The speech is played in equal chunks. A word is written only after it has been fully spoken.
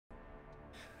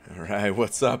All right,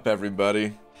 what's up,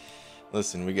 everybody?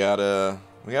 Listen, we got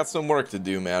some work to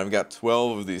do, man. I've got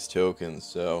 12 of these tokens,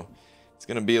 so it's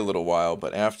gonna be a little while.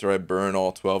 But after I burn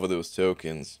all 12 of those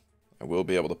tokens, I will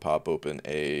be able to pop open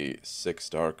a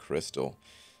 6-star crystal.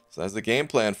 So that's the game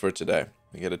plan for today.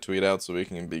 We get a tweet out so we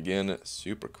can begin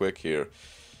super quick here.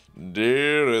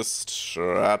 Dearest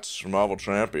at Marvel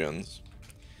Champions.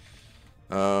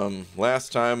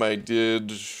 Last time I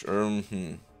did,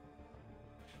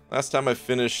 last time I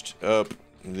finished up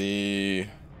the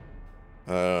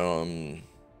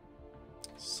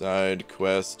side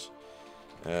quest,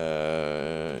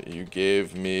 you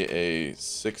gave me a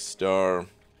 6-star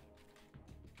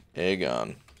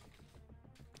Aegon.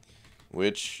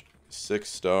 Which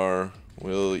 6-star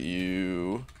will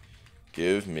you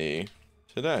give me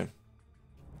today?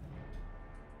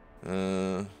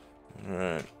 Alright.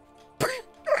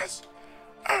 Yes!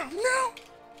 Oh no!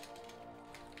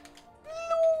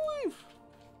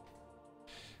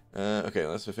 Okay,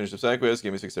 let's finish the side quest.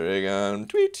 Give me 6-star Aegon.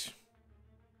 Tweet!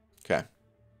 Okay.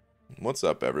 What's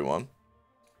up, everyone?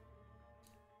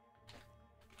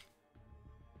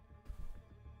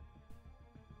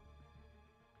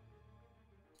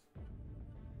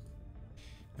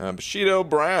 Bushido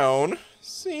Brown,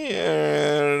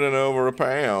 sending over a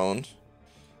pound.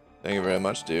 Thank you very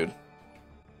much, dude.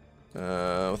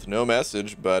 With no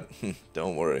message, but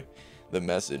don't worry. The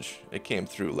message, it came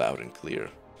through loud and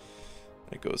clear.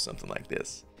 It goes something like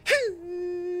this.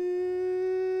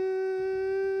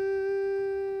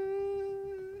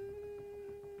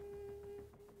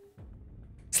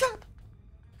 Slap.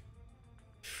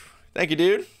 Thank you,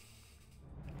 dude.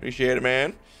 Appreciate it,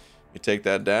 man. You take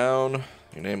that down.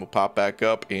 Your name will pop back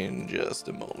up in just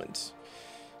a moment.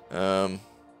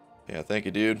 Yeah, thank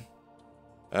you, dude.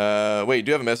 Wait, you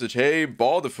do have a message. Hey,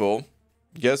 Baldiful.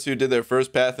 Guess who did their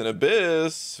first path in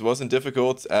Abyss? Wasn't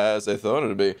difficult as I thought it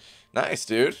would be. Nice,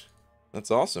 dude. That's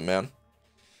awesome, man.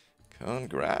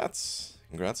 Congrats.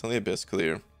 Congrats on the Abyss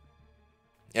clear.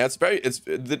 Yeah,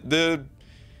 the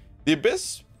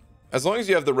Abyss, as long as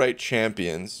you have the right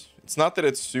champions, it's not that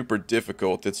it's super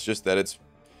difficult, it's just that it's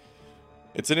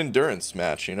an endurance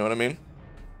match, you know what I mean?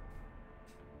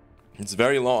 It's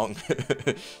very long.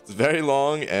 It's very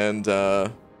long and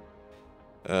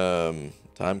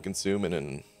time consuming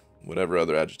and whatever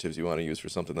other adjectives you want to use for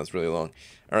something that's really long.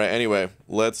 All right, anyway,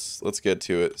 let's get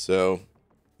to it. So,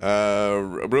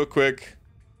 real quick,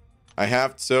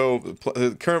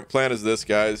 the current plan is this,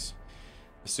 guys.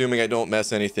 Assuming I don't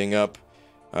mess anything up,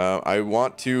 I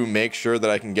want to make sure that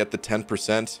I can get the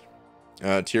 10%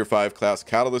 tier 5 class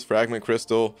Catalyst Fragment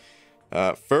Crystal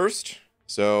first.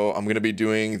 So I'm going to be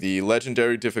doing the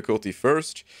legendary difficulty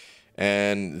first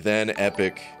and then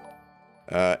epic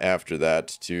after that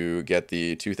to get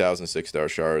the 2000 6-star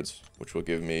shards, which will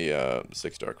give me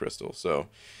 6-star crystal. So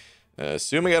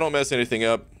assuming I don't mess anything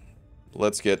up,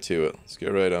 let's get to it. Let's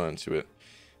get right on to it.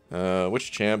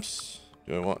 Which champs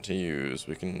do I want to use?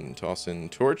 We can toss in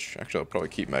Torch. Actually, I'll probably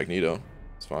keep Magneto.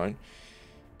 It's fine.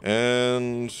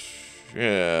 And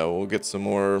yeah, we'll get some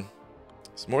more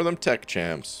of them tech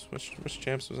champs. Which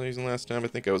champs was I using last time? I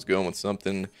think I was going with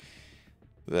something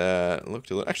that looked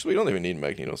a little... Actually, we don't even need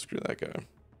Magneto. Screw that guy.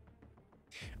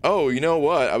 Oh, you know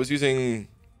what? I was using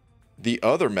the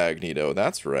other Magneto.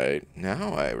 That's right.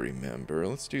 Now I remember.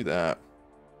 Let's do that.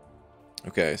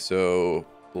 Okay, so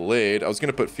Blade. I was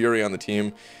going to put Fury on the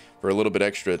team for a little bit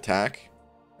extra attack.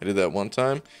 I did that one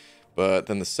time. But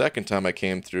then the second time I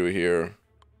came through here...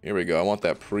 Here we go. I want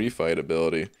that pre-fight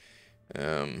ability.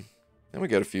 And we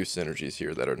got a few synergies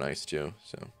here that are nice too.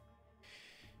 So,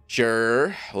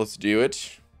 sure, let's do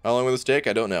it. How long will this take?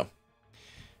 I don't know.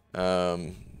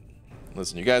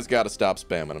 Listen, you guys got to stop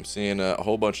spamming. I'm seeing a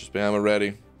whole bunch of spam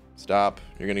already. Stop.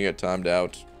 You're gonna get timed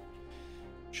out.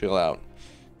 Chill out.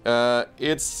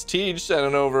 It's Tej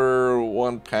sending over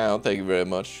 £1. Thank you very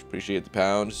much. Appreciate the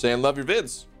pound. Saying love your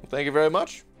vids. Well, thank you very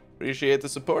much. Appreciate the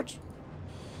support.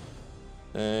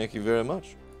 Thank you very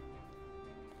much.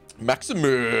 Maximus.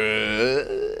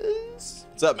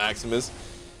 What's up, Maximus?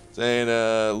 Saying,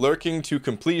 lurking to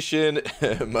completion.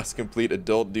 Must complete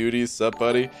adult duties. Sup,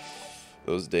 buddy?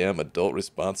 Those damn adult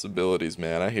responsibilities,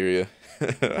 man. I hear you.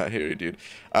 I hear you, dude.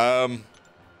 But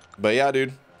yeah,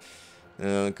 dude.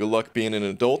 Good luck being an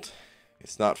adult.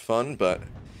 It's not fun, but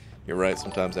you're right.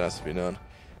 Sometimes it has to be done.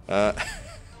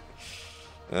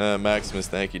 Maximus,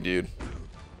 thank you, dude.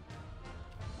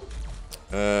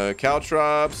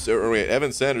 Caltrops, or wait,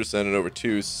 Evan Sanders sent it over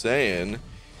too, saying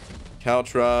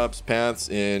Caltrops paths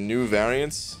in new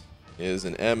variants is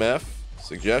an MF.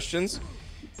 Suggestions?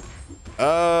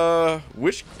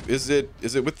 Which is it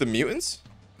with the mutants?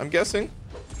 I'm guessing.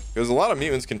 because a lot of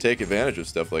mutants can take advantage of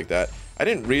stuff like that. I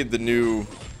didn't read the new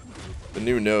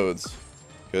nodes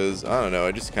because I don't know.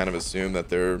 I just kind of assumed that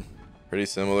they're pretty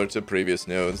similar to previous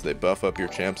nodes. They buff up your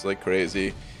champs like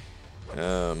crazy,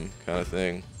 kind of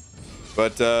thing.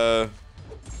 But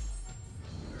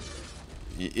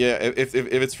yeah, if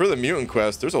it's for the mutant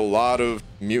quest, there's a lot of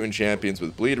mutant champions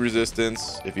with bleed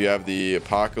resistance. If you have the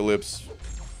Apocalypse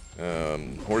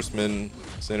horseman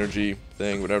synergy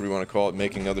thing, whatever you want to call it,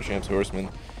 making other champs horsemen,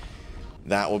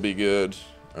 that will be good.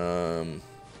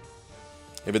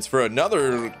 If it's for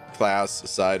another class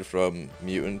aside from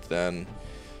mutant, then,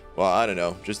 well, I don't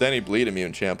know, just any bleed a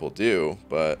mutant champ will do.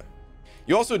 But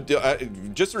you also do,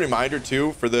 just a reminder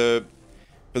too, for the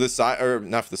side, or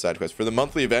not for the side quest, for the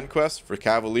monthly event quest for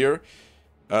Cavalier.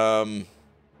 Oh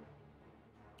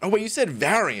wait, you said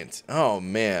variant. Oh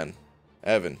man,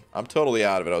 Evan, I'm totally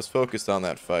out of it. I was focused on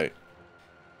that fight.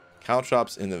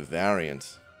 Caltrops in the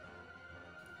variant.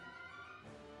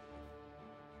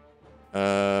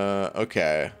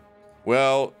 Okay.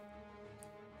 Well,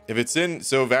 if it's in,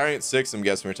 so variant 6, I'm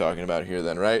guessing we're talking about here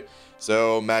then, right?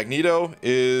 So Magneto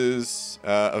is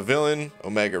a villain,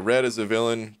 Omega Red is a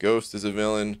villain, Ghost is a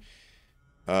villain.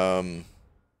 Let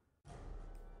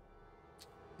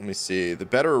me see. The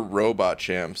better robot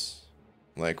champs,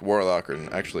 like Warlock,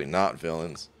 are actually not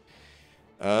villains.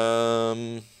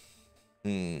 But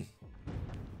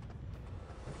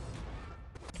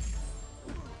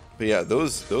yeah,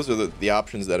 those are the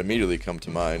options that immediately come to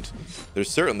mind. There's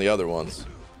certainly other ones.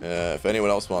 If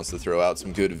anyone else wants to throw out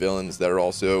some good villains that are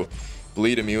also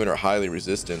bleed immune or highly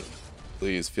resistant,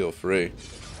 please feel free.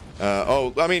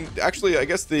 Oh, I mean, actually, I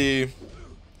guess the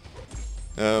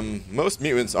most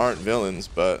mutants aren't villains,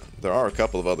 but there are a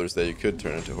couple of others that you could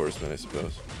turn into horsemen, I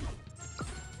suppose.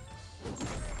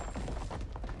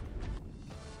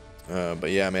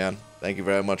 But yeah, man, thank you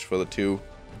very much for the 2.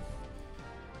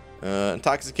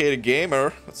 Intoxicated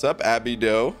Gamer, what's up? Abby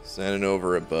Doe, sending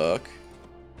over $1.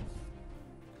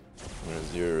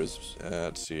 Where's yours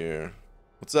at here?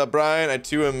 What's up, Brian? I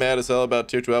too am mad as hell about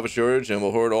tier 12 shortage and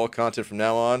will hoard all content from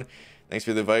now on. Thanks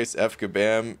for the advice, F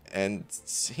Kabam and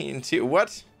Scene 2.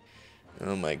 What?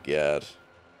 Oh my god.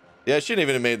 Yeah, I shouldn't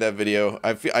even have made that video.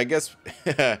 I guess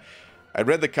I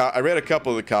read a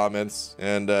couple of the comments,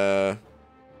 and it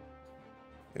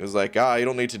was like, you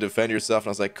don't need to defend yourself. And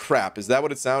I was like, crap, is that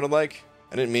what it sounded like?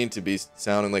 I didn't mean to be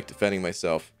sounding like defending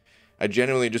myself. I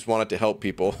genuinely just wanted to help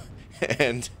people.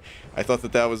 And I thought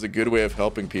that was a good way of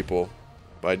helping people,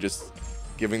 by just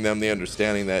giving them the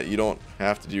understanding that you don't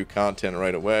have to do content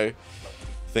right away.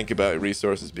 Think about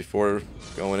resources before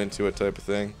going into it, type of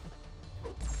thing.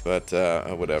 But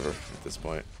whatever at this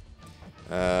point.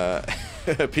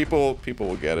 People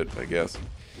will get it, I guess.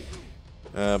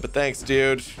 But thanks,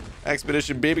 dude.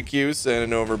 Expedition BBQ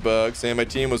sending over $1, saying my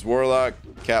team was Warlock,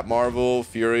 Cap Marvel,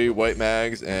 Fury, White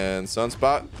Mags, and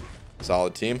Sunspot.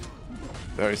 Solid team.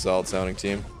 Very solid sounding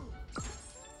team.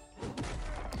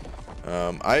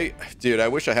 Dude, I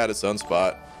wish I had a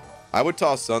Sunspot. I would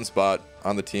toss Sunspot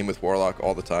on the team with Warlock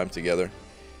all the time together.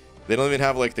 They don't even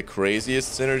have like the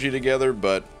craziest synergy together,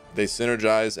 but they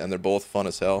synergize and they're both fun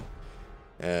as hell.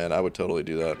 And I would totally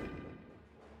do that.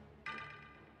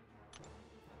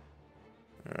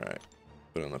 Alright,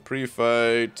 put on the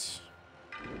pre-fight.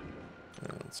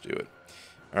 Let's do it.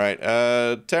 Alright,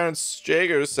 Terrence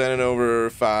Jager sending over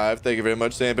 5. Thank you very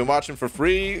much. Saying, been watching for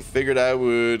free. Figured I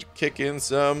would kick in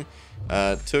some.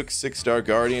 Took 6-star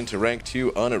Guardian to rank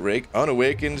 2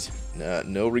 unawakened.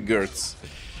 No regrets.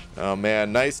 Oh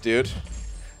man, nice, dude.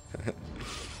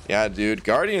 Yeah, dude.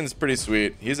 Guardian's pretty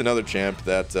sweet. He's another champ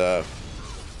that,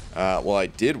 well, I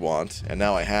did want, and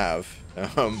now I have.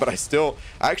 But I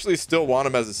actually still want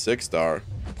him as a 6-star,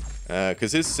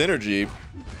 because his synergy,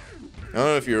 I don't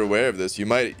know if you're aware of this, you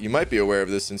might be aware of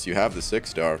this since you have the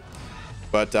 6-star,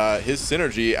 but his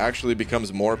synergy actually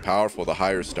becomes more powerful the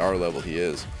higher star level he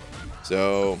is.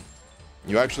 So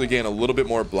you actually gain a little bit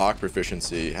more block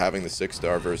proficiency having the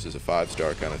 6-star versus a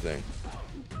 5-star kind of thing.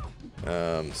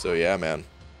 So yeah, man,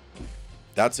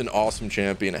 that's an awesome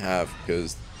champion to have,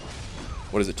 because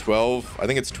what is it, 12? I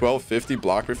think it's 1250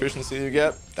 block proficiency you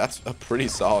get. That's a pretty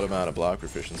solid amount of block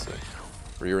proficiency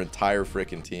for your entire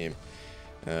freaking team.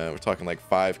 We're talking like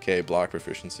 5k block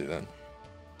proficiency then.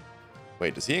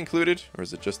 Wait, does he include it, or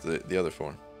is it just the other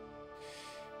form?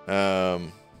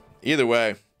 Either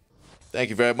way, thank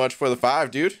you very much for the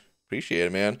 5, dude. Appreciate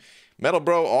it, man. Metal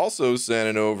Bro also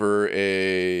sending over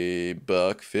a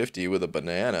 $1.50 with a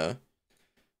banana.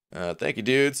 Thank you,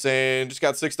 dude. Saying, just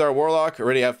got 6-star Warlock.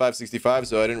 Already have 565,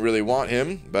 so I didn't really want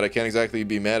him, but I can't exactly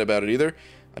be mad about it either.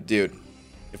 Dude,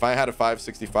 if I had a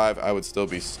 565, I would still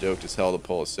be stoked as hell to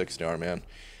pull a 6-star, man.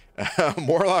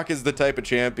 Warlock is the type of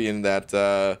champion that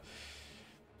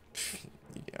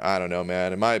I don't know,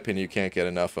 man. In my opinion, you can't get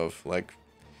enough of. Like,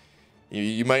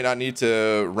 you might not need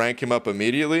to rank him up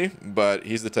immediately, but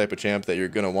he's the type of champ that you're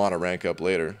going to want to rank up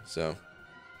later. So,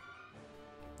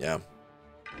 yeah.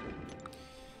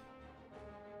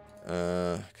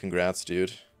 Congrats,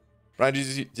 dude. Ryan,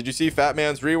 did you see Fat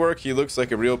Man's rework? He looks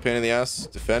like a real pain in the ass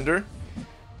defender.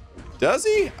 Does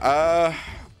he?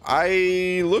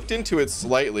 I looked into it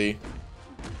slightly.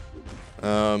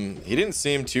 He didn't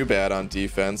seem too bad on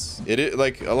defense.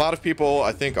 Like a lot of people,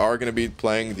 I think, are going to be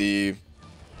playing the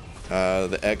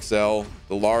XL,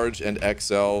 the large and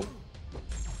XL.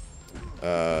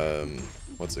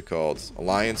 What's it called?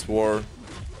 Alliance War,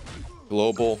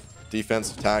 global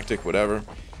defensive tactic, whatever.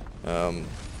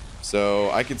 So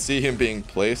I could see him being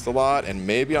placed a lot, and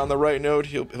maybe on the right node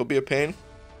he'll be a pain.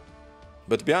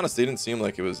 But to be honest, he didn't seem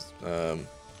like it was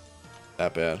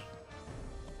that bad.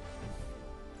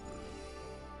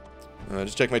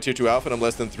 Just check my tier 2 outfit. I'm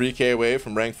less than 3k away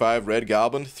from rank 5 Red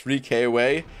Goblin. 3k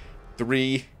away.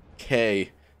 3k.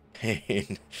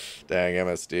 Pain. Dang,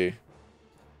 MSD.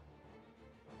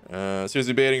 Seriously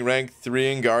debating rank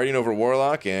 3 in Guardian over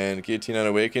Warlock and Guillotine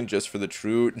Unawakened just for the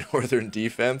true Northern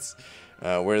defense.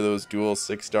 Wear those dual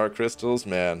 6-star crystals.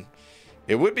 Man,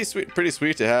 it would be pretty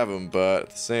sweet to have them, but at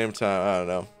the same time, I don't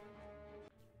know.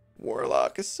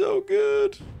 Warlock is so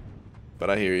good. But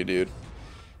I hear you, dude.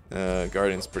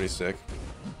 Guardian's pretty sick.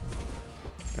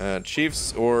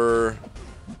 Chiefs or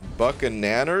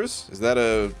Buccaneers? Is that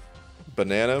a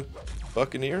banana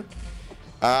buccaneer?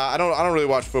 I don't really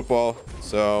watch football,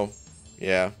 so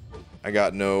yeah, I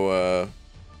got no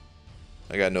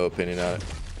opinion on it.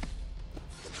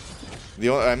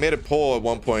 I made a poll at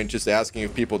one point just asking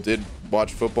if people did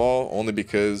watch football, only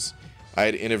because I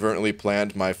had inadvertently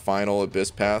planned my final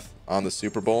Abyss path on the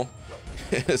Super Bowl.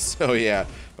 So yeah,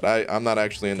 but I'm not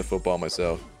actually into football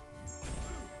myself.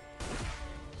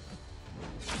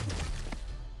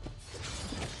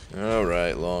 All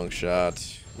right, long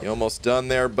shot. You almost done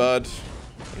there, bud.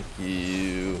 Thank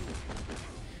you.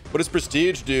 What does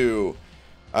Prestige do?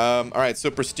 All right, so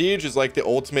Prestige is like the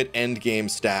ultimate end game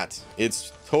stat.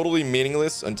 It's totally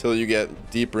meaningless until you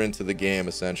get deeper into the game,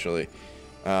 essentially.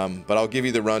 But I'll give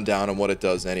you the rundown on what it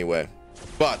does anyway.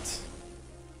 But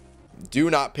do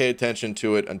not pay attention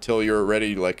to it until you're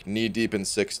already like knee deep in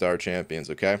 6-star champions,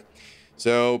 okay?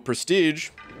 So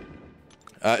Prestige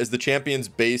is the champion's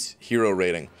base hero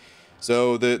rating.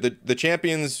 So the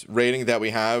champion's rating that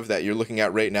we have that you're looking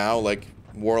at right now, like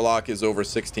Warlock is over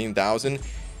 16,000.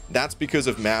 That's because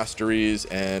of masteries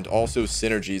and also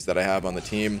synergies that I have on the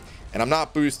team. And I'm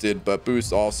not boosted, but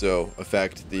boosts also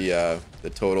affect the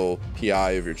total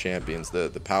PI of your champions,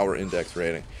 the power index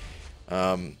rating.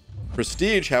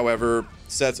 Prestige, however,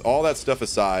 sets all that stuff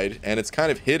aside, and it's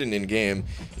kind of hidden in game.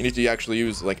 You need to actually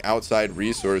use like outside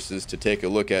resources to take a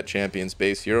look at champion's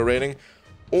base hero rating,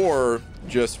 or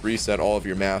just reset all of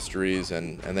your masteries,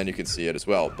 and then you can see it as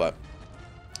well. But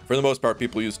for the most part,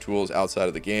 people use tools outside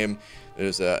of the game.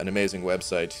 There's an amazing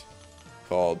website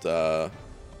called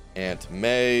Aunt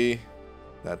May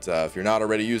that if you're not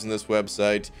already using this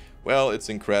website, well, it's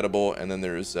incredible. And then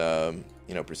there's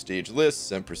you know, prestige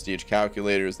lists and prestige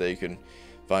calculators that you can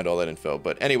find all that info.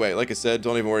 But anyway, like I said,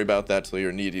 don't even worry about that till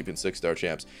you're knee deep in 6-star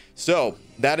champs. So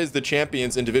that is the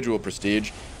champion's individual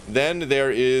prestige. Then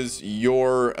there is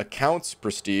your accounts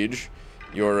prestige,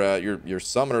 your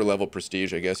summoner level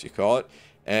prestige, I guess you call it.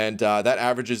 And that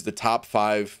averages the top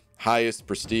 5 highest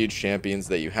prestige champions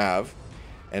that you have,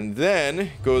 and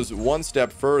then goes one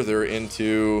step further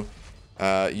into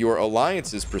your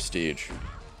alliance's prestige.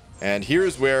 And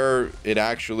here's where it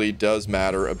actually does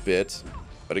matter a bit,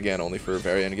 but again, only for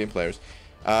very end game players.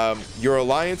 Your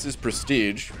alliance's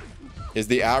prestige is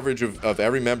the average of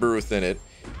every member within it,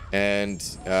 and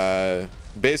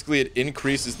basically it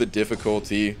increases the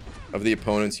difficulty of the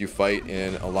opponents you fight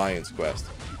in Alliance Quest.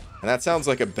 And that sounds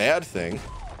like a bad thing.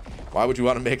 Why would you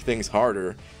want to make things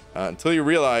harder? Until you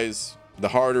realize the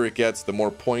harder it gets, the more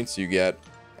points you get,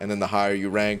 and then the higher you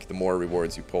rank, the more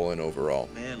rewards you pull in overall.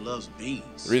 Man loves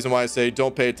beans. The reason why I say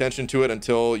don't pay attention to it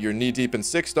until you're knee deep in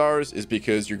 6 stars is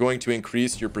because you're going to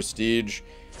increase your prestige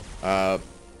at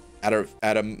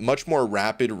a much more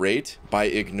rapid rate by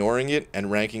ignoring it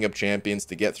and ranking up champions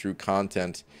to get through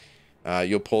content.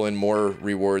 You'll pull in more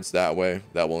rewards that way.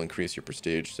 That will increase your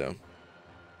prestige. So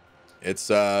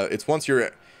it's once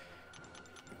you're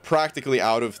practically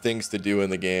out of things to do in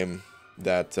the game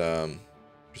that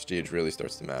prestige really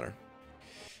starts to matter.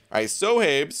 All right,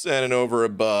 Sohaib sending over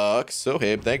 $1.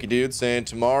 Sohaib, thank you, dude. Saying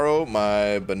tomorrow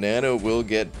my banana will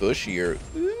get bushier.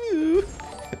 Ooh.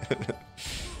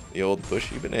 The old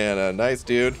bushy banana. Nice,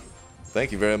 dude.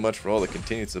 thank you very much for all the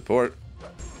continued support.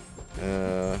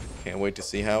 Can't wait to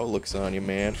see how it looks on you,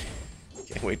 man.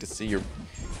 Can't wait to see your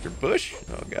bush.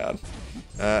 Oh god.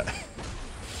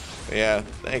 Yeah,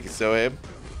 thank you, Sohaib.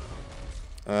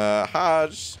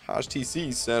 Haj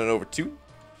TC sent it over too.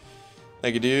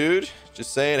 Thank you, dude.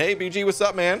 Just saying, hey BG, what's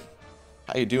up, man?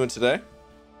 How you doing today?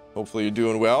 Hopefully you're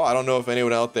doing well. I don't know if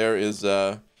anyone out there is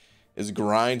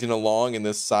grinding along in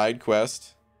this side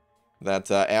quest that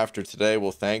after today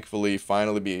will thankfully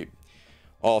finally be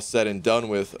all said and done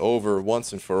with, over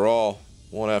once and for all.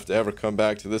 Won't have to ever come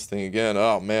back to this thing again.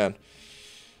 Oh man,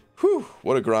 whew,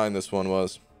 what a grind this one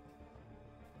was.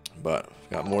 But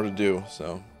got more to do,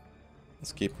 so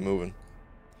let's keep moving.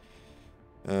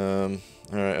 All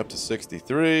right, up to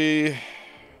 63.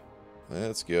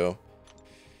 Let's go.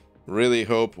 Really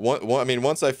hope I mean,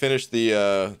 once I finish the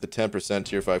 10%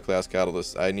 tier 5 class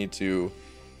catalyst, I need to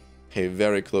pay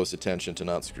very close attention to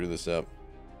not screw this up.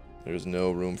 There's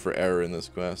no room for error in this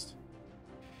quest.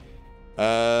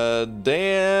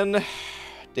 Dan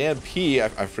P, I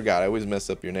forgot, I always mess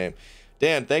up your name.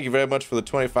 Dan, thank you very much for the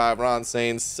 25. Ron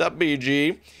saying sub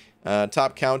BG.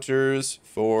 Top counters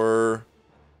for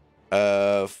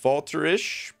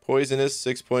Falterish, Poisonous,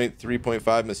 6.3.5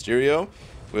 Mysterio.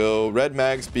 Will red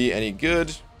mags be any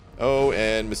good? Oh,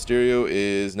 and Mysterio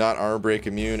is not armor break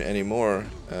immune anymore.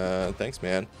 Thanks,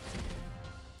 man.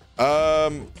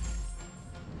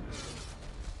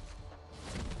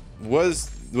 Was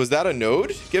that a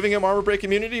node giving him armor break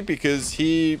immunity? Because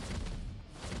he...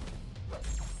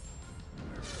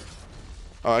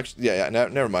 Oh, actually, yeah,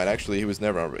 never mind. Actually, he was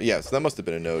never armor. Yeah, so that must have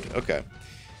been a node. Okay.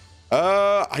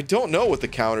 I don't know what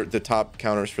the top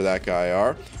counters for that guy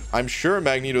are. I'm sure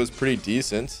Magneto's pretty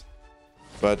decent,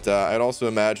 but I'd also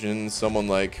imagine someone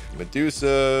like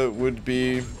Medusa would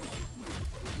be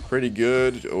pretty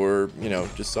good, or you know,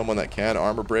 just someone that can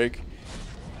armor break.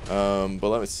 But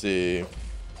let me see.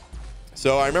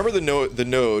 So I remember the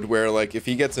node where, like, if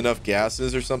he gets enough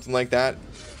gases or something like that,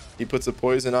 he puts a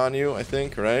poison on you, I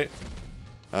think, right?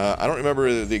 I don't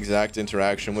remember the exact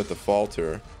interaction with the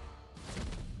Falter.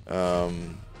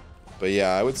 But yeah,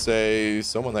 I would say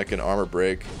someone that can armor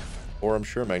break, or I'm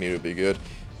sure Magneto would be good.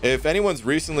 If anyone's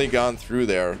recently gone through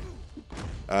there,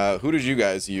 who did you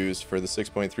guys use for the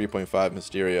 6.3.5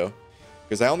 Mysterio?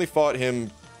 Because I only fought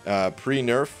him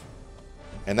pre-nerf,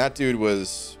 and that dude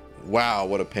was, wow,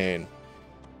 what a pain.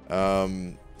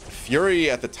 Fury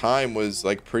at the time was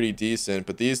like pretty decent,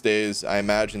 but these days I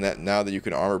imagine that now that you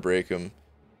can armor break him,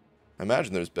 I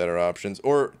imagine there's better options.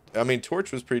 Or, I mean,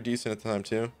 Torch was pretty decent at the time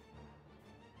too.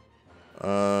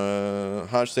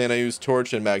 Hodge saying I used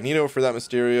Torch and Magneto for that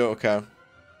Mysterio. Okay.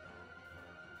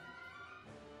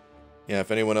 Yeah,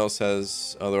 if anyone else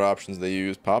has other options they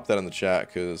use, pop that in the chat,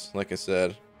 because like I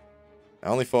said, I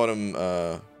only fought him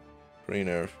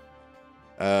pre-nerf.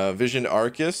 Vision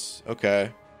Arcus.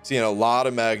 Okay. Seeing a lot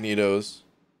of Magnetos.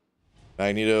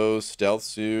 Magneto, Stealth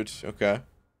Suit. Okay.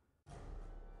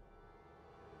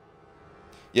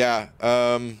 Yeah,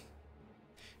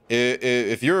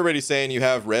 if you're already saying you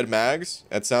have red mags,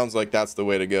 that sounds like that's the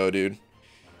way to go, dude.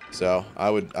 So I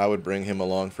would bring him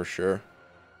along for sure.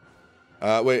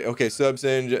 Wait, okay, Sub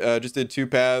saying just did 2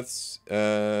 paths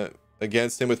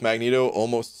against him with Magneto,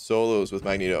 almost solos with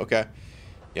Magneto. Okay,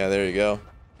 yeah, there you go.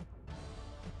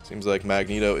 Seems like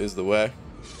Magneto is the way.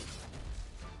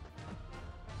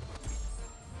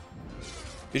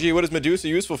 PG, what is Medusa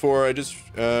useful for? I just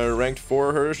ranked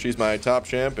for her. She's my top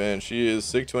champ, and she is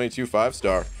SIG-22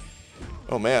 5-star.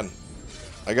 Oh, man.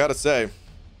 I gotta say,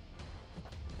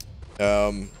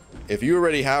 if you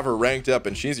already have her ranked up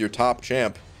and she's your top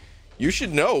champ, you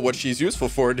should know what she's useful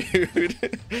for, dude.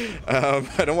 I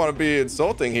don't want to be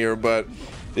insulting here, but,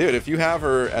 dude, if you have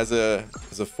her as a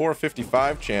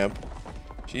 455 champ,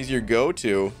 she's your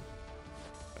go-to.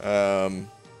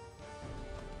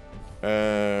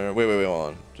 Wait, hold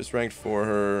on. Just ranked for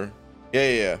her.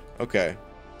 Yeah. Okay.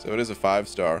 So it is a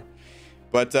 5-star.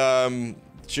 But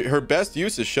her best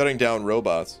use is shutting down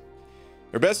robots.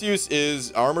 Her best use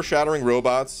is armor shattering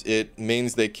robots. It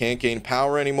means they can't gain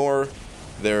power anymore.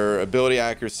 Their ability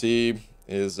accuracy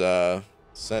is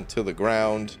sent to the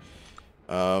ground.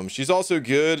 She's also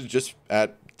good just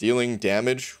at dealing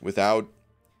damage without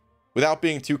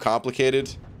being too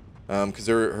complicated. Because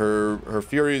her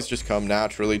furies just come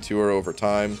naturally to her over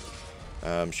time.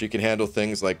 She can handle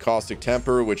things like Caustic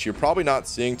Temper, which you're probably not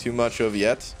seeing too much of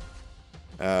yet,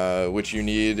 which you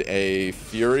need a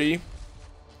Fury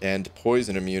and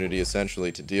Poison immunity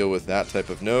essentially to deal with that type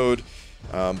of node.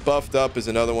 Buffed Up is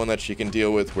another one that she can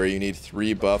deal with, where you need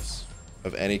 3 buffs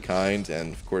of any kind,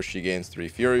 and of course she gains 3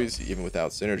 Furies even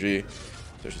without synergy,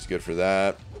 so she's good for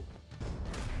that.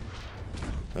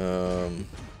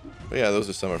 But yeah, those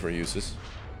are some of her uses.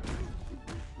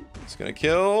 It's gonna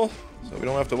kill, so we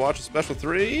don't have to watch a special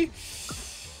 3.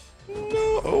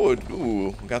 No. Oh,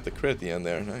 ooh, got the crit at the end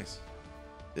there. Nice.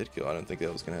 Did kill. I didn't think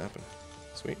that was gonna happen.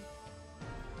 Sweet.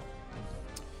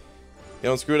 You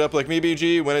don't screw it up like me,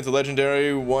 BG. Went into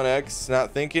legendary 1x,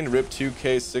 not thinking. Rip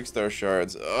 2k 6-star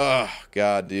shards. Ugh,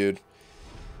 God, dude.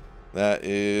 That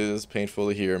is painful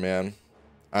to hear, man.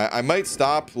 I might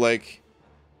stop, like...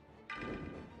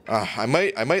 I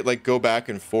might like go back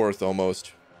and forth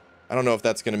almost. I don't know if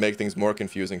that's gonna make things more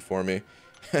confusing for me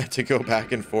to go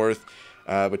back and forth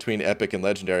between epic and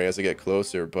legendary as I get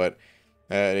closer. But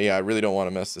yeah, I really don't want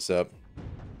to mess this up.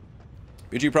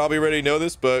 BG probably already know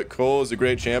this, but Cole is a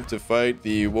great champ to fight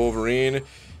the Wolverine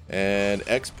and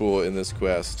X-Pool in this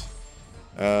quest.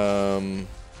 The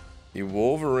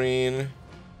Wolverine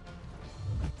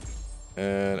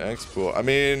and X-Pool. I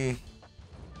mean,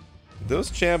 those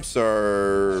champs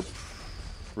are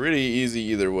pretty easy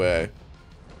either way.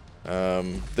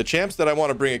 The champs that I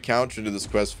want to bring a counter to this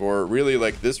quest for, really,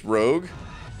 like this Rogue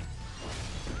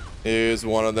is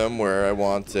one of them where I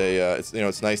want a, it's, you know,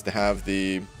 it's nice to have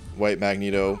the White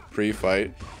Magneto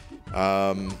pre-fight.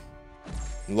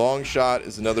 Long Shot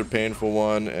is another painful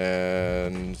one,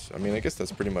 and I mean, I guess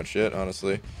that's pretty much it,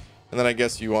 honestly. And then I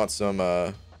guess you want some,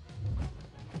 God,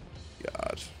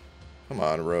 come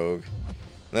on, Rogue.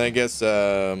 And then I guess,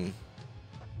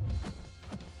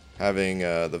 having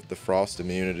the Frost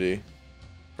immunity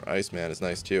for Iceman is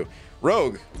nice too.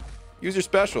 Rogue, use your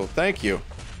special. Thank you.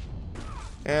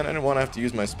 And I didn't want to have to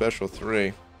use my special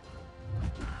 3.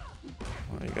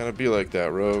 Well, you gotta be like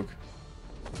that, Rogue.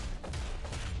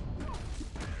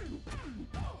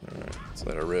 Alright, let's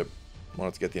let her rip.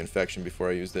 Wanted to get the infection before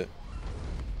I used it.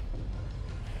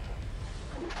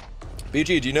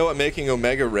 BG, do you know what making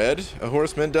Omega Red a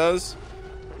horseman does?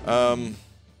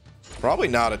 Probably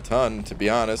not a ton, to be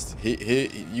honest.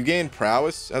 You gain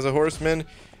prowess as a horseman,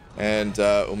 and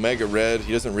Omega Red,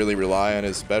 he doesn't really rely on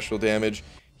his special damage.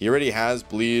 He already has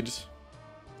bleed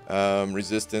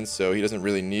resistance, so he doesn't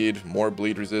really need more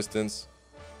bleed resistance.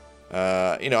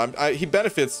 You know, he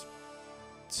benefits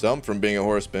some from being a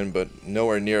horseman, but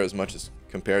nowhere near as much as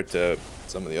compared to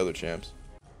some of the other champs.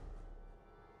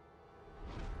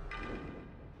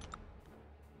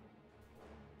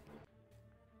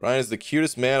 Ryan is the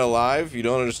cutest man alive. You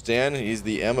don't understand. He's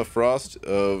the Emma Frost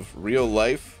of real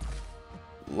life.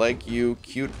 Like you,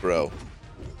 cute bro.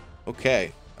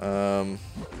 Okay.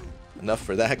 Enough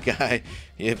for that guy.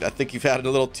 I think you've had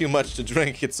a little too much to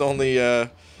drink. It's only,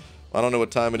 I don't know what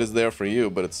time it is there for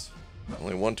you, but it's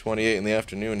only 1:28 in the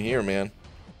afternoon here, man.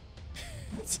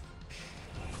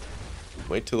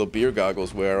 Wait till the beer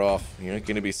goggles wear off. You're not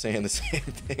going to be saying the same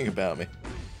thing about me.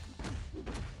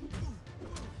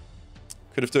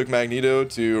 Could have took Magneto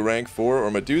to rank 4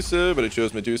 or Medusa, but I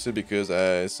chose Medusa because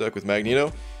I suck with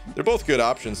Magneto. They're both good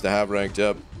options to have ranked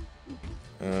up.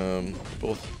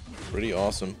 Both pretty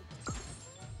awesome.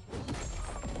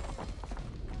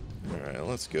 Alright,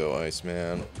 let's go,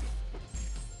 Iceman.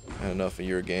 Had enough of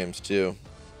your games, too.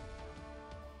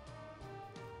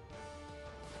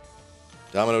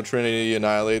 Domino Trinity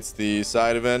annihilates the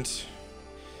side event.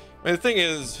 I mean, the thing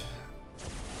is,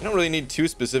 I don't really need too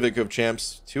specific of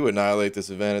champs to annihilate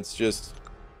this event. It's just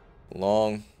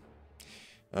long.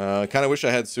 I kind of wish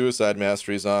I had Suicide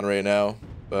Masteries on right now,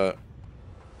 but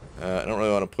I don't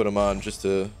really want to put them on just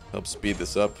to help speed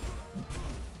this up.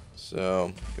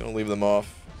 So, I'm gonna leave them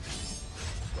off.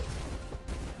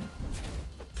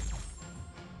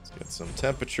 Let's get some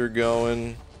temperature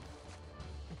going.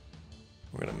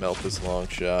 We're gonna melt this Long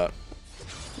Shot.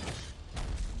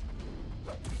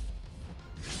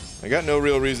 I got no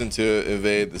real reason to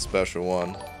evade the special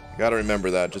one. Gotta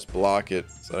remember that. Just block it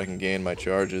so I can gain my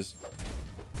charges.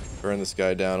 Burn this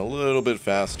guy down a little bit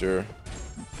faster.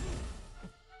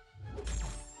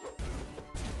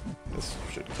 This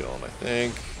should kill him, I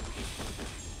think.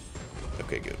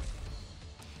 Okay, good.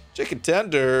 Chicken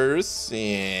tenders.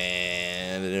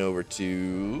 And it over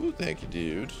to... Thank you,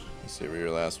 dude. Let's see where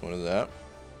your last one is at.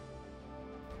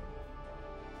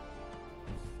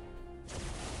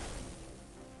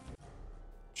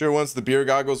 Sure, once the beer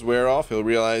goggles wear off, he'll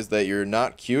realize that you're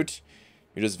not cute.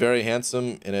 You're just very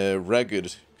handsome in a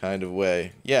rugged kind of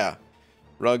way. Yeah,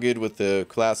 rugged with the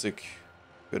classic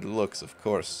good looks, of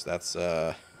course. That's,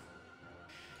 I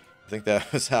think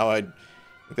that was how I think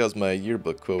that was my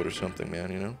yearbook quote or something,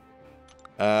 man, you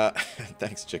know?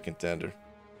 Thanks, Chicken Tender.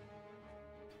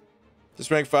 Just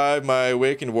rank 5, my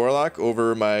Awakened Warlock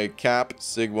over my Cap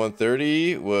Sig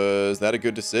 130. Was that a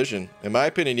good decision? In my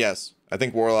opinion, yes. I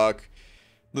think Warlock...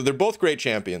 They're both great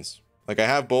champions. Like, I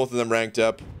have both of them ranked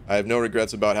up. I have no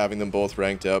regrets about having them both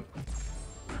ranked up.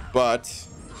 But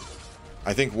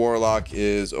I think Warlock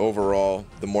is overall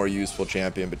the more useful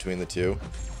champion between the two.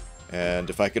 And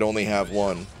if I could only have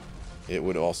one, it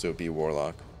would also be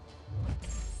Warlock.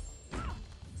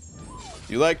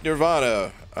 You like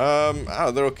Nirvana? I don't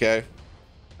know, they're okay.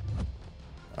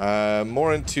 I'm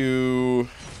more into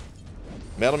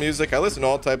metal music. I listen to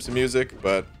all types of music,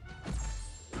 but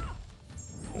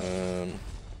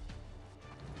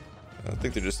I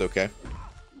think they're just okay.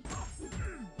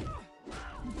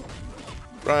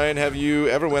 Brian, have you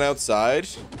ever went outside?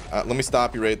 Let me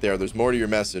stop you right there. There's more to your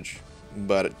message,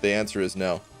 but the answer is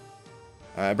no.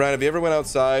 Brian, have you ever went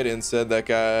outside and said that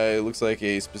guy looks like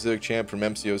a specific champ from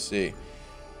MCOC?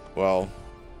 Well,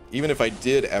 even if I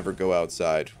did ever go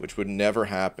outside, which would never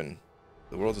happen.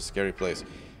 The world's a scary place.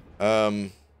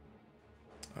 That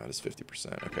is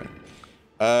 50%. Okay.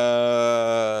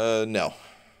 No.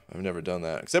 I've never done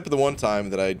that. Except for the one time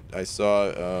that I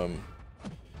saw,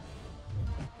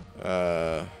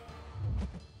 well,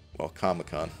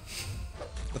 Comic-Con.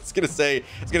 I was gonna say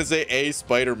a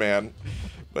Spider-Man.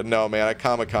 But no, man, at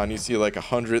Comic-Con, you see like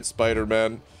 100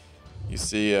 Spider-Men. You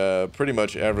see pretty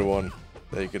much everyone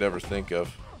that you could ever think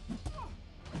of.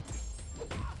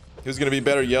 Who's going to be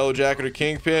better, Yellow Jacket or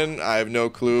Kingpin? I have no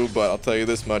clue, but I'll tell you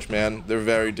this much, man. They're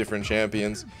very different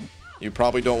champions. You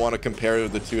probably don't want to compare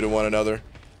the two to one another.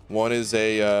 One is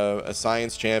a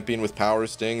science champion with power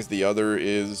stings. The other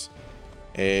is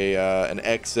an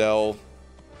XL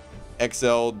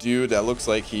dude that looks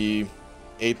like he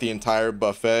ate the entire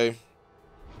buffet.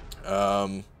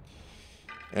 And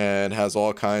has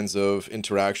all kinds of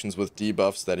interactions with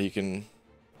debuffs that he can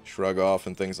shrug off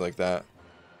and things like that.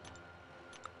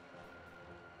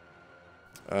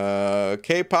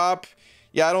 K-pop,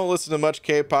 yeah, I don't listen to much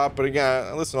K-pop, but again,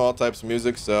 I listen to all types of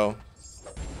music, so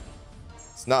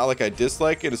it's not like I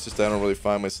dislike it. It's just I don't really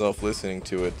find myself listening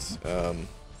to it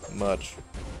much.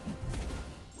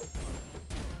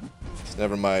 It's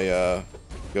never my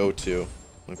go-to.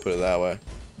 Let me put it that way.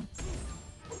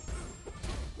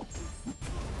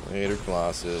 Later,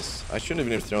 Colossus. I shouldn't have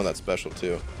even thrown that special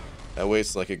too. That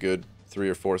wastes like a good 3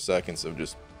 or 4 seconds of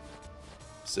just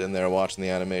sitting there watching the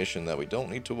animation that we don't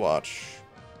need to watch.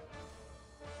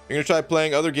 You're gonna try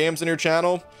playing other games on your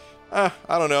channel? I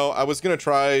don't know. I was gonna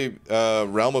try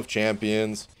Realm of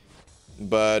Champions,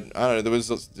 but I don't know.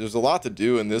 There's a lot to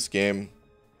do in this game,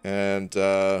 and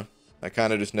I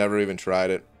kind of just never even tried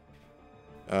it.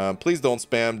 Please don't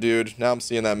spam, dude. Now I'm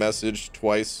seeing that message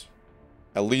twice.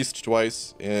 At least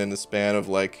twice in the span of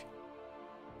like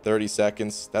 30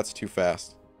 seconds. That's too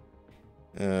fast.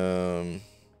 Alright,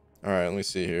 let me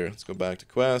see here. Let's go back to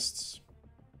quests.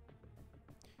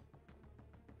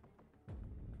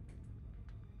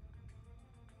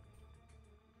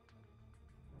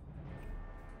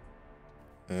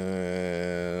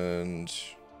 And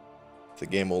if the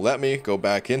game will let me go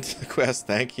back into the quest.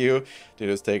 Thank you. Dude,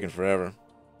 it's taking forever.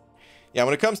 Yeah,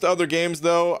 when it comes to other games,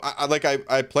 though,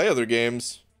 I play other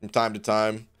games from time to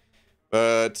time,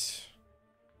 but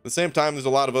at the same time, there's a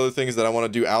lot of other things that I want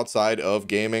to do outside of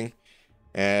gaming,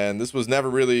 and this was never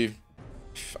really...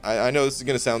 I know this is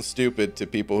going to sound stupid to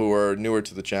people who are newer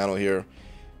to the channel here,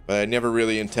 but I never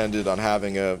really intended on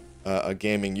having a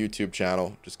gaming YouTube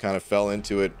channel. Just kind of fell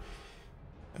into it.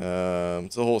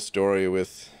 It's a whole story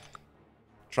with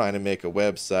trying to make a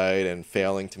website and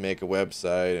failing to make a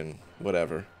website and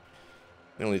whatever.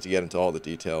 I don't need to get into all the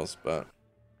details, but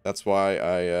that's why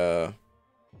I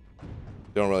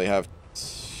don't really have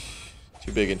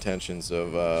too big intentions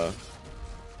of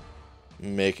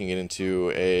making it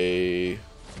into a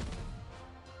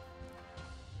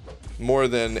more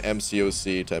than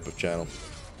MCOC type of channel.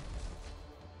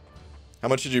 How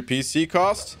much did your PC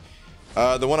cost?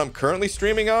 The one I'm currently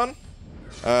streaming on?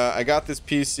 I got this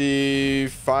PC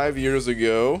 5 years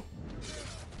ago,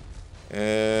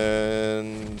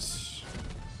 and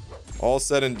all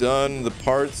said and done, the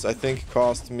parts I think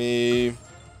cost me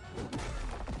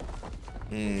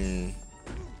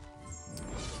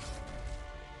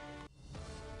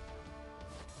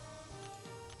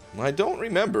I don't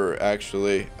remember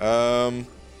actually. Let's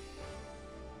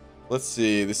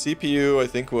see, the CPU I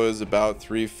think was about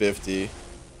 $350.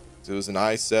 So it was an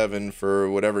i7 for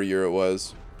whatever year it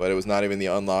was, but it was not even the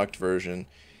unlocked version.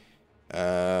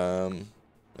 And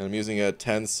I'm using a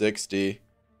 1060.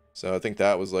 So I think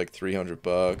that was like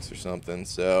 $300 or something.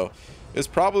 So it's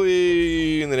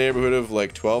probably in the neighborhood of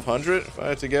like $1,200 if I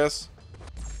had to guess.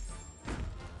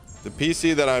 The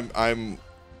PC that I'm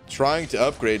trying to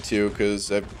upgrade to,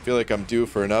 because I feel like I'm due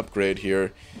for an upgrade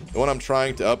here. The one I'm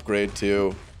trying to upgrade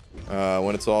to,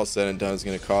 when it's all said and done, is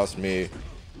going to cost me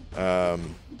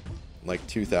like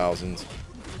 2,000.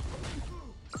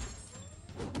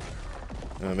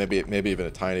 Maybe even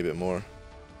a tiny bit more.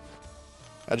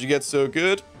 How'd you get so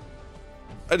good?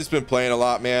 I just been playing a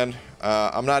lot, man.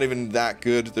 I'm not even that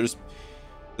good. There's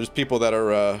people that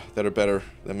are better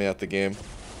than me at the game.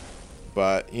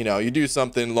 But you know, you do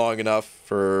something long enough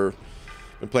for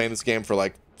been playing this game for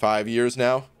like 5 years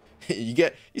now. you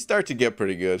start to get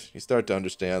pretty good. You start to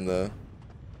understand the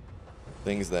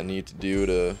things that need to do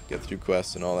to get through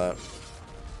quests and all that.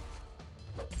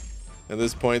 At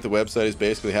this point, the website is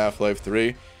basically Half-Life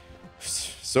 3.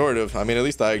 Sort of. I mean, at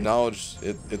least I acknowledge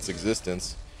its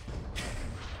existence.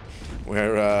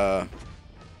 Where, yeah,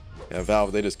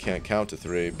 Valve, they just can't count to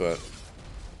 3, but...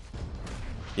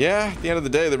 yeah, at the end of the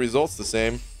day, the result's the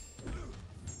same.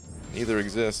 Neither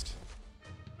exist.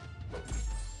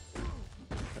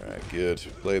 Alright, good.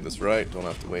 Played this right. Don't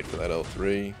have to wait for that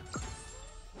L3.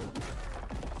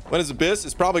 When is Abyss?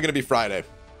 It's probably going to be Friday.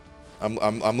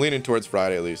 I'm leaning towards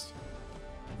Friday, at least.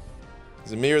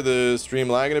 Is it me or the stream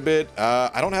lagging a bit?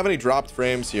 I don't have any dropped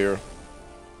frames here.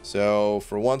 So,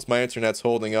 for once, my internet's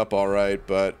holding up all right,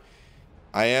 but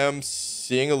I am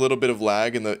seeing a little bit of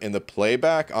lag in the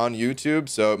playback on YouTube,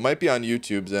 so it might be on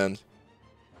YouTube's end.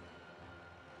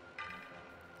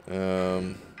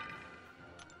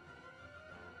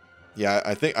 Yeah,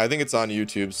 I think it's on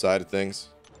YouTube's side of things,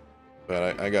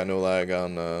 but I got no lag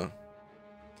on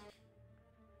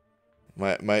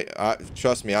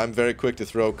trust me, I'm very quick to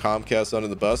throw Comcast under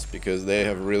the bus because they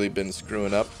have really been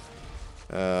screwing up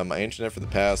my internet for the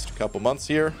past couple months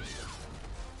here.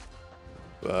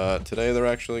 But today they're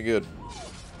actually good.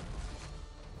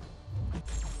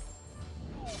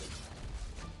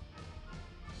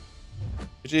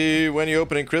 Gee, when you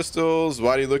opening crystals,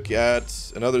 why do you look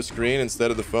at another screen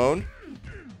instead of the phone?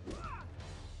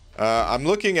 I'm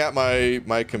looking at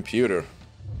my computer.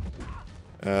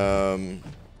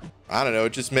 I don't know,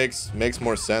 it just makes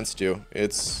more sense to.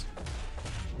 It's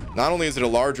not only is it a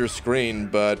larger screen,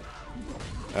 but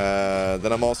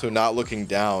then I'm also not looking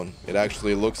down. It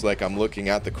actually looks like I'm looking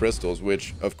at the crystals,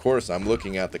 which of course I'm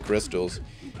looking at the crystals.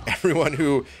 Everyone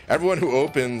who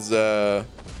opens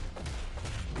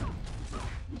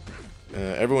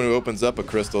everyone who opens up a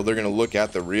crystal, they're gonna look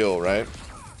at the reel, right?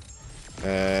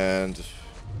 And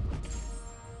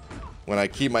when I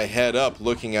keep my head up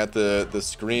looking at the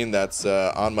screen that's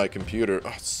on my computer,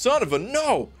 oh, son of a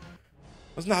no!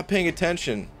 I was not paying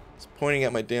attention. I was pointing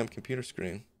at my damn computer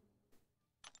screen.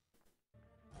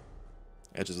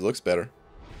 It just looks better.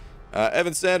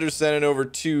 Evan Sanders sending over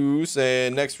 2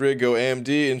 saying next rig go AMD.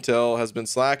 Intel has been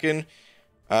slacking.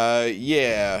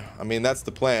 Yeah, I mean that's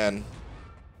the plan.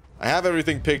 I have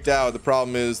everything picked out. The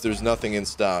problem is there's nothing in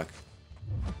stock.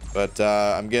 But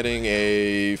I'm getting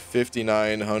a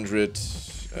 5900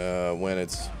 when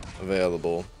it's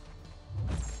available.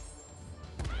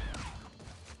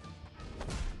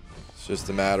 It's just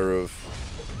a matter of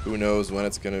who knows when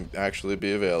it's going to actually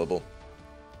be available.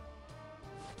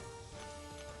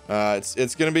 It's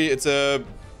a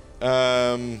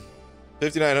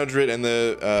 5900, and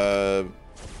the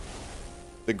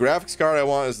graphics card I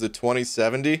want is the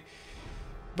 2070.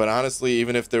 But honestly,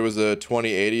 even if there was a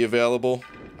 2080 available,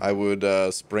 I would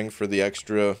spring for the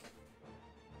extra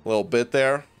little bit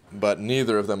there. But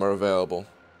neither of them are available.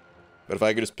 But if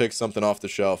I could just pick something off the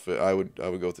shelf, I would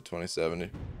go with the 2070.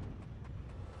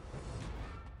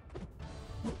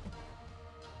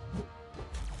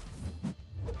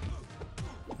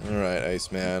 Alright,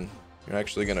 Iceman. You're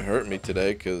actually gonna hurt me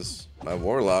today, because my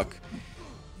Warlock,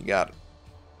 he got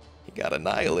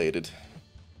annihilated.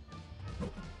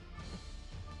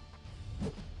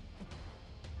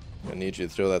 I need you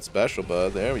to throw that special,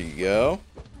 bud. There we go.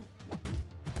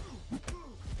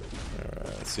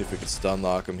 Alright, let's see if we can stun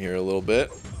lock him here a little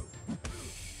bit.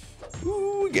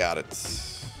 Ooh, we got it.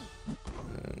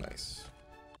 Nice.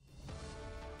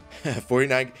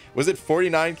 49. Was it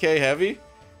 49k heavy?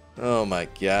 Oh my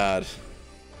god.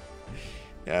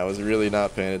 Yeah, I was really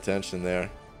not paying attention there.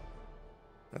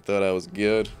 I thought I was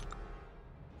good.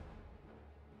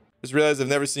 Just realized I've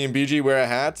never seen BG wear a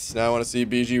hat. Now I want to see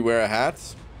BG wear a hat.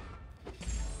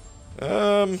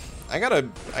 I got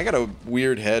a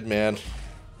weird head, man.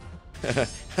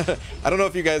 I don't know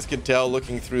if you guys can tell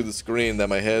looking through the screen that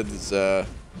my head is I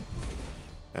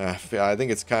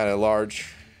think it's kind of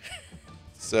large.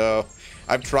 So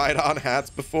I've tried on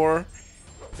hats before,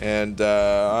 and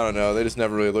I don't know, they just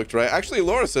never really looked right. Actually,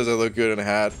 Laura says I look good in a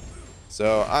hat,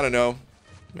 so I don't know.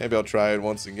 Maybe I'll try it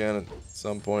once again at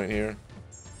some point here.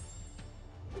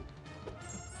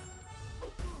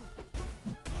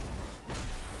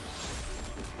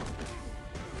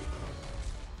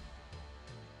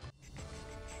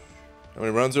 How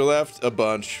many runs are left? A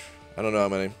bunch. I don't know how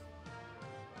many.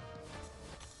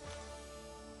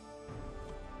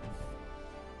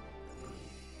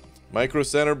 Micro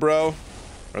Center, bro.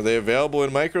 Are they available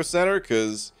in Micro Center?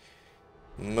 Because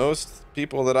most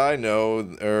people that I know,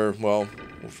 or well,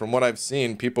 from what I've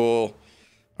seen, people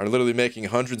are literally making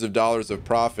hundreds of dollars of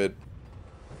profit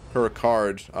per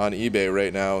card on eBay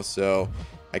right now. So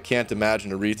I can't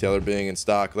imagine a retailer being in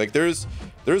stock. Like there's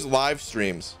live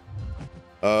streams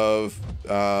of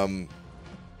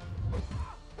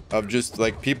just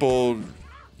like people,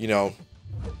 you know,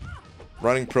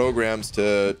 running programs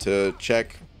to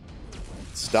check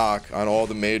stock on all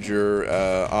the major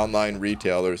online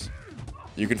retailers.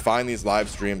 You can find these live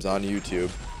streams on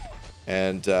YouTube,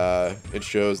 and it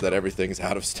shows that everything's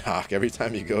out of stock every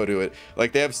time you go to it.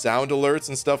 Like they have sound alerts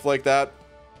and stuff like that,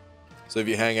 so if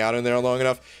you hang out in there long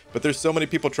enough. But there's so many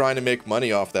people trying to make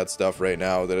money off that stuff right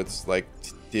now that it's like,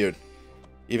 dude,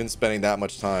 even spending that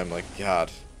much time, like,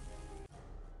 God,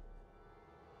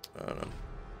 I don't know.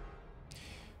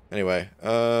 Anyway,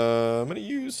 I'm gonna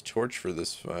use Torch for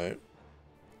this fight.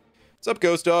 What's up,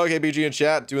 Ghost Dog? Hey, BG in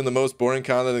chat. Doing the most boring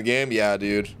content in the game? Yeah,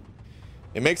 dude.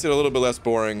 It makes it a little bit less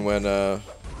boring when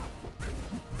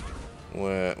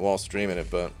while streaming it,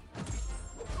 but...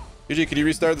 BG, could you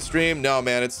restart the stream? No,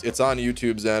 man. It's on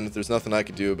YouTube's end. There's nothing I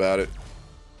could do about it.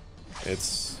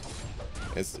 It's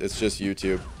just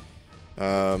YouTube.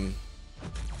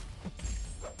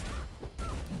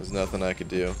 There's nothing I could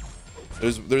do.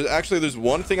 There's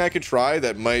one thing I could try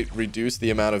that might reduce the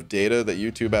amount of data that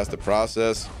YouTube has to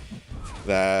process.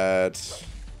 That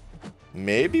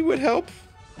maybe would help.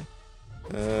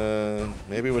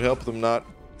 Maybe would help them not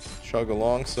chug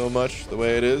along so much the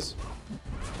way it is.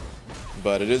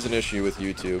 But it is an issue with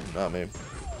YouTube, not me.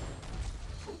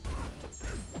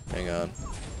 Hang on.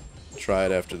 Try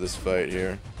it after this fight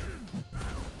here.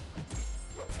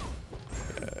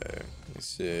 Okay, let me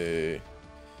see.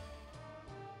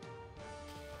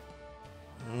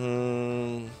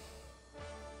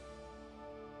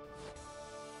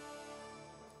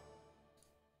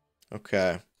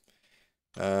 Okay.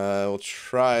 We'll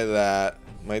try that.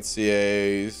 Might see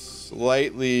a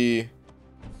slightly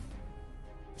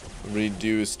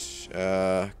reduced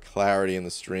clarity in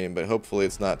the stream, but hopefully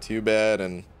it's not too bad,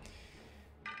 and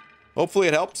hopefully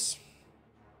it helps.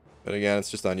 But again,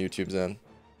 it's just on YouTube's end.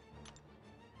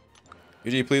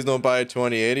 UG, please don't buy a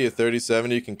 2080. A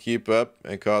 3070 you can keep up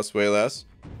and cost way less.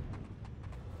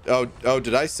 Oh,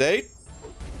 did I say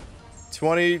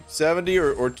 2070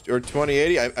 or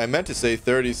 2080? I meant to say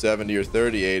 3070 or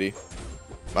 3080.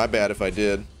 My bad if I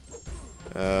did.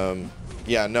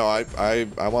 Yeah, no,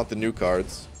 I want the new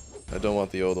cards. I don't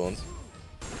want the old ones.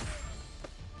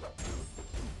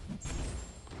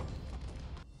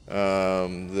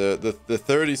 The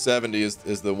 3070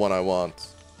 is the one I want.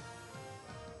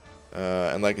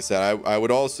 And like I said, I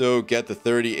would also get the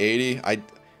 3080.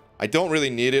 I don't really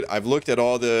need it. I've looked at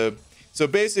all the... So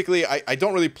basically, I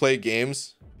don't really play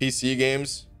games, PC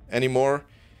games, anymore.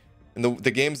 And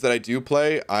the games that I do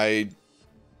play, I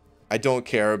don't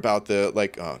care about the,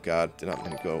 like... Oh, God. Did not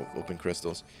mean to go open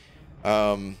crystals.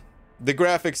 The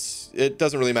graphics, it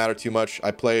doesn't really matter too much.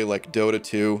 I play, like, Dota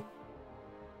 2.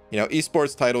 You know,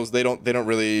 esports titles, they don't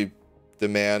really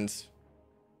demand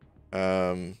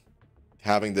having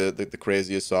the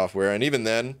craziest software. And even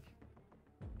then,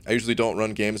 I usually don't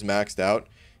run games maxed out.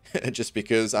 Just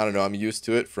because, I don't know, I'm used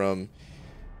to it from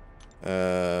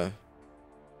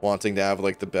wanting to have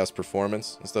like the best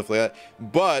performance and stuff like that.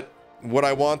 But what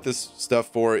I want this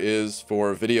stuff for is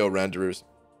for video renderers.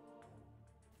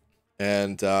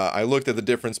 And I looked at the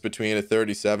difference between a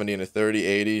 3070 and a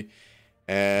 3080,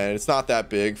 and it's not that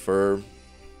big for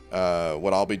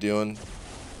what I'll be doing.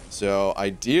 So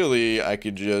ideally, I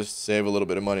could just save a little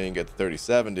bit of money and get the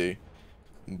 3070.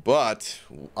 But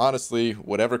honestly,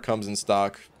 whatever comes in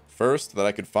stock first that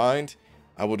I could find,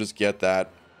 I will just get that,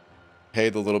 pay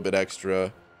the little bit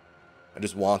extra. I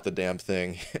just want the damn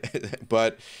thing.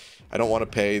 But I don't want to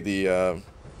pay the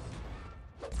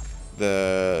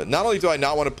not only do I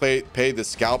not want to pay the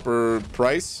scalper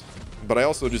price, but I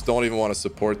also just don't even want to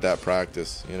support that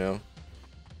practice, you know?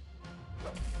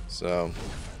 So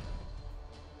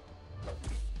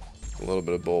a little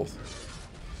bit of both.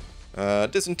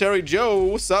 Dysentery Joe,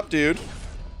 what's up, dude?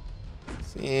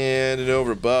 Send it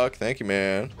over, Buck. Thank you,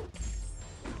 man.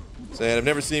 Saying I've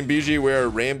never seen BG wear a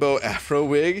rainbow afro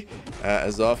wig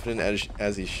as often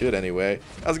as he should anyway.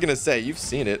 I was gonna say, you've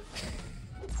seen it.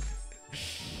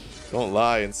 Don't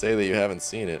lie and say that you haven't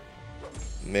seen it.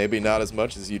 Maybe not as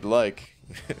much as you'd like,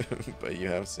 but you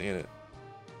have seen it.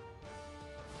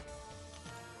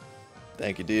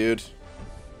 Thank you, dude.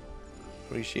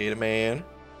 Appreciate it, man.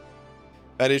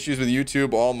 Had issues with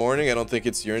YouTube all morning. I don't think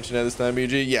it's your internet this time,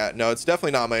 BG. Yeah, no, it's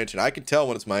definitely not my internet. I can tell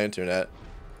when it's my internet.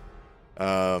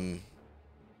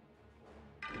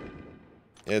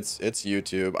 It's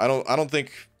YouTube. I don't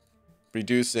think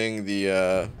reducing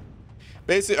the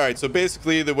basic. All right, so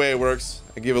basically the way it works,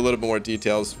 I give a little bit more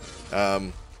details.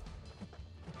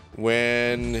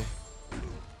 When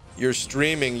you're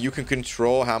streaming, you can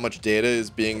control how much data is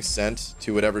being sent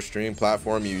to whatever streaming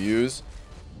platform you use,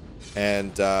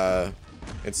 and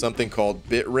it's something called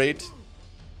bitrate.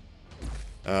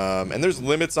 And there's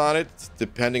limits on it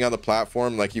depending on the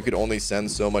platform. Like you could only send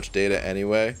so much data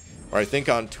anyway. Or I think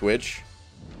on Twitch,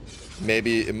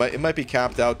 maybe it might be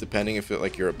capped out depending if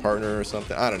like you're a partner or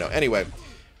something. I don't know. Anyway,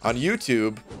 on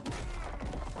YouTube,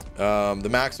 the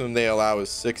maximum they allow is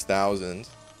 6,000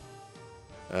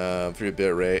 for your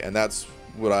bit rate, and that's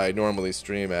what I normally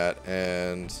stream at.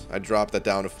 And I dropped that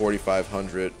down to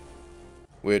 4,500,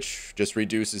 which just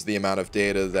reduces the amount of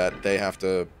data that they have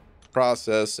to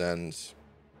process and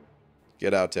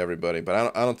get out to everybody.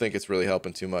 But I don't think it's really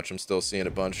helping too much. I'm still seeing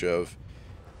a bunch of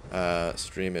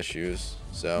stream issues,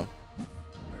 so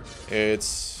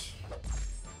it's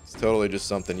totally just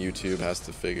something YouTube has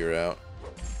to figure out.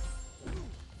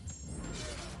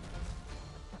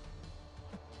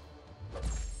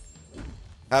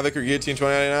 Havoc or Guillotine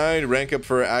 2099, rank up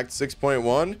for Act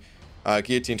 6.1.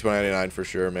 Guillotine 2099 for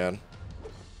sure, man.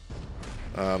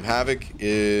 Havoc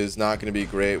is not going to be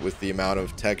great with the amount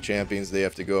of tech champions they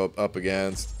have to go up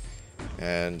against,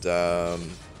 and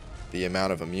the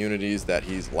amount of immunities that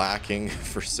he's lacking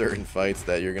for certain fights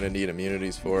that you're going to need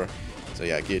immunities for. So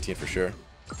yeah, Guillotine for sure.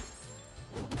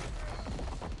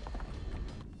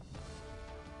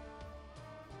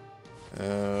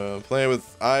 Playing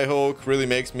with iHulk really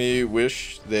makes me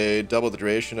wish they double the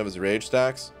duration of his rage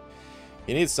stacks.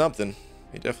 He needs something.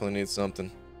 He definitely needs something.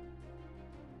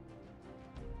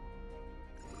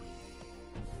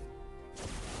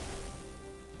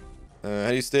 How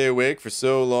do you stay awake for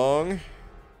so long?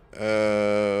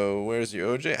 Where's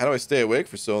your OJ? How do I stay awake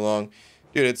for so long?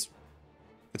 Dude, it's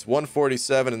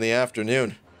 1:47 in the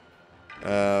afternoon.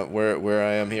 Where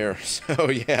I am here. So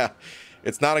yeah.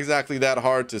 It's not exactly that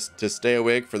hard to stay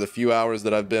awake for the few hours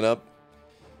that I've been up.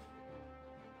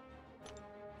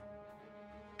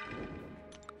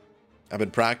 I've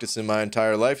been practicing my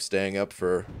entire life staying up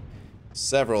for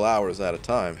several hours at a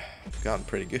time. I've gotten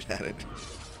pretty good at it.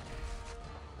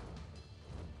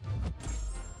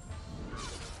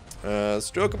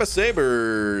 Stroke of a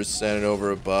Saber sending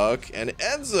over $1. And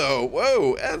Enzo,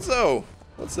 whoa, Enzo,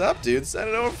 what's up, dude?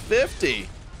 Sending over 50.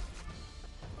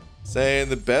 Saying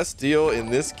the best deal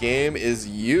in this game is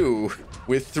you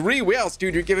with 3 whales.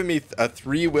 Dude, you're giving me a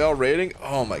 3 whale rating?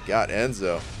 Oh my god,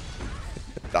 Enzo.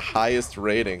 The highest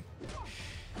rating.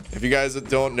 If you guys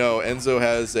don't know, Enzo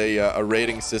has a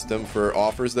rating system for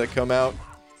offers that come out.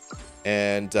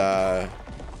 And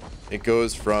it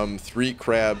goes from 3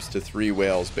 crabs to 3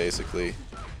 whales, basically.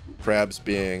 Crabs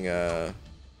being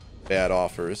bad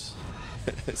offers.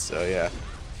 So yeah.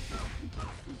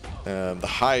 The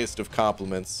highest of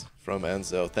compliments from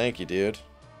Enzo. Thank you, dude.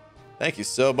 Thank you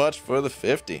so much for the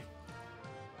 50.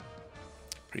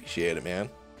 Appreciate it, man.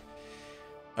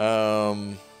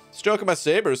 Stroke of my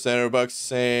Saber, Senator Bucks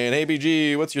saying, hey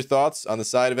BG, what's your thoughts on the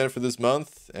side event for this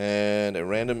month? And a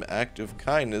random act of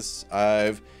kindness.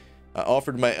 I've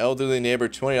offered my elderly neighbor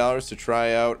 $20 to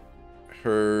try out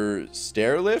her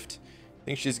stair lift. I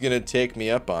think she's gonna take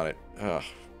me up on it. Ugh.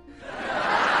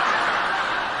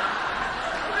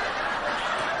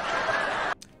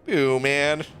 Ew,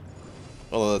 man.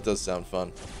 Although that does sound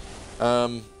fun.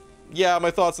 Yeah,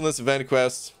 my thoughts on this event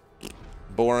quest.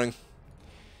 Boring.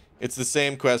 It's the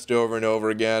same quest over and over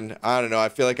again. I don't know. I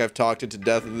feel like I've talked it to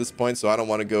death at this point, so I don't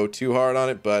want to go too hard on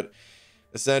it. But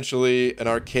essentially, an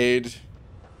arcade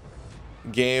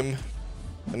game.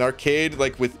 An arcade,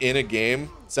 like, within a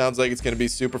game. Sounds like it's going to be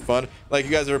super fun. Like,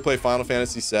 you guys ever play Final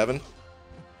Fantasy VII?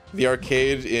 The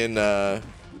arcade in, I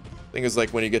think it's like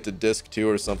when you get to Disc 2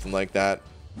 or something like that.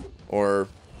 Or,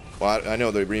 well, I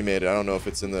know they remade it. I don't know if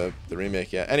it's in the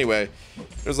remake yet. Anyway,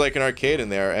 there's like an arcade in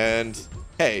there. And,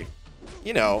 hey,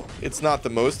 you know, it's not the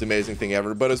most amazing thing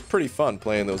ever, but it's pretty fun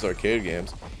playing those arcade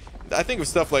games. I think of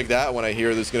stuff like that when I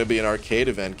hear there's going to be an arcade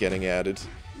event getting added.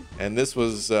 And this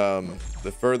was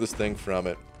the furthest thing from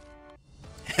it.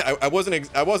 I wasn't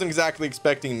exactly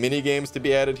expecting mini games to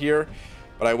be added here,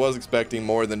 but I was expecting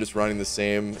more than just running the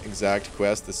same exact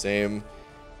quest, the same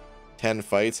 10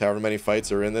 fights, however many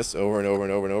fights are in this, over and over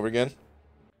and over and over again.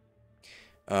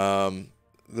 The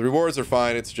rewards are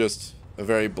fine. It's just a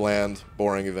very bland,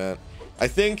 boring event. I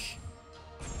think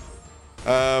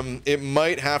it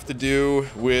might have to do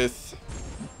with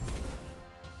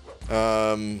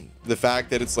The fact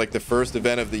that it's like the first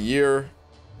event of the year,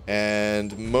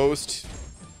 and most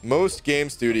game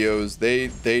studios,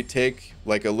 they take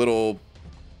like a little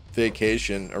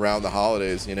vacation around the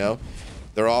holidays, you know.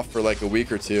 They're off for like a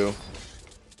week or two,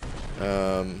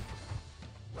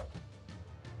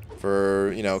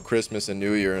 for, you know, Christmas and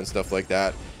New Year and stuff like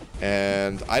that.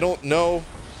 And I don't know,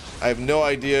 I have no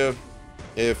idea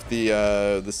if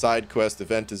the side quest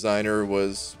event designer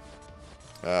was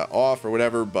off or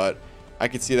whatever, but I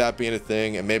could see that being a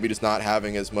thing, and maybe just not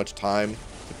having as much time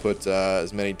to put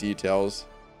as many details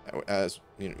as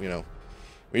you know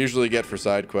we usually get for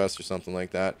side quests or something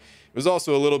like that. It was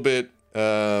also a little bit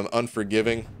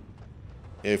unforgiving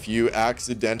if you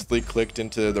accidentally clicked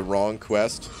into the wrong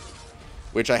quest,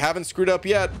 which I haven't screwed up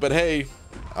yet, but hey,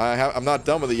 I'm not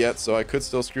done with it yet, so I could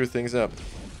still screw things up.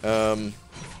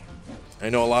 I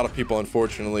know a lot of people,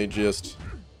 unfortunately, just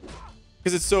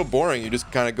because it's so boring, you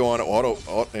just kind of go on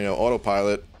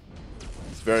autopilot.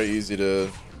 It's very easy to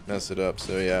mess it up.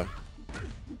 So yeah,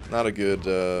 not a good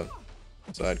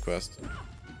side quest.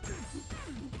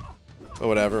 But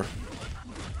whatever.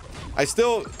 I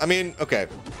mean, okay.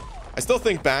 I still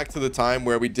think back to the time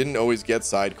where we didn't always get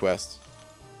side quests.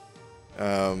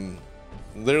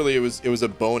 Literally, it was a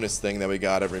bonus thing that we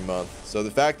got every month. So the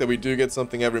fact that we do get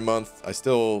something every month, I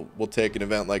still will take an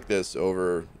event like this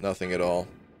over nothing at all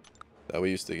that we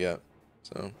used to get.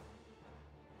 So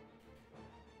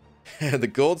the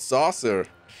gold saucer,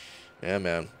 yeah,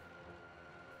 man.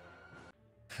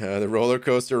 The roller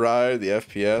coaster ride, the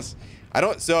FPS.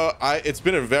 It's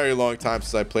been a very long time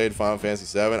since I played Final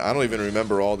Fantasy VII. I don't even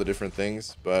remember all the different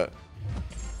things, but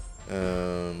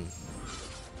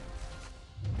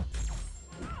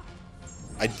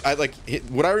I like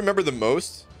what I remember the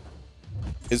most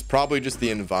is probably just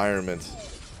the environment.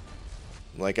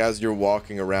 Like as you're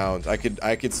walking around, I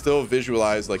could still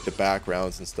visualize like the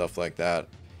backgrounds and stuff like that.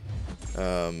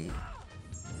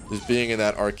 Just being in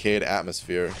that arcade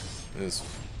atmosphere is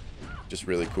just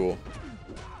really cool.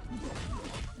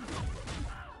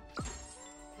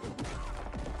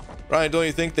 Ryan, don't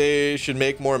you think they should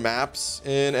make more maps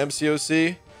in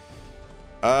MCOC?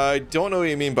 I don't know what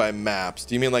you mean by maps.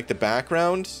 Do you mean like the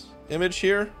background image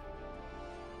here?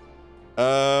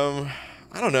 I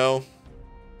don't know.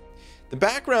 The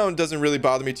background doesn't really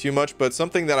bother me too much, but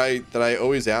something that I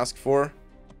always ask for,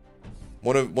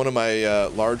 one of my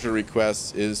larger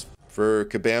requests is for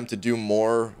Kabam to do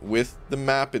more with the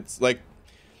map. It's like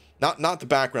not the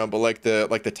background, but like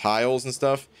the tiles and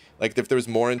stuff. Like if there's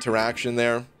more interaction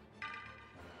there,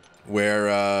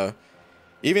 where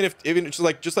even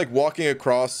just like walking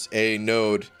across a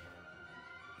node,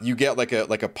 you get like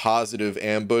a positive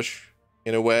ambush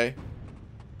in a way,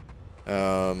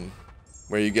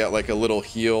 where you get like a little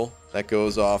heal that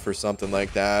goes off or something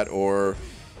like that, or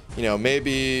you know,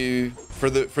 maybe for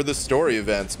the story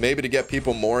events, maybe to get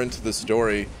people more into the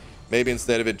story, maybe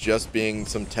instead of it just being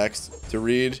some text to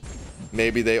read,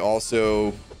 maybe they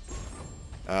also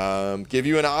give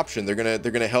you an option. They're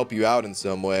gonna help you out in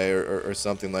some way, or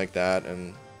something like that.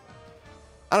 And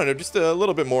I don't know, just a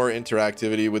little bit more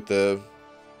interactivity with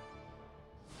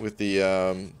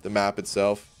the map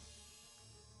itself.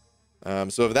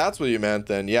 So if that's what you meant,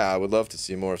 then yeah, I would love to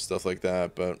see more stuff like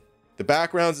that. But the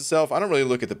backgrounds itself, I don't really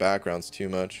look at the backgrounds too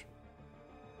much,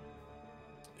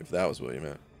 if that was what you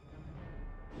meant.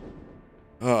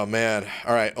 Oh man,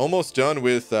 all right, almost done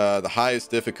with the highest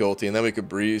difficulty, and then we could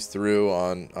breeze through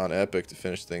on epic to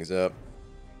finish things up.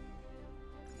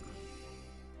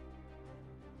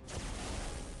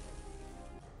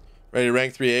 Ready to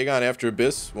rank 3 Aegon after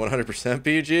Abyss 100%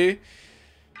 PG?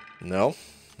 No,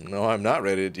 I'm not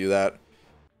ready to do that.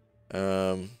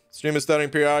 Stream is stuttering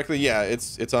periodically. Yeah,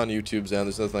 it's on YouTube's end.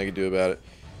 There's nothing I can do about it.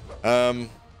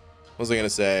 What was I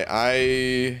gonna say?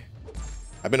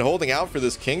 I've been holding out for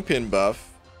this Kingpin buff.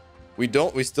 We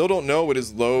still don't know what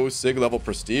his low sig level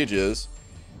prestige is,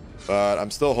 but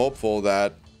I'm still hopeful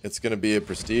that it's gonna be a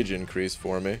prestige increase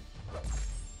for me.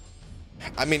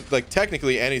 I mean, like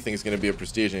technically anything is gonna be a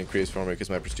prestige increase for me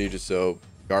because my prestige is so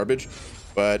garbage,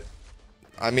 but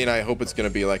I mean, I hope it's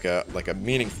gonna be like a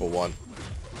meaningful one.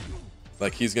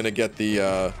 Like he's gonna get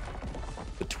the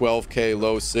 12k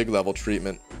low sig level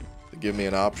treatment to give me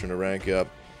an option to rank up.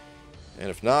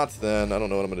 And if not, then I don't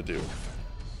know what I'm gonna do.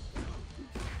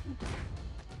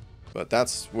 But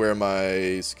that's where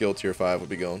my skill tier 5 will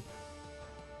be going.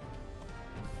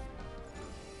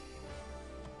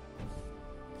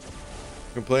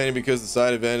 Complaining because the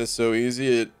side event is so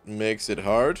easy, it makes it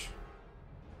hard.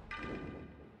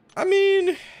 I mean,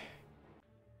 it's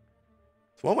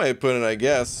one way of putting it, I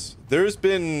guess. There's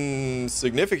been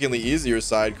significantly easier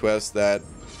side quests that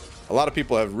a lot of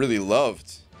people have really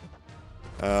loved.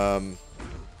 Like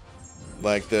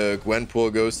the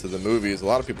Gwenpool Goes to the Movies. A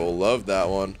lot of people love that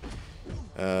one.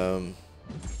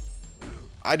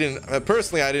 I didn't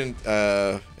personally. I didn't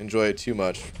enjoy it too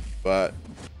much, but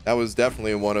that was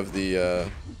definitely one of the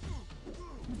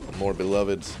more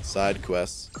beloved side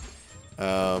quests.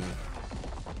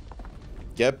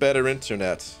 Get better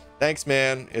internet. Thanks,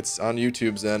 man. It's on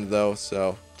YouTube's end though,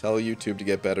 so tell YouTube to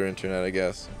get better internet, I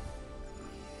guess.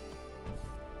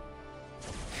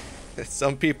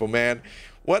 Some people, man.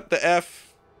 What the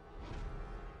F?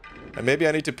 Maybe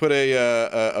I need to put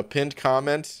a pinned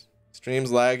comment.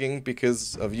 Stream's lagging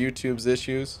because of YouTube's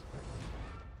issues.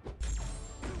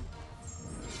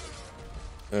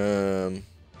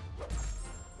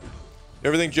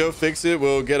 Everything Joe Fixit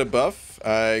will get a buff.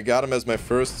 I got him as my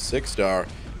first 6-star.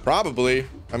 Probably.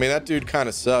 I mean, that dude kind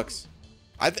of sucks.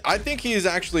 I think he's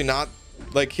actually not,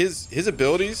 like, his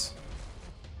abilities.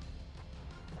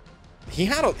 He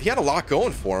had a lot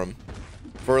going for him.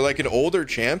 For like an older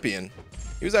champion,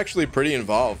 he was actually pretty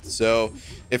involved. So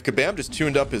if Kabam just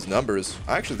tuned up his numbers,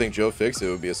 I actually think Joe Fixit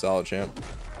would be a solid champ.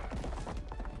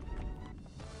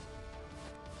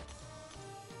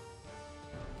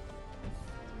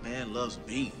 Man loves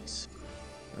beans.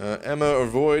 Emma or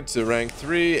Void to rank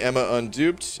 3. Emma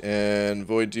unduped and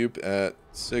Void dupe at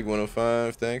Sig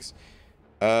 105. Thanks.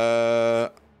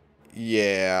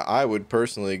 Yeah, I would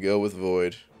personally go with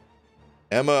Void.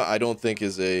 Emma, I don't think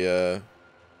is a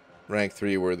rank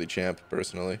 3 worthy champ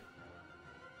personally.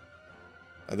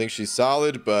 I think she's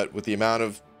solid, but with the amount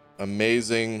of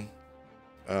amazing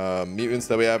mutants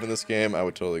that we have in this game, I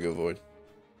would totally go Void.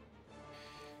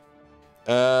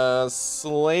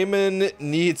 Slayman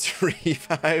needs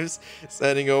revives,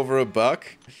 sending over $1.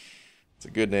 It's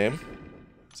a good name.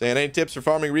 Saying any tips for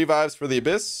farming revives for the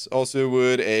Abyss? Also,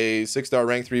 would a 6-star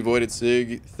rank 3 Void at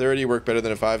Sig 30 work better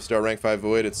than a 5-star rank 5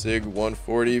 Void at Sig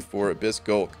 140 for Abyss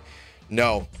Gulk?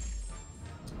 No.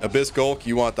 Abyss Gulk,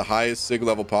 you want the highest Sig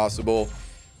level possible.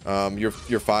 Your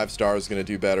 5-star is going to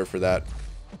do better for that.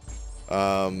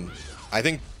 I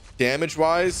think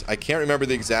damage-wise, I can't remember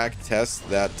the exact test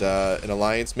that an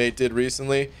Alliance mate did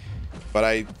recently, but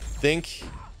I think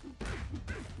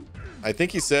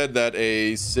he said that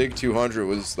a Sig 200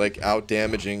 was like out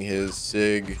damaging his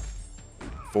Sig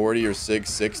 40 or Sig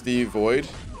 60 Void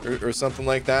or something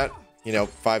like that. You know,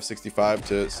 565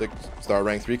 to 6-star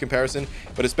rank 3 comparison.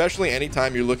 But especially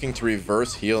anytime you're looking to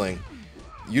reverse healing,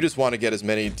 you just want to get as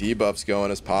many debuffs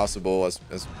going as possible, as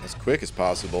quick as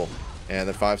possible, and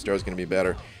the 5-star is going to be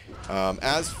better.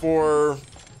 As for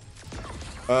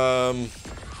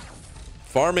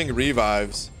farming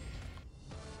revives,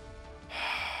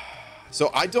 so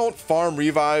I don't farm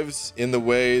revives in the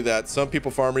way that some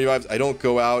people farm revives. I don't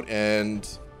go out and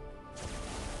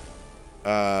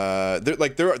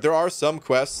there are some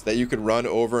quests that you could run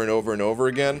over and over and over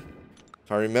again.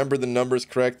 If I remember the numbers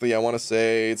correctly, I want to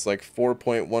say it's like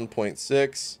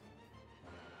 4.1.6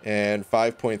 and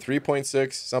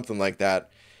 5.3.6, something like that.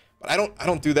 But I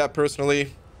don't do that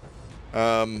personally.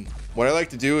 What I like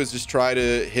to do is just try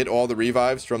to hit all the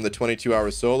revives from the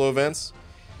 22-hour solo events,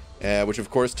 which of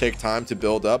course take time to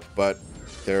build up, but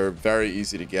they're very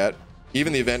easy to get.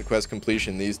 Even the event quest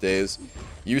completion these days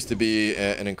used to be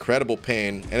an incredible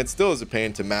pain, and it still is a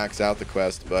pain to max out the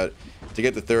quest, but to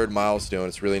get the 3rd milestone,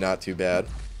 it's really not too bad.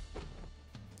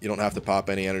 You don't have to pop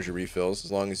any energy refills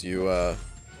as long as you are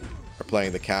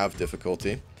playing the Cav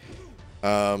difficulty.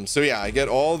 So yeah, I get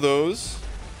all those.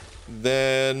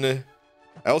 Then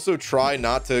I also try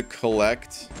not to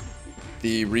collect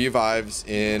the revives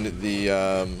in the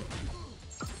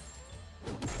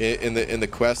in the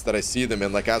quest that I see them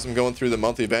in. Like as I'm going through the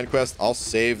monthly event quest, I'll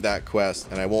save that quest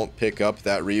and I won't pick up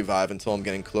that revive until I'm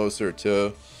getting closer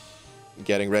to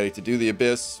getting ready to do the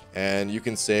Abyss. And you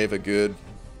can save a good,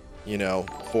 you know,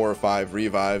 4 or 5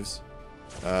 revives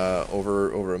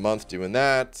over a month doing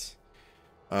that.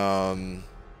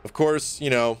 Of course, you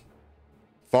know,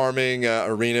 farming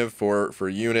arena for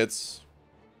units,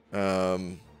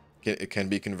 it can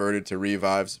be converted to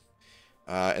revives.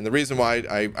 And the reason why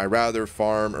I rather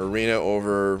farm arena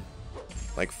over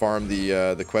like farm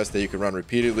the quest that you can run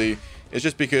repeatedly is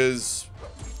just because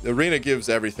the arena gives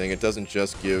everything. It doesn't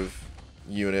just give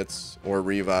units or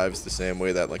revives the same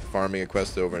way that like farming a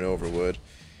quest over and over would.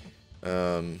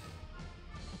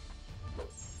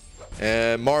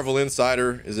 And Marvel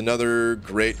Insider is another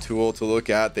great tool to look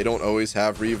at. They don't always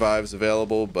have revives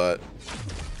available, but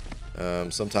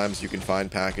sometimes you can find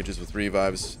packages with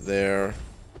revives there.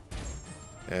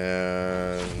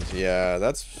 And yeah,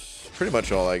 that's pretty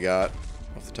much all I got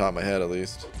off the top of my head, at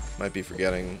least. Might be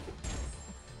forgetting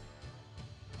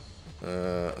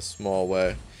a small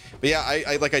way. But yeah,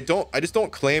 I just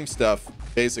don't claim stuff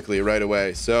basically right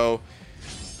away. So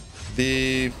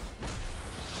the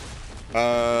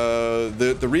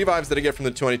revives that I get from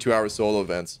the 22-hour solo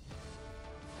events,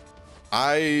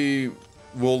 I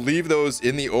will leave those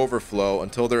in the overflow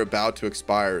until they're about to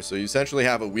expire. So you essentially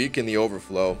have a week in the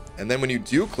overflow, and then when you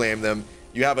do claim them,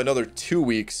 you have another 2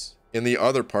 weeks in the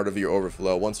other part of your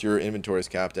overflow once your inventory is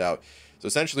capped out. So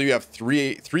essentially you have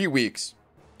three weeks,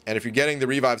 and if you're getting the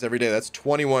revives every day, that's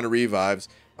 21 revives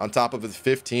on top of the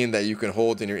 15 that you can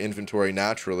hold in your inventory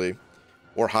naturally,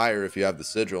 or higher if you have the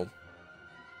sigil.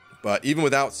 But even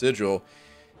without sigil,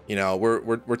 you know,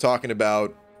 we're talking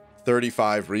about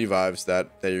 35 revives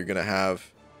that you're gonna have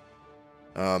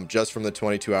just from the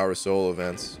 22-hour solo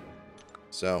events.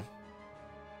 So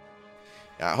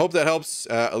yeah, I hope that helps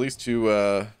at least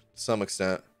to some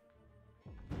extent.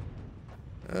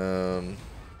 But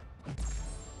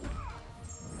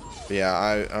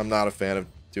yeah, I'm not a fan of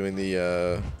doing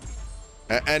the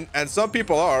and some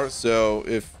people are. So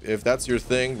if that's your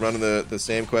thing, running the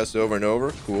same quest over and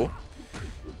over, cool.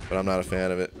 But I'm not a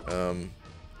fan of it.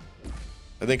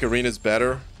 I think arena's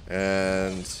better,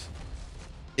 and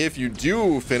if you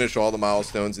do finish all the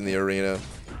milestones in the arena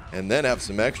and then have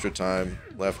some extra time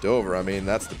left over, I mean,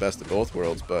 that's the best of both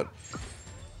worlds, but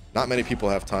not many people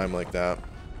have time like that.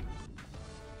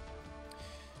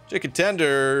 Chicken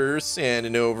Tender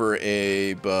sending over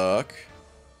a buck,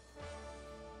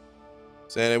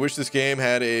 saying, I wish this game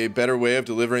had a better way of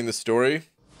delivering the story,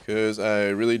 because I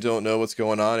really don't know what's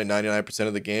going on in 99%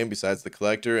 of the game besides the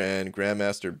collector and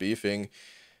Grandmaster beefing.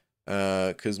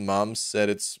 Because Mom said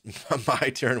it's my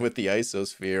turn with the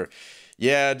isosphere.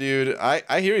 Yeah, dude,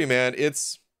 I hear you, man.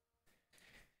 It's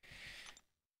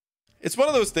one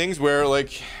of those things where,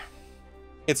 like,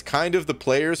 it's kind of the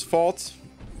player's fault,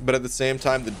 but at the same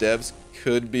time, the devs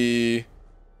could be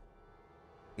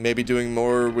maybe doing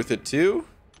more with it too.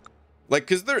 Like,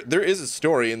 because there is a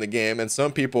story in the game, and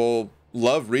some people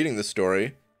love reading the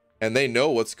story, and they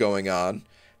know what's going on,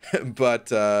 but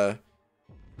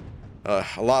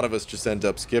a lot of us just end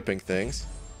up skipping things.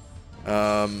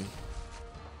 And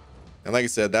like I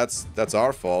said, that's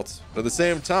our fault. But at the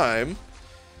same time,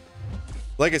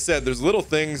 like I said, there's little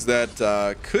things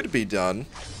that could be done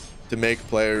to make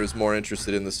players more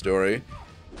interested in the story.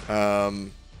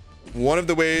 One of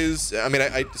the ways, I mean,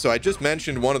 I just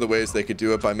mentioned one of the ways they could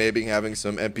do it by maybe having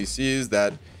some NPCs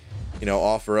that, you know,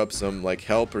 offer up some like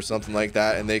help or something like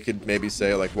that, and they could maybe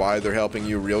say like why they're helping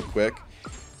you real quick.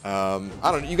 I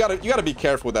don't know, you gotta be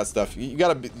careful with that stuff. You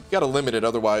gotta limit it,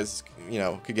 otherwise, you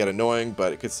know, it could get annoying,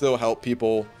 but it could still help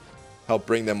people, help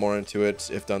bring them more into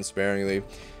it if done sparingly.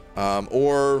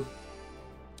 Or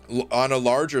on a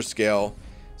larger scale,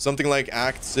 something like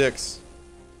Act 6.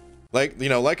 Like, you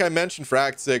know, like I mentioned for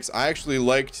Act 6, I actually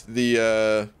liked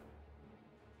the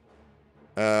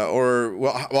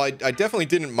I definitely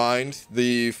didn't mind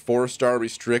the 4-star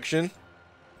restriction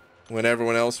when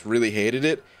everyone else really hated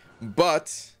it,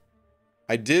 but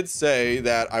I did say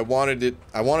that I wanted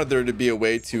there to be a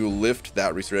way to lift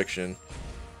that restriction,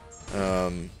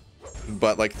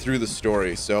 but like through the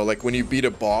story. So like when you beat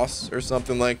a boss or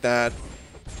something like that,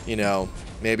 you know,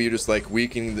 maybe you're just like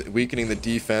weakening the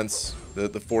defense,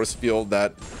 the force field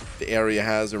that the area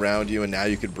has around you, and now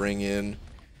you could bring in,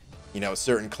 you know, a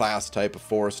certain class type of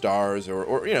 4 stars,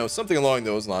 or you know, something along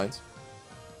those lines.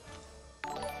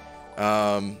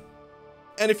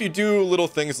 And if you do little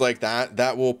things like that,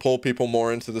 that will pull people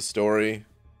more into the story.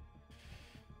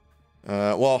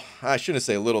 Well, I shouldn't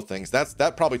say little things.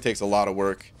 That probably takes a lot of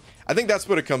work. I think that's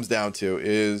what it comes down to.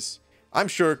 Is I'm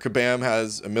sure Kabam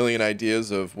has a million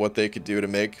ideas of what they could do to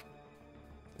make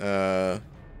the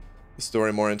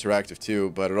story more interactive too,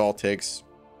 but it all takes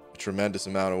a tremendous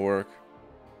amount of work.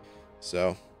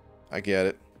 So I get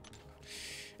it.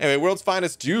 Anyway, World's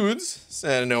Finest Dudes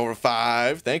sending over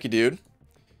 5. Thank you, dude.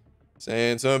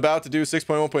 Saying, so I'm about to do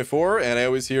 6.1.4, and I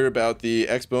always hear about the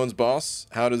X-Bones boss.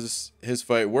 How does his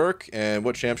fight work, and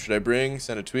what champ should I bring?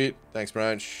 Send a tweet. Thanks,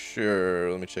 Brian. Sure,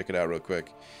 let me check it out real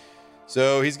quick.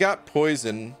 So he's got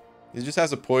poison. He just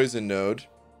has a poison node.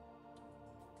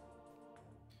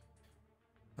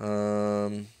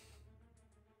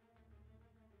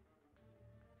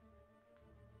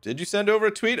 Did you send over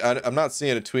a tweet? I'm not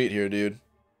seeing a tweet here, dude.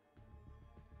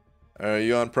 Are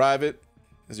you on private?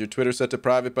 Is your Twitter set to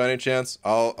private by any chance?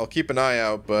 I'll keep an eye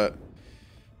out, but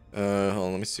hold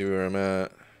on, let me see where I'm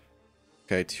at.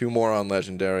 Okay, 2 more on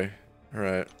legendary. All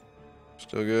right,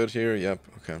 still good here. Yep.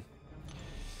 Okay.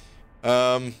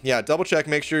 Yeah, double check,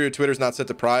 make sure your Twitter's not set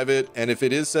to private, and if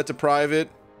it is set to private,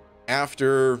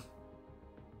 after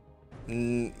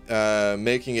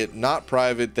making it not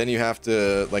private, then you have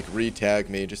to like re-tag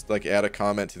me. Just like add a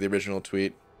comment to the original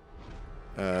tweet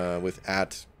with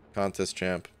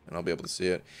 @contestchamp, and I'll be able to see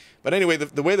it. But anyway,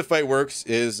 the way the fight works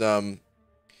is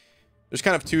there's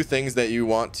kind of two things that you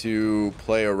want to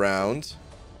play around.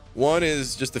 One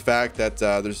is just the fact that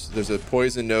there's a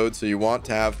poison node, so you want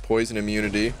to have poison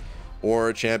immunity, or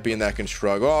a champion that can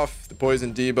shrug off the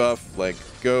poison debuff, like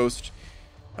Ghost.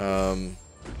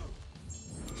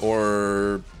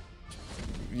 Or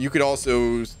you could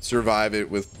also survive it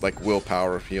with like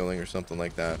willpower healing or something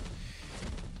like that.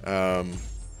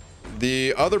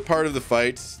 The other part of the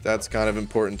fight that's kind of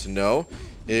important to know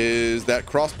is that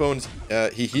Crossbones,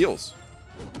 he heals.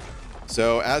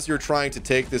 So as you're trying to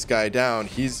take this guy down,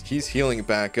 he's healing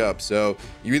back up. So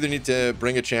you either need to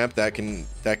bring a champ that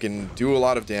can do a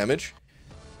lot of damage,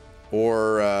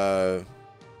 or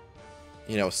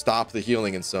you know, stop the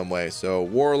healing in some way. So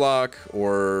Warlock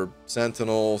or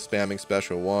Sentinel spamming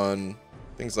special 1,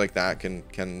 things like that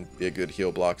can be a good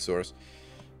heal block source.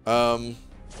 And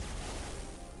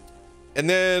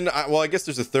then well, I guess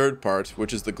there's a third part,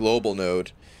 which is the global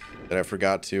node that I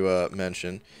forgot to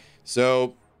mention.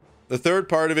 So the third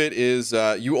part of it is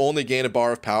you only gain a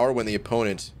bar of power when the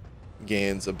opponent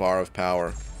gains a bar of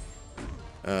power.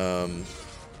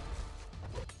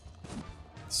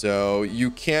 So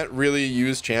you can't really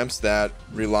use champs that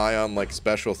rely on like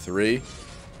special 3.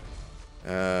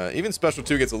 Even special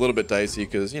 2 gets a little bit dicey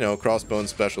because, you know, Crossbones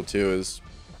special 2 is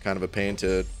kind of a pain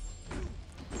to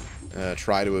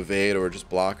try to evade or just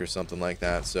block or something like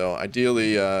that. So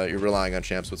ideally you're relying on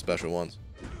champs with special 1s.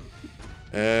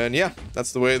 And yeah,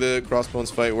 that's the way the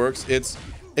Crossbones fight works. It's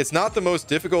not the most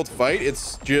difficult fight.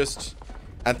 It's just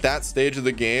at that stage of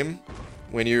the game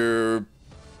when you're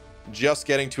just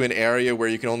getting to an area where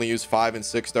you can only use 5- and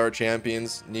 6-star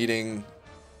champions, needing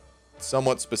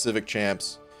somewhat specific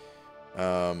champs.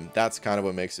 That's kind of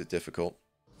what makes it difficult.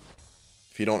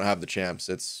 If you don't have the champs,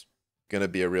 it's gonna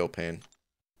be a real pain.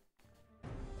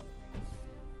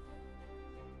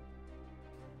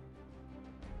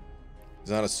 Is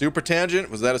that a super tangent?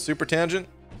 Was that a super tangent?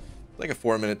 Like a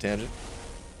 4-minute tangent.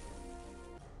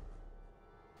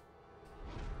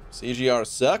 CGR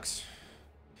sucks.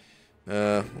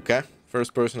 Okay.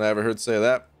 First person I ever heard say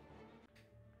that.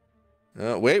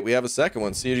 Wait, we have a second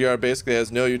one. CGR basically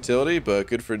has no utility, but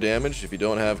good for damage if you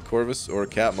don't have Corvus or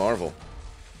Cat Marvel.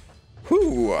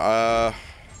 Whew,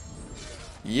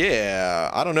 yeah.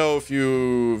 I don't know if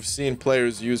you've seen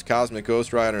players use Cosmic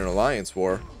Ghost Rider in Alliance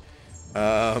War.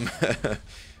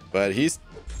 But he's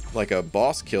like a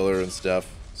boss killer and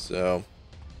stuff, so.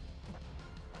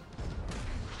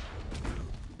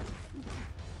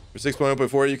 For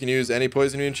 6.0.4, you can use any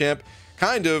poison immune champ.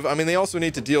 Kind of. I mean, they also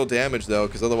need to deal damage, though,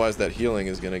 because otherwise that healing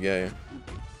is going to get you.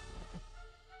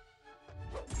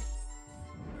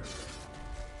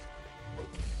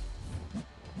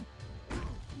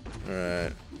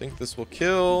 Alright. I think this will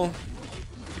kill.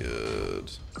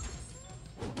 Good.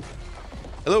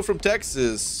 Hello from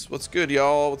Texas. What's good,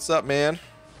 y'all? What's up, man?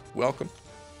 Welcome.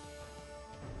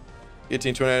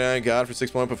 Guillotine 299 God for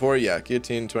 6.0.4. Yeah,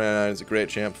 Guillotine 299 is a great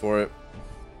champ for it.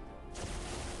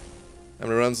 How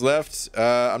many runs left?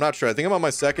 I'm not sure. I think I'm on my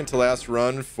second to last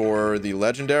run for the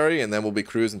legendary, and then we'll be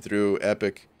cruising through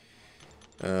epic.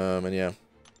 And yeah,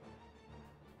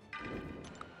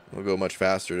 we'll go much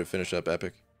faster to finish up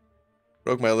epic.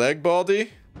 Broke my leg, Baldy.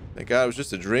 Thank God it was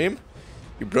just a dream.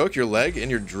 You broke your leg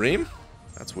in your dream?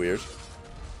 That's weird.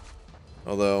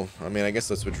 Although, I mean, I guess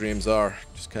that's what dreams are.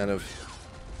 Just kind of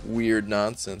weird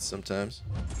nonsense sometimes.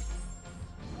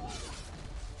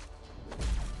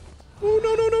 Oh,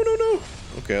 no, no, no, no, no.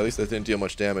 Okay, at least that didn't deal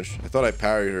much damage. I thought I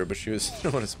parried her, but she was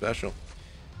throwing a special.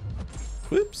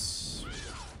 Whoops.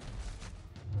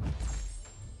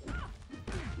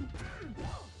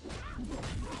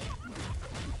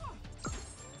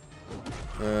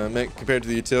 Compared to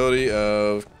the utility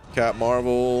of Cat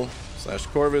Marvel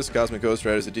 / Corvus, Cosmic Ghost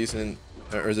Rider is a decent,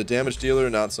 or is a damage dealer,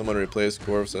 not someone to replace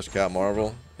Corvus / Cat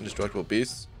Marvel. Indestructible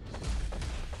Beasts.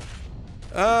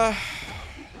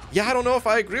 Yeah, I don't know if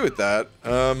I agree with that.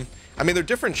 I mean, they're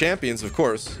different champions, of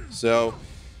course. So,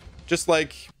 just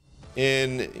like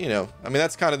in, you know, I mean,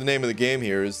 that's kind of the name of the game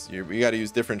here, is you got to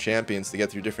use different champions to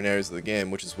get through different areas of the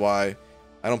game, which is why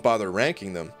I don't bother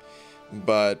ranking them.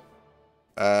 But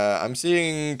I'm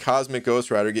seeing Cosmic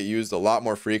Ghost Rider get used a lot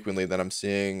more frequently than I'm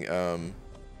seeing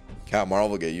Cat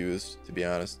Marvel get used, to be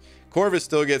honest. Corvus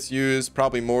still gets used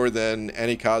probably more than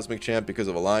any Cosmic champ because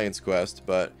of Alliance Quest,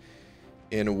 but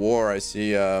in War, I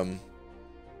see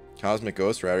Cosmic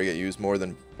Ghost Rider get used more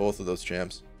than both of those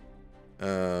champs.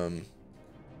 And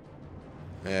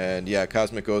yeah,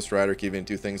 Cosmic Ghost Rider can even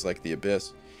do things like the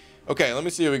Abyss. Okay, let me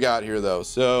see what we got here, though.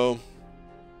 So,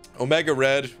 Omega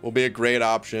Red will be a great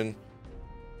option.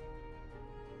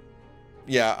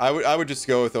 Yeah, I would just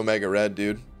go with Omega Red,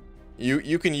 dude.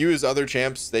 You can use other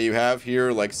champs that you have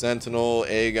here, like Sentinel,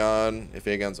 Aegon, if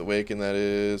Aegon's awakened, that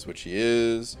is, which he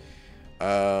is.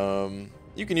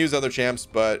 You can use other champs,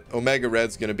 but Omega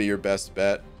Red's going to be your best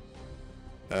bet.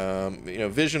 You know,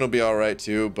 Vision will be all right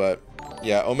too, but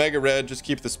yeah, Omega Red, just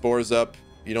keep the spores up.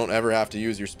 You don't ever have to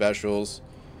use your specials.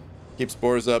 Keep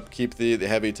spores up, keep the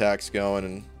heavy attacks going,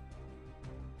 and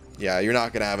yeah, you're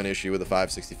not going to have an issue with a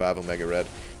 565 Omega Red.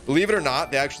 Believe it or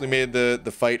not, they actually made the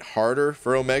fight harder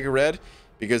for Omega Red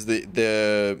because it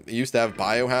used to have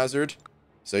Biohazard.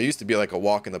 So it used to be like a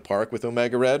walk in the park with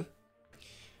Omega Red.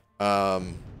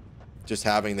 Just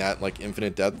having that like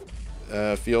infinite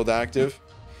death field active.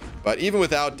 But even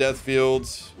without death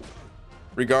fields,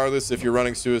 regardless if you're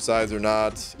running suicides or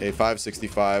not, a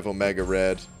 565 Omega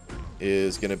Red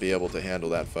is going to be able to handle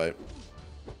that fight.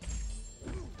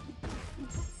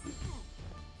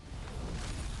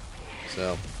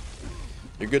 So,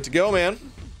 you're good to go, man.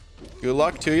 Good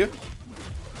luck to you.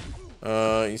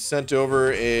 You sent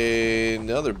over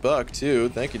another buck, too.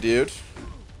 Thank you, dude.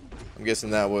 I'm guessing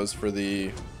that was for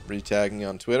the retagging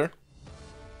on Twitter.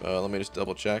 Let me just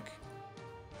double check.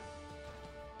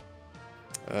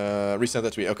 Resent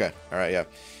that tweet. Okay. All right, yeah.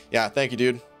 Yeah, thank you,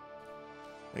 dude.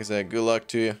 Like I said, good luck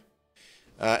to you.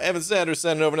 Evan Sanders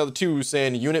sending over another 2,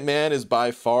 saying Unit Man is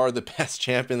by far the best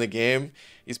champ in the game.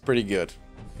 He's pretty good.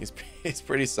 He's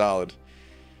pretty solid.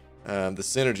 The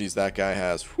synergies that guy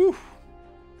has. Whew.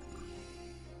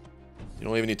 You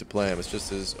don't even need to play him. It's just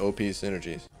his OP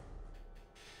synergies.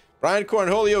 Brian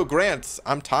Cornholio Grant.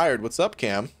 I'm tired. What's up,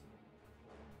 Cam?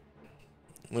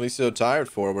 What are you so tired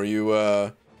for? Were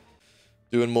you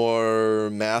doing more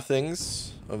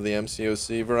mathings of the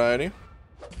MCOC variety?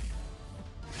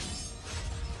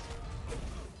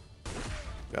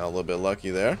 Got a little bit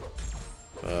lucky there.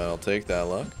 I'll take that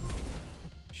luck.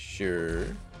 Sure.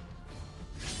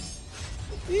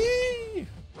 Yee!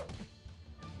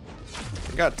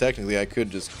 Forgot technically I could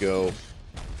just go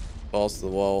balls to the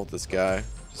wall with this guy.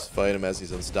 Just fight him as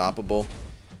he's unstoppable.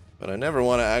 But I never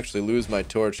want to actually lose my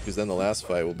torch because then the last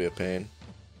fight will be a pain.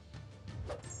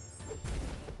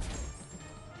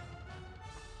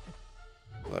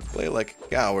 Well, I play like a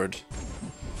coward.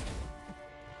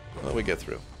 Well, we get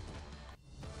through.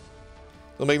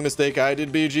 Don't make the mistake I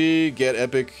did, BG. Get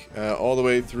epic all the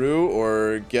way through,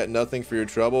 or get nothing for your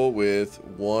trouble with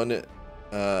one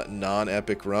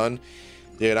non-epic run.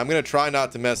 Dude, I'm going to try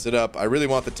not to mess it up. I really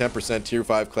want the 10% tier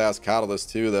 5 class catalyst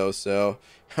too, though, so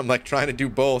I'm like trying to do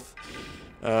both.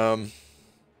 Yeah,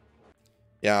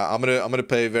 I'm gonna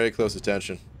pay very close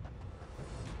attention.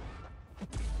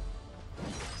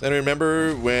 Does anyone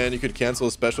remember when you could cancel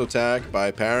a special attack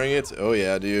by parrying it? Oh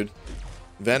yeah, dude.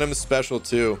 Venom's special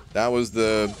too. That was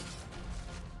the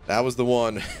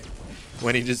one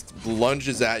when he just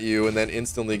lunges at you and then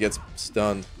instantly gets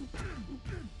stunned.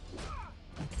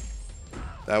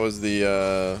 That was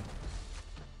the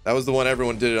one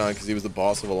everyone did it on because he was the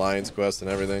boss of Alliance Quest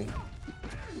and everything.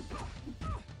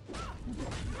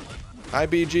 Hi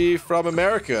BG from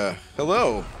America.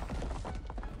 Hello.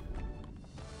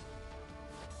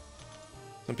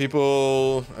 Some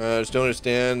people just don't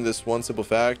understand this one simple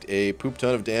fact. A poop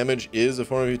ton of damage is a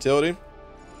form of utility.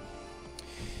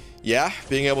 Yeah,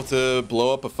 being able to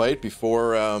blow up a fight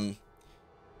before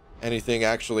anything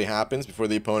actually happens, before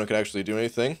the opponent could actually do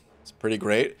anything. It's pretty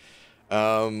great.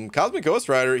 Cosmic Ghost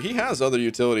Rider, he has other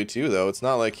utility too, though. It's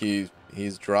not like he's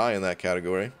dry in that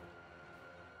category.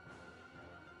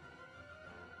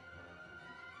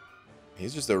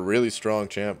 He's just a really strong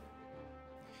champ.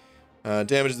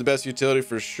 Damage is the best utility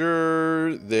for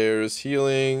sure. There's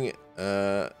healing.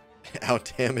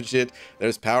 Out damage it.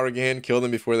 There's power gain. Kill them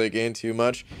before they gain too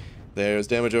much. There's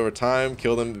damage over time.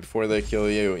 Kill them before they kill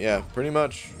you. Yeah, pretty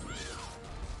much.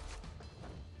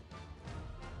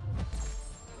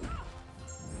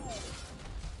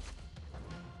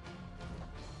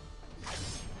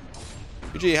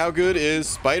 GG, how good is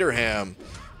Spider-Ham?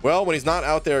 Well, when he's not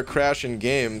out there crashing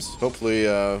games, hopefully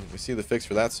we see the fix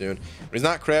for that soon. When he's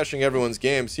not crashing everyone's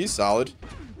games, he's solid.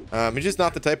 He's just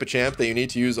not the type of champ that you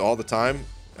need to use all the time.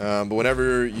 But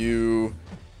whenever you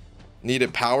need a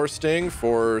power sting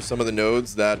for some of the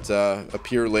nodes that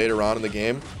appear later on in the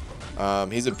game,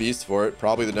 he's a beast for it.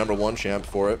 Probably the #1 champ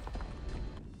for it.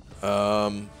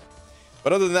 But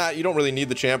other than that, you don't really need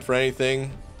the champ for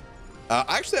anything.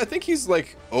 Actually, I think he's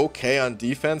like okay on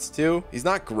defense too. He's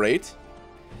not great.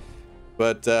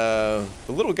 But the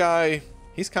little guy,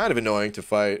 he's kind of annoying to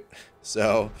fight.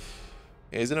 So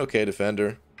he's an okay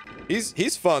defender.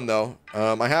 He's fun though.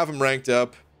 I have him ranked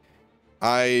up.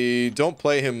 I don't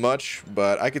play him much,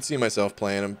 but I could see myself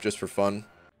playing him just for fun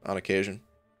on occasion.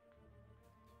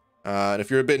 And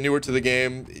if you're a bit newer to the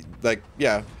game, like,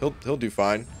 yeah, he'll do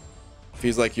fine. If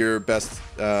he's like your best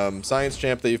science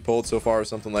champ that you've pulled so far or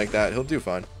something like that, he'll do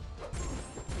fine.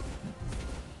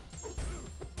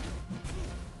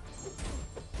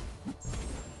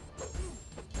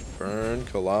 Burn,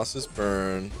 Colossus,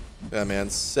 burn. Yeah, man,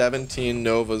 17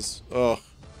 Novas. Oh,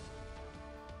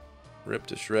 ripped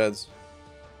to shreds.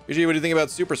 BG, what do you think about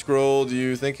Super Scroll? Do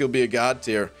you think he'll be a god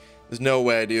tier? There's no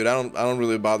way, dude. I don't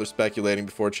really bother speculating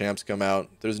before champs come out.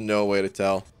 There's no way to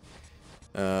tell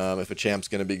if a champ's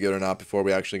gonna be good or not before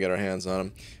we actually get our hands on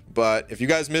him. But if you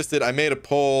guys missed it, I made a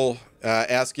poll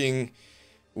asking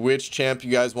which champ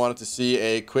you guys wanted to see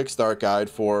a quick start guide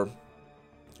for.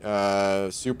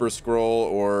 Super Scroll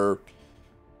or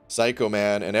Psycho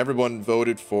Man, and everyone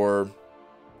voted for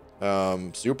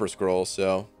Super Scroll,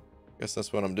 so I guess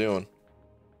that's what I'm doing.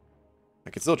 I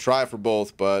could still try for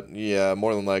both, but yeah,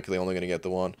 more than likely only gonna get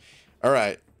the one. All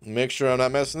right, make sure I'm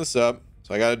not messing this up.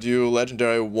 So I gotta do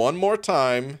Legendary one more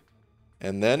time,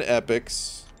 and then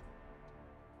Epics.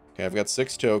 Okay, I've got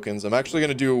 6 tokens. I'm actually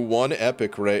gonna do 1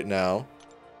 Epic right now.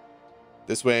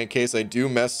 This way, in case I do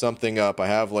mess something up, I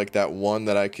have like that one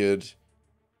that I could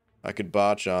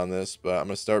botch on this, but I'm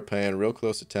gonna start paying real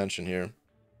close attention here.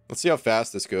 Let's see how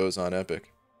fast this goes on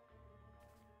Epic.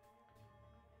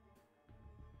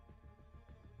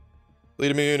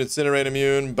 Bleed immune, incinerate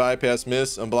immune, bypass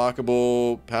miss,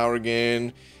 unblockable, power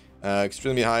gain,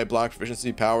 extremely high block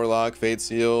proficiency, power lock, fade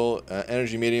seal,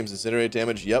 energy mediums, incinerate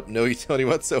damage. Yep, no utility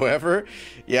whatsoever.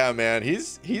 Yeah, man,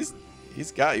 he's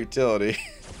got utility.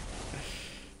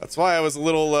 That's why I was a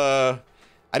little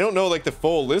I don't know like the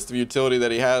full list of utility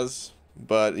that he has,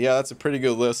 but yeah, that's a pretty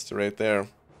good list right there.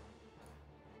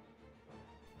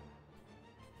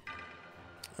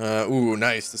 Ooh,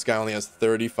 nice. This guy only has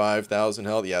 35,000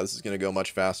 health. Yeah, this is gonna go much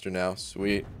faster now.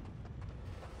 Sweet.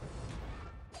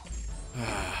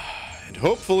 And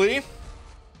hopefully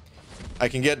I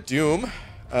can get Doom.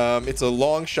 It's a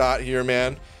long shot here,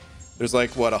 man. There's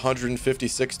like what,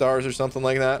 156 stars or something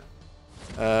like that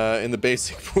in the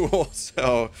basic pool,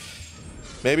 so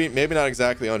maybe not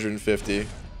exactly 150,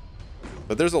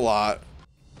 but there's a lot.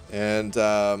 And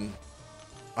I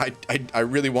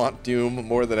really want Doom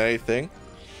more than anything.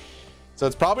 So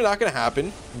it's probably not going to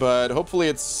happen, but hopefully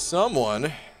it's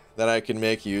someone that I can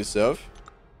make use of.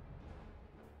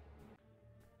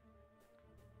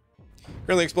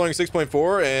 Currently exploring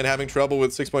 6.4 and having trouble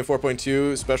with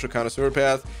 6.4.2 Special Connoisseur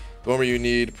Path, the one where you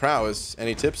need prowess.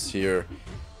 Any tips here?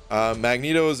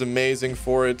 Magneto is amazing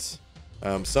for it.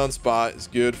 Sunspot is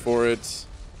good for it.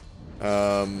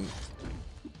 I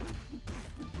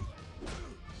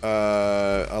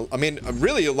mean,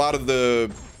 really a lot of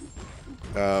the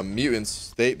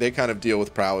mutants, they kind of deal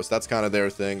with prowess. That's kind of their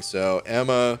thing. So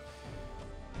Emma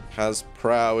has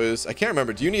prowess. I can't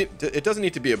remember. Do you need it? Doesn't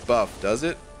need to be a buff, does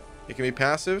it? It can be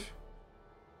passive,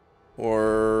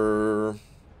 or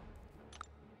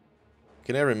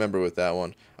can I remember with that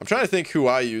one? I'm trying to think who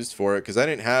I used for it, because I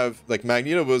didn't have, like,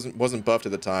 Magneto wasn't buffed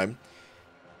at the time,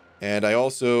 and I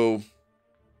also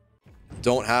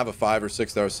don't have a 5 or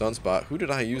 6 star Sunspot. Who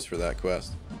did I use for that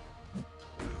quest?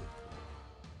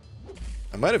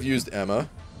 I might have used Emma.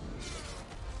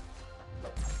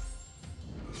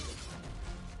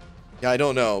 Yeah, I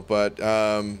don't know, but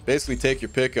basically take your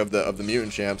pick of the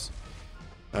mutant champs.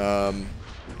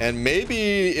 And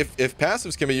maybe if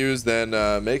passives can be used, then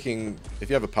if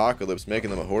you have Apocalypse,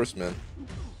 making them a horseman.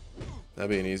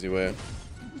 That'd be an easy way.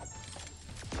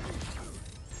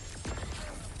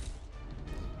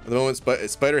 At the moment,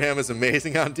 Spider-Ham is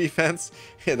amazing on defense.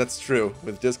 Yeah, that's true.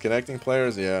 With disconnecting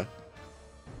players, yeah.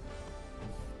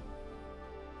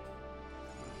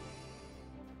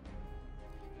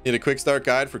 Need a quick start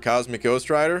guide for Cosmic Ghost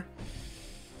Rider.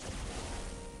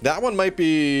 That one might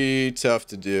be tough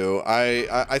to do.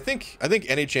 I think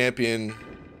any champion.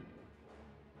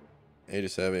 Age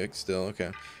of Savage still okay.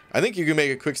 I think you can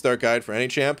make a quick start guide for any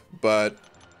champ, but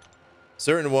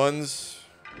certain ones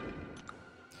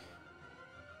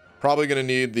probably gonna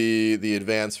need the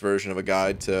advanced version of a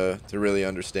guide to really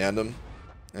understand them.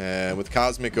 And with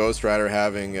Cosmic Ghost Rider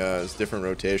having different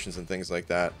rotations and things like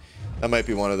that, that might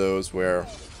be one of those where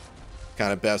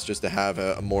kind of best just to have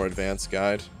a more advanced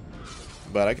guide,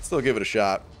 but I could still give it a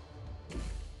shot.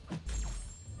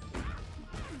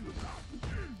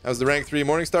 How's the rank 3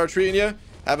 Morningstar treating you?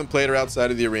 Haven't played her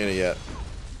outside of the arena yet.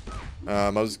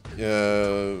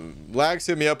 Lags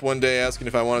hit me up one day asking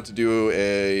if I wanted to do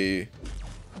a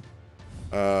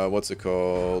what's it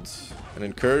called, an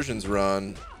incursions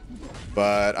run,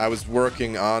 but I was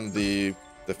working on the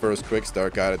the first quick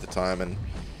start guide at the time, and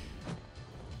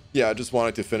yeah, I just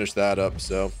wanted to finish that up.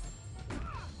 So,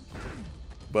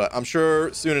 but I'm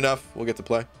sure soon enough we'll get to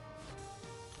play.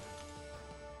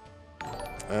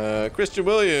 Christian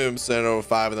Williams sent over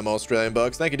 5 of them Australian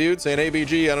bucks. Thank you, dude. Saying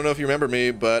ABG, I don't know if you remember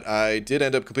me, but I did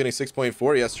end up completing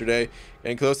 6.4 yesterday,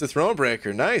 getting close to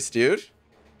Thronebreaker. Nice, dude.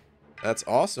 That's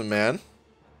awesome, man.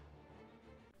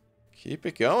 Keep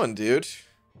it going, dude.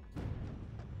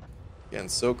 Getting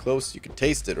so close you can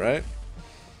taste it, right?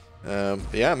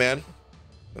 But yeah, man.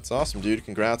 That's awesome, dude.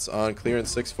 Congrats on clearing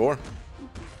 6.4.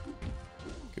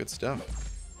 Good stuff.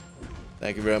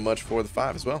 Thank you very much for the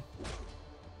 5 as well.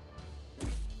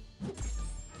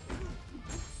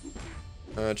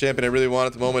 Champion I really want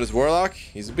at the moment is Warlock.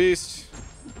 He's a beast.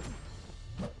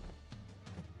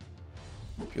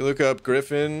 If you look up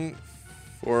Griffin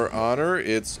for honor,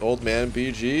 it's Old Man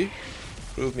BG.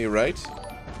 Prove me right.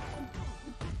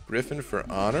 Griffin for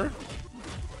honor?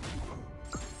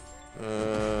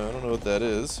 I don't know what that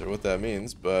is or what that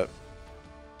means, but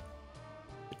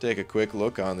take a quick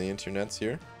look on the internets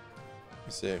here. Let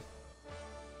me see.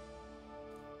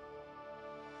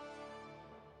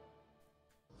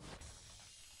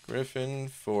 Griffin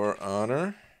for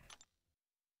honor.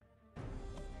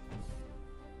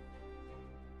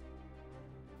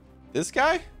 This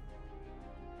guy?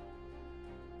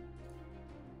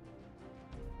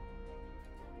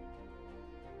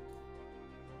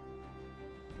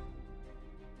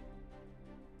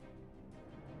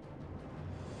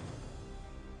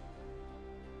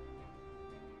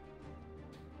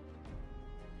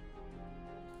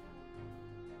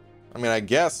 I mean, I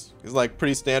guess he's like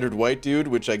pretty standard white dude,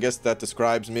 which I guess that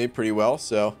describes me pretty well.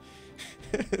 So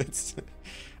it's,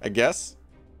 I guess.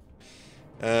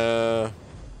 Oh,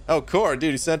 Core,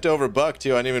 dude, he sent over a buck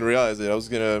too. I didn't even realize it. I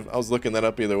was looking that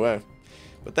up either way.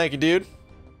 But thank you, dude.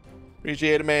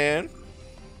 Appreciate it, man.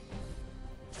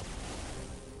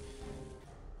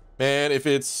 Man, if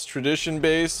it's tradition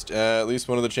based, at least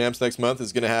one of the champs next month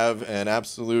is gonna have an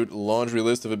absolute laundry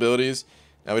list of abilities.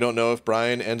 Now, we don't know if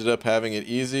Brian ended up having it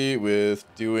easy with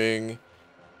doing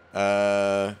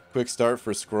quick start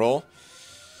for scroll.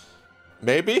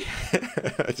 Maybe?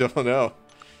 I don't know.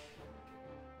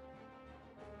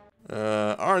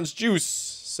 Orange Juice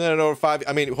sent it over 5.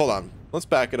 I mean, hold on. Let's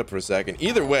back it up for a second.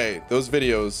 Either way, those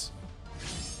videos,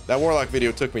 that Warlock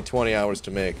video took me 20 hours to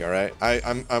make, all right?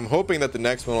 I'm hoping that the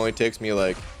next one only takes me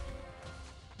like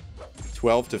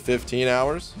 12 to 15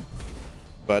 hours.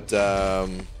 But,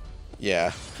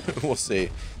 yeah, we'll see.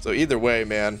 So either way,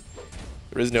 man,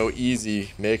 there is no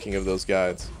easy making of those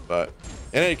guides. But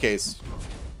in any case,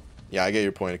 yeah, I get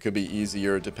your point. It could be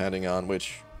easier depending on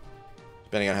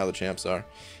how the champs are.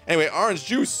 Anyway, Orange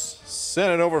Juice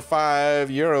sent it over 5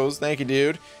 euros. Thank you,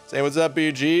 dude. Saying what's up,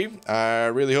 BG. I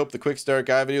really hope the quick start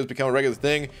guide videos become a regular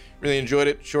thing. Really enjoyed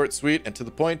it. Short, sweet, and to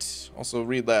the point. Also,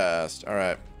 read last. All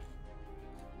right.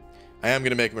 I am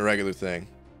going to make them a regular thing.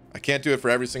 I can't do it for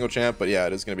every single champ, but yeah,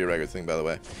 it is going to be a regular thing, by the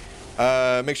way.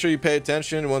 Make sure you pay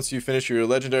attention once you finish your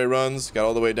legendary runs. Got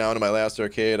all the way down to my last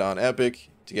arcade on Epic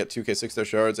to get 2k 6-star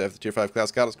shards. I have the tier 5 class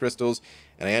Catalyst crystals,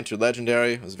 and I entered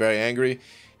legendary. I was very angry.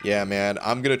 Yeah, man,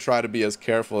 I'm going to try to be as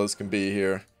careful as can be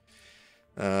here.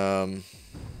 A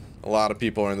lot of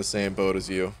people are in the same boat as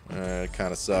you. It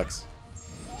kind of sucks.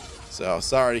 So,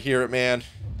 sorry to hear it, man.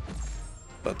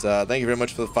 But thank you very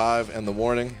much for the 5 and the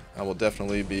warning. I will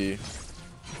definitely be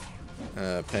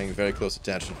paying very close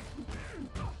attention.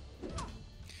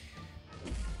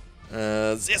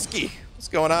 Ziski, what's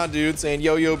going on, dude? Saying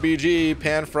yo BG,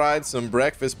 pan fried some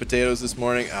breakfast potatoes this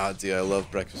morning. Ah, dude, I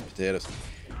love breakfast potatoes.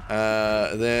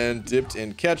 Then dipped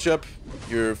in ketchup.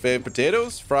 Your fave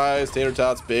potatoes, fries, tater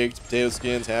tots, baked, potato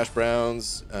skins, hash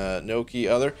browns, gnocchi,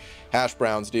 other hash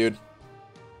browns, dude.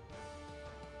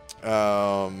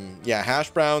 Yeah, hash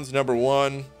browns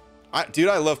 #1. Dude,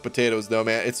 I love potatoes though,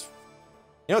 man. It's,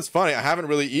 you know, it's funny. I haven't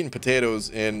really eaten potatoes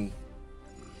in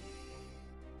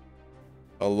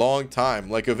a long time,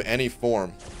 like of any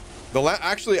form.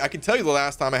 Actually, I can tell you the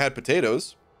last time I had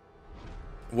potatoes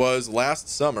was last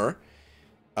summer.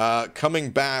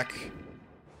 Coming back,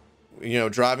 you know,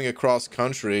 driving across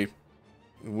country,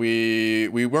 we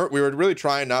were really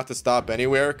trying not to stop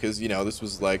anywhere because, you know, this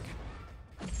was like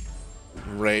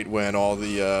right when all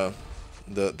the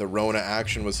Rona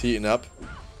action was heating up.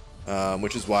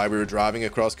 Which is why we were driving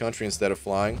across country instead of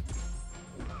flying.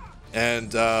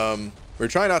 And we were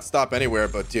trying not to stop anywhere,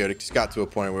 but dude, it just got to a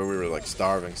point where we were like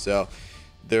starving. So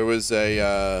there was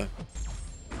this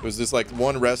like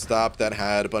one rest stop that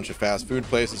had a bunch of fast food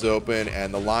places open,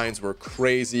 and the lines were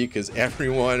crazy because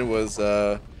everyone was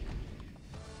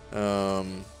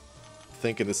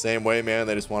thinking the same way, man.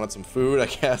 They just wanted some food, I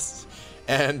guess.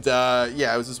 And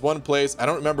yeah, it was this one place. I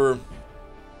don't remember.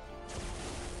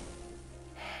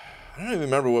 I don't even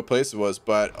remember what place it was,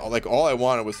 but like all I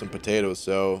wanted was some potatoes.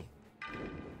 So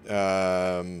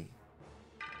they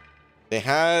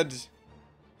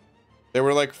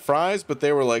were like fries, but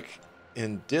they were like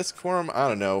in disc form. I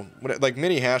don't know, like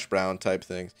mini hash brown type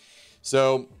things.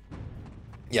 So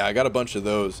yeah, I got a bunch of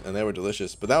those and they were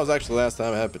delicious, but that was actually the last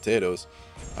time I had potatoes.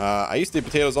 I used to eat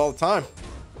potatoes all the time.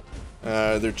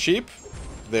 They're cheap.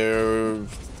 They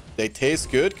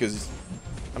taste good because,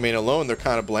 I mean, alone they're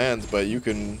kind of bland, but you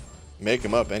can make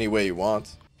them up any way you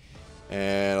want.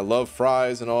 And I love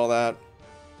fries and all that.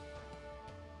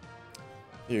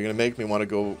 You're gonna make me want to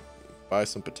go buy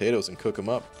some potatoes and cook them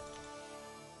up.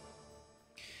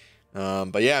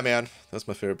 But yeah, man, that's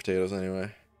my favorite potatoes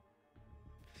anyway.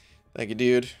 Thank you,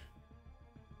 dude.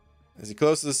 Is he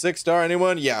close to the 6-star?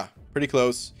 Anyone? Yeah, pretty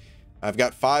close. I've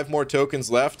got 5 more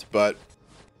tokens left, but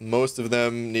most of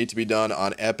them need to be done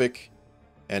on epic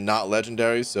and not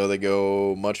legendary, so they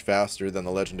go much faster than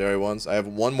the legendary ones. I have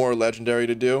 1 more legendary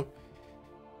to do,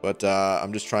 but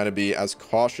I'm just trying to be as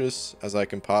cautious as I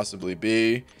can possibly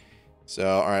be. So,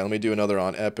 all right, let me do another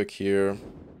on epic here.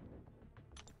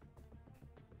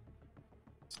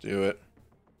 Let's do it.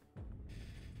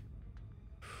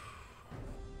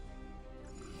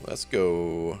 Let's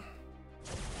go.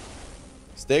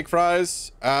 Steak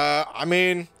fries. I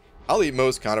mean, I'll eat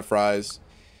most kind of fries.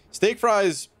 Steak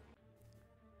fries,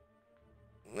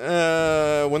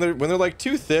 when they're like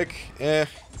too thick, I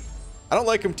don't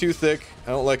like them too thick.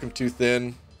 I don't like them too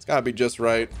thin. It's gotta be just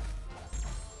right.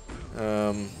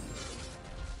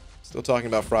 Still talking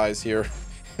about fries here.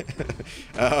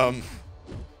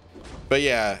 But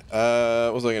yeah,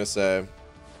 what was I gonna say?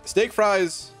 Steak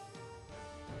fries,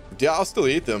 yeah, I'll still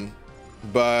eat them,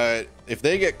 but if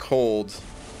they get cold,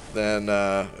 then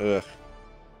ugh.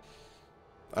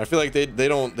 I feel like they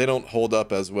don't hold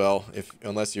up as well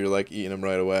unless you're like eating them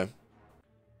right away.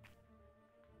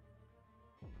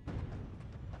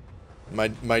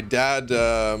 My dad,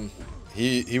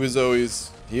 he was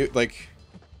always like,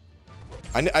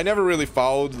 I never really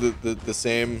followed the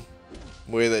same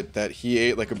way that he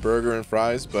ate like a burger and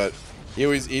fries, but he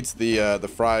always eats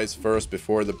the fries first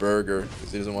before the burger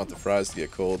because he doesn't want the fries to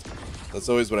get cold. That's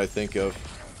always what I think of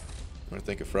when I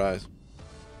think of fries.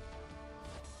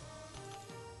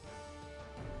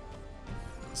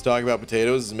 Talking about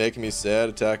potatoes is making me sad.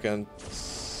 Attack on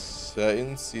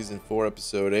Titan season 4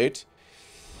 episode 8.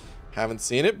 Haven't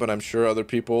seen it, but I'm sure other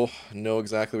people know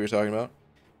exactly what you're talking about.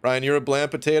 Ryan, you're a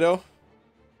bland potato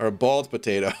or a bald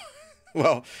potato?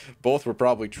 Well, both were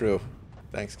probably true.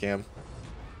 Thanks, Cam.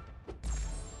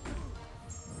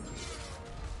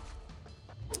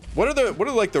 What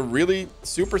are like the really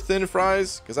super thin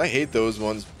fries? Because I hate those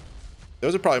ones.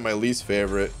 Those are probably my least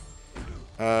favorite.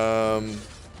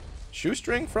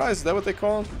 Shoestring fries, is that what they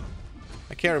call them?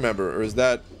 I can't remember, or is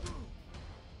it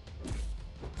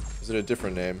a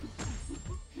different name?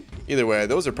 Either way,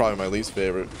 those are probably my least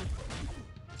favorite.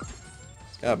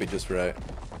 It's gotta be just right.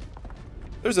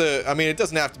 I mean, it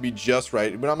doesn't have to be just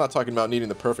right, but I'm not talking about needing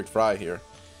the perfect fry here.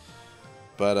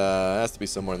 But it has to be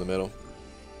somewhere in the middle.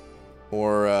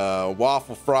 Or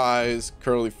waffle fries,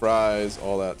 curly fries,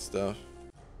 all that stuff.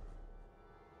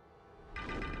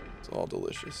 It's all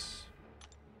delicious.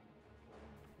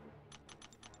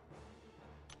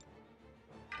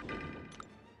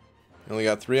 Only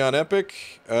got 3 on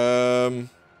epic. 3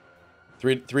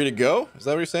 to go? Is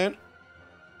that what you're saying?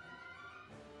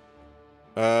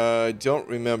 I don't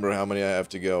remember how many I have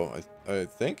to go. I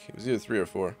think it was either 3 or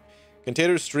 4.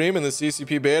 Containers stream in the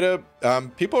CCP beta.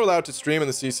 People are allowed to stream in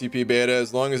the CCP beta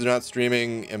as long as they're not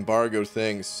streaming embargoed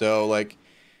things. So like,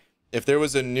 if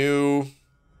there's a new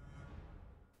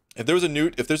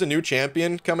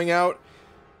champion coming out,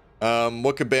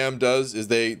 what Kabam does is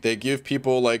they give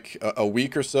people like a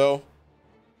week or so,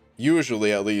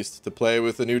 usually at least, to play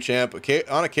with the new champ.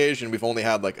 On occasion, we've only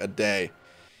had like a day,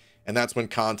 and that's when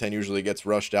content usually gets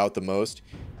rushed out the most.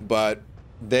 But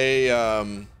they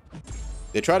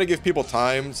try to give people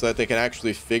time so that they can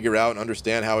actually figure out and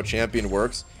understand how a champion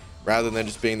works, rather than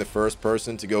just being the first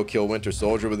person to go kill Winter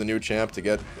Soldier with a new champ to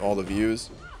get all the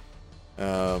views.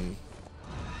 So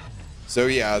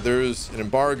yeah, there's an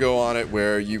embargo on it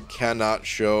where you cannot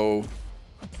show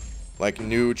like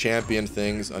new champion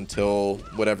things until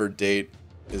whatever date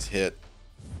is hit.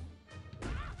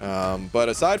 But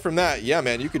aside from that, yeah,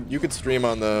 man, you could stream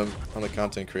on the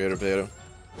content creator beta.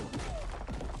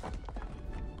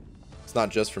 It's not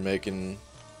just for making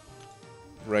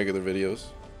regular videos.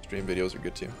 Stream videos are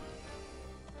good too.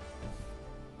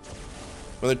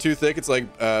 When they're too thick, it's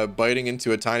like biting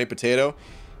into a tiny potato.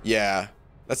 Yeah,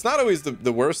 That's not always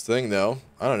the worst thing, though.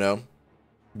 I don't know.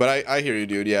 But I hear you,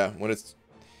 dude. Yeah, when it's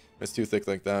too thick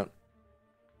like that.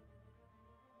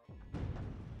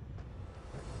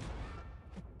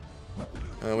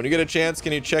 When you get a chance,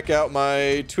 can you check out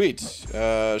my tweet?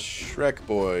 Shrek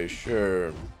Boy,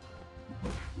 sure.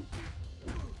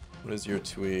 What is your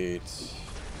tweet?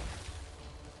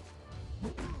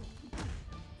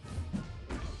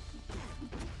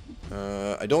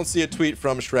 I don't see a tweet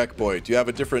from Shrek Boy. Do you have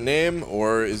a different name,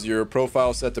 or is your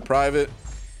profile set to private?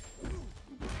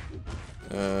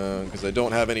 Because I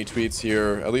don't have any tweets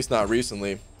here, at least not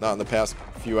recently, not in the past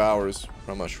few hours,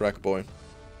 from a Shrek Boy.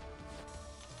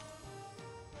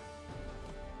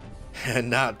 And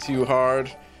not too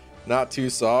hard, not too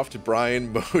soft.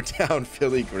 Brian Motown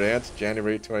Philly Grant,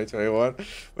 January 2021.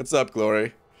 What's up,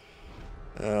 Glory?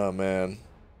 Oh man,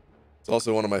 it's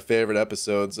also one of my favorite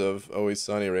episodes of Always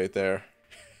Sunny right there.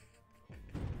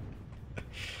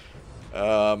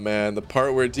 Oh man, the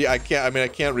part where I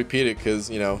can't repeat it because,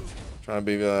 you know, trying to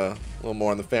be a little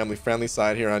more on the family friendly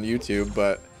side here on YouTube,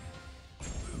 but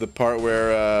the part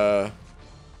where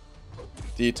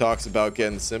D talks about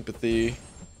getting sympathy,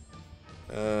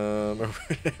 or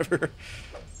whatever.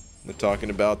 They're talking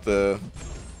about the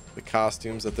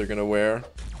costumes that they're gonna wear.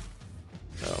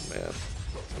 Oh man,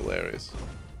 it's hilarious.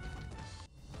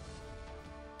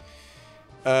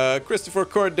 Christopher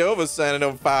Cordova signing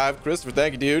over 5. Christopher,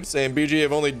 thank you, dude. Saying BG,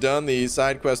 I've only done the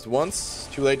side quest once.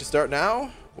 Too late to start now?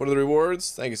 What are the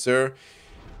rewards? Thank you, sir.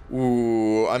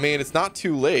 Ooh, I mean, it's not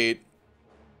too late,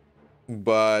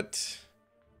 but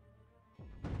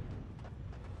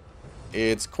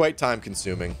it's quite time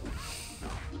consuming.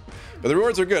 But the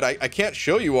rewards are good. I can't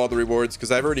show you all the rewards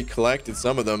because I've already collected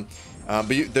some of them. But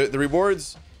the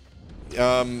rewards,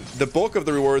 the bulk of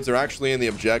the rewards are actually in the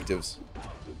objectives.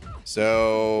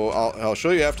 So I'll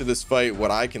show you after this fight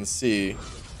what I can see.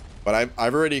 But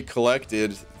I've already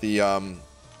collected the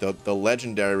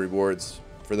legendary rewards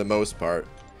for the most part.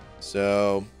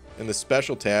 So in the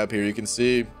special tab here, you can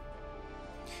see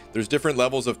there's different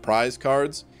levels of prize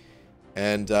cards,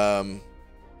 and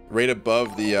right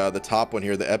above the top one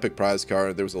here, the epic prize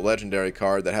card, there was a legendary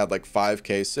card that had like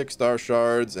 5k 6-star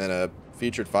shards and a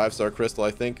featured 5-star crystal,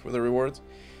 I think, were the rewards.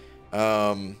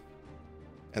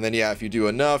 And then yeah, if you do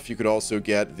enough, you could also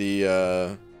get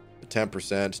the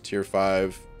 10% tier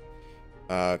 5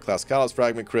 Class Catalyst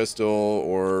Fragment Crystal,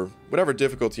 or whatever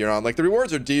difficulty you're on. Like, the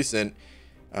rewards are decent.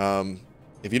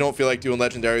 If you don't feel like doing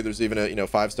legendary, there's even a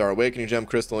 5-star Awakening Gem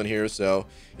Crystal in here, so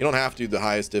you don't have to do the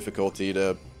highest difficulty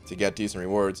to get decent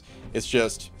rewards. It's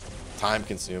just time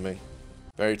consuming,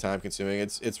 very time consuming.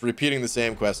 It's repeating the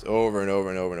same quest over and over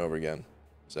and over and over again.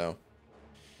 So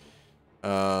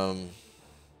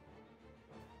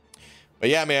but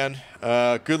yeah, man,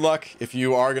 good luck if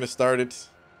you are gonna start it,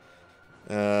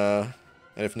 and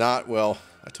if not, well,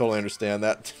 I totally understand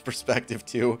that perspective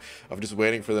too, of just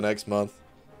waiting for the next month.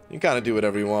 You can kind of do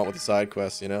whatever you want with the side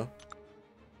quests, you know.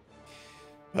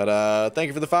 But thank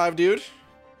you for the 5, dude.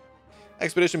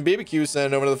 Expedition BBQ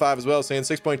sending over to the 5 as well, saying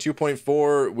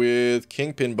 6.2.4 with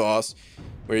Kingpin Boss,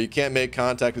 where you can't make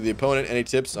contact with the opponent. Any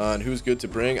tips on who's good to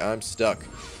bring? I'm stuck.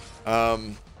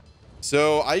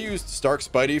 So I used Stark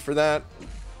Spidey for that.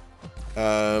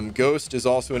 Ghost is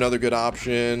also another good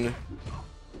option,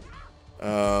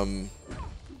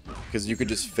 because you could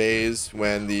just phase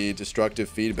when the destructive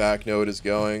feedback node is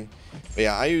going. But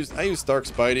yeah, I used Stark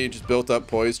Spidey, just built up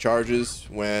poise charges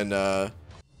when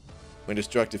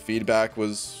destructive feedback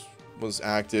was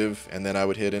active, and then I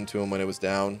would hit into him when it was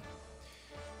down.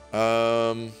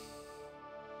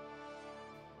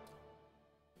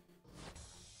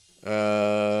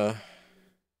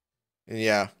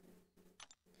 Yeah.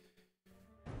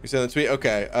 You sent the tweet?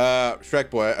 Okay. Shrek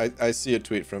Boy, I see a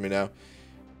tweet from you now.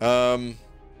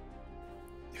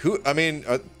 I mean,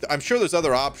 I'm sure there's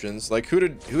other options. Like, who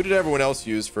did everyone else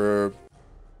use for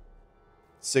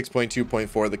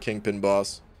 6.2.4, the Kingpin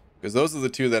Boss? Because those are the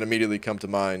two that immediately come to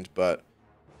mind. But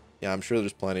yeah, I'm sure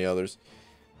there's plenty others.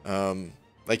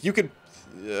 Like, you could,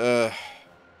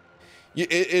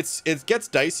 it gets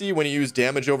dicey when you use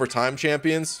damage over time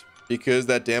champions, because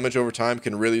that damage over time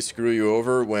can really screw you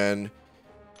over when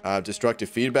destructive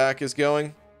feedback is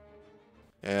going.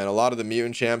 And a lot of the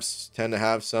mutant champs tend to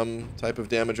have some type of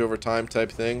damage over time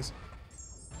type things,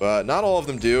 but not all of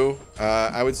them do.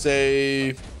 I would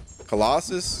say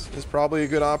Colossus is probably a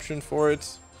good option for it,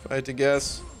 if I had to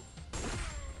guess.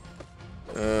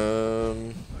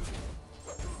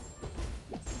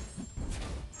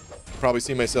 Probably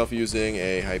see myself using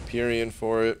a Hyperion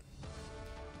for it.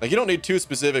 Like, you don't need too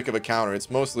specific of a counter.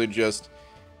 It's mostly just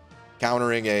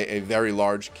countering a very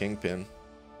large Kingpin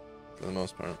for the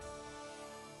most part.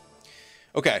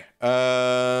 Okay,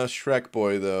 Shrek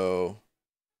Boy though.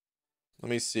 Let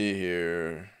me see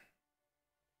here.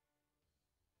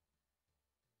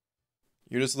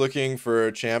 You're just looking for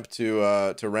a champ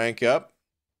to rank up.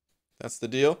 That's the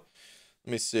deal.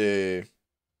 Let me see.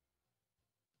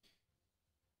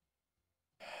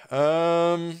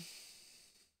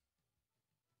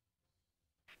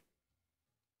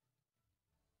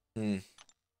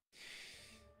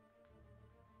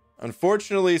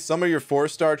 Unfortunately, some of your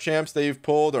 4-star champs that you've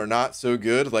pulled are not so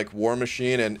good, like War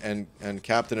Machine and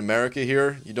Captain America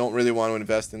here. You don't really want to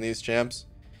invest in these champs.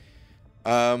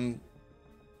 Tigra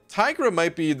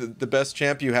might be the best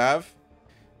champ you have.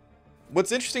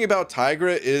 What's interesting about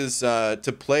Tigra is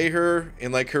to play her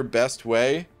in like her best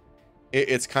way,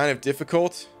 it's kind of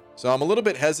difficult. So I'm a little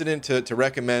bit hesitant to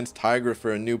recommend Tigra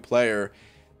for a new player.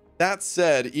 That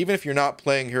said, even if you're not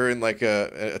playing her in like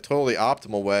a totally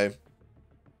optimal way,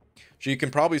 she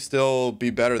can probably still be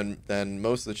better than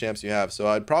most of the champs you have. So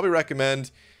I'd probably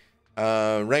recommend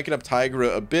ranking up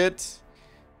Tigra a bit.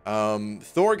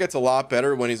 Thor gets a lot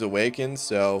better when he's awakened,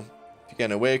 so if you get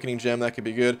an awakening gem, that could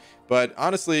be good. But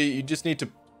honestly, you just need to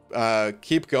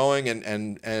keep going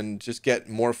and just get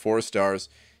more 4-stars.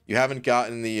 You haven't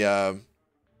gotten the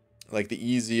like the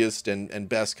easiest and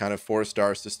best kind of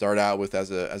 4-stars to start out with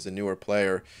as a newer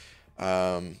player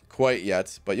quite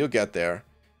yet, but you'll get there.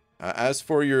 As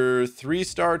for your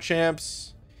 3-star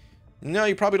champs, no,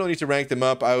 you probably don't need to rank them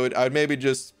up. I would maybe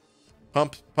just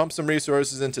pump some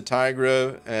resources into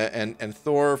Tigra and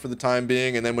Thor for the time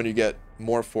being, and then when you get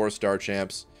more 4-star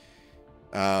champs,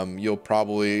 you'll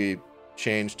probably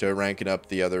change to ranking up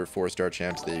the other 4-star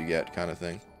champs that you get, kind of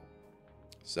thing.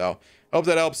 So hope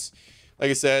that helps.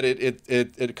 Like I said,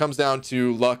 it comes down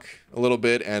to luck a little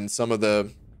bit, and some of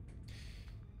the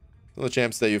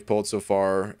champs that you've pulled so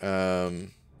far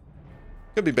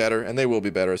could be better, and they will be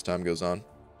better as time goes on.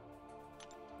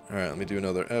 All right, let me do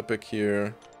another epic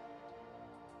here.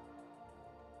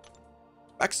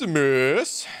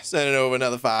 Maximus sending over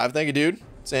another 5. Thank you, dude.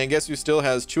 Saying, guess who still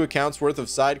has 2 accounts worth of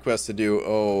side quests to do?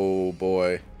 Oh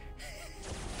boy,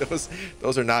 those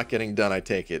are not getting done, I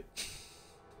take it.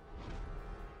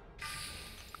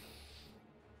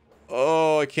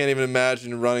 Oh, I can't even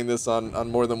imagine running this on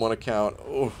more than one account.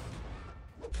 Oh,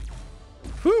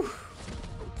 whew.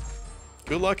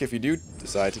 Good luck if you do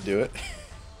decide to do it.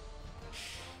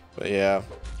 But yeah.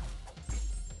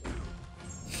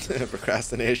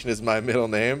 Procrastination is my middle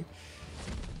name.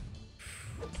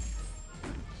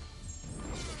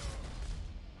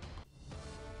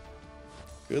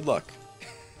 Good luck.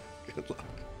 Good luck.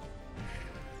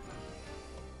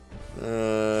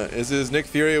 Is Nick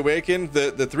Fury awakened?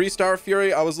 The 3-star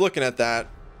Fury, I was looking at that.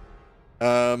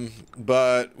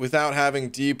 But without having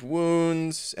deep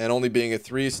wounds and only being a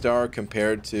 3-star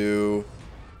compared to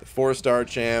the 4-star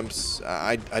champs,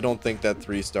 I don't think that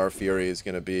 3-star Fury is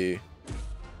going to be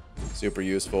super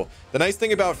useful. The nice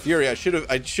thing about Fury, I should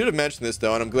have mentioned this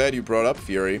though, and I'm glad you brought up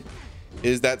Fury,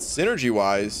 is that synergy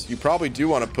wise, you probably do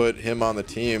want to put him on the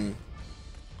team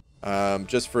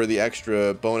just for the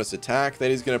extra bonus attack that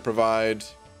he's going to provide.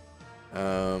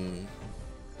 And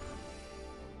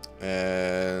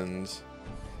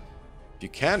you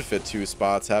can fit 2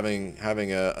 spots, having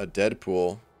a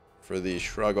Deadpool for the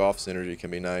shrug off synergy can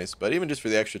be nice, but even just for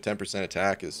the extra 10%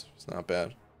 attack is not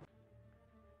bad.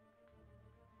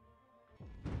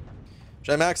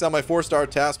 Should I max out my 4-star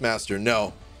Taskmaster?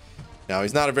 No. Now,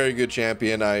 he's not a very good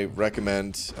champion. I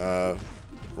recommend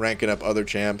ranking up other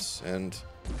champs, and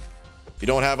if you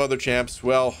don't have other champs,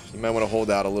 well, you might want to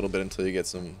hold out a little bit until you get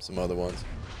some other ones.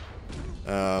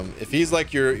 If he's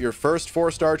like your first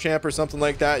 4-star champ or something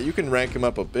like that, you can rank him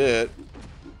up a bit,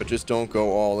 but just don't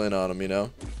go all in on him, you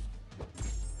know?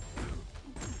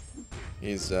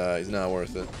 He's not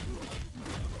worth it.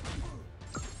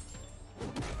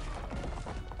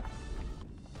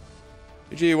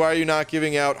 Gee, why are you not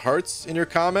giving out hearts in your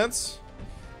comments?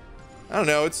 I don't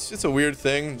know, it's a weird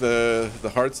thing,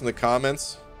 the hearts in the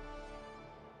comments.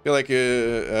 I feel like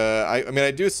I mean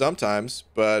I do sometimes,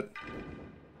 but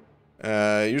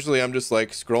usually I'm just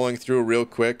like scrolling through real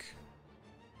quick.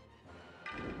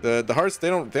 The hearts, they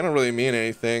don't really mean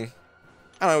anything.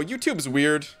 I don't know, YouTube's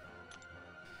weird.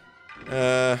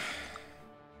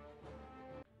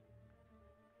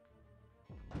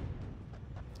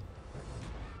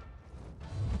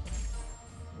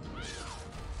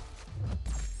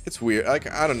 It's weird. Like,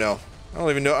 I don't know. I don't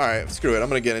even know. All right, screw it. I'm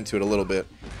gonna get into it a little bit.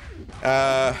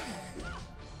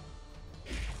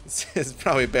 It's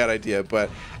probably a bad idea, but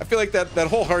I feel like that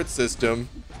whole heart system,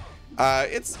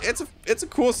 it's a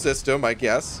cool system, I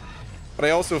guess. But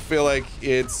I also feel like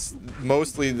it's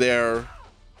mostly there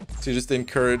to just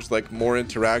encourage like more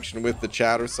interaction with the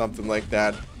chat or something like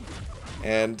that.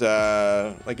 And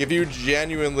like if you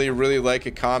genuinely really like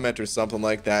a comment or something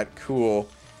like that, cool.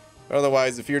 But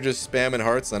otherwise, if you're just spamming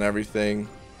hearts on everything,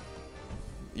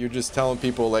 you're just telling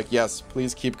people like, yes,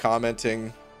 please keep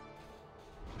commenting.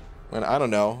 And I don't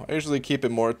know, I usually keep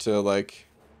it more to like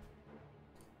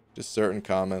just certain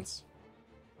comments.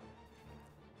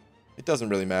 It doesn't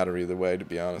really matter either way, to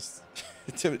be honest.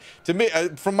 to me,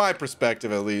 from my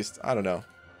perspective at least, I don't know.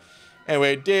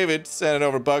 Anyway, David sent it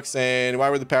over buck saying, why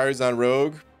were the parries on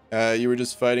Rogue? You were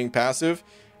just fighting passive.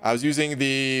 I was using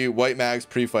the White Mag's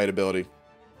pre-fight ability.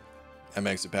 That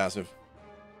makes it passive.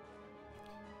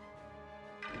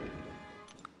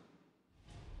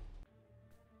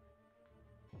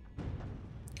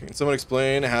 Can someone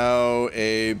explain how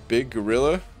a big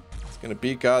gorilla is gonna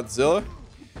beat Godzilla?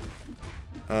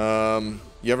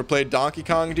 You ever played Donkey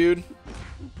Kong, dude?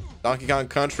 Donkey Kong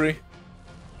Country?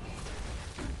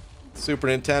 Super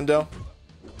Nintendo?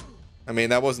 I mean,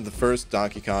 that wasn't the first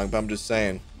Donkey Kong, but I'm just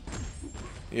saying.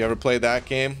 You ever played that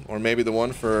game? Or maybe the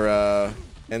one for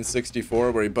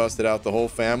N64 where he busted out the whole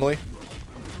family?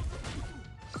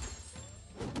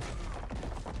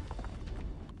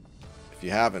 If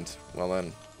you haven't, well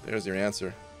then, there's your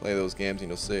answer. Play those games and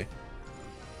you'll see.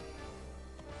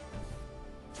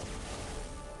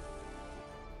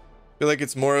 I feel like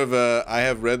it's more of a I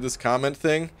have read this comment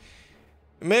thing.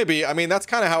 Maybe. I mean, that's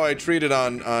kind of how I treat it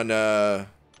on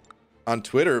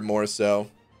Twitter more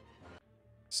so.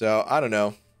 So, I don't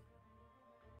know.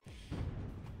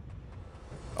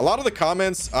 A lot of the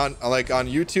comments on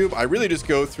YouTube, I really just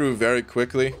go through very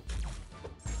quickly.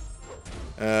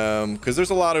 Because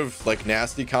there's a lot of like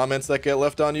nasty comments that get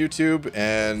left on YouTube,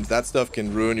 and that stuff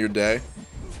can ruin your day.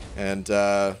 And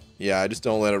yeah, I just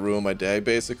don't let it ruin my day,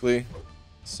 basically.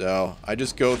 So I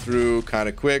just go through kind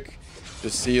of quick,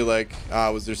 just see like,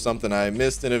 was there something I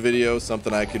missed in a video,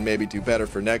 something I could maybe do better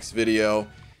for next video,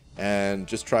 and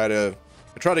just try to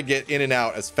get in and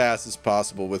out as fast as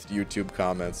possible with YouTube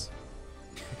comments.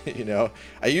 You know,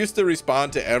 I used to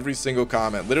respond to every single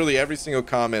comment, literally every single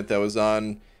comment that was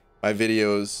on my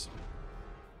videos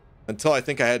until I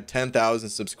think I had 10,000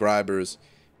 subscribers,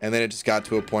 and then it just got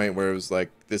to a point where it was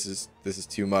like, this is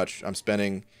too much. I'm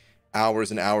spending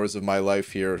hours and hours of my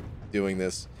life here doing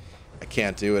this. I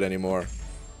can't do it anymore.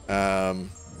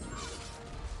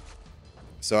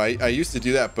 So I used to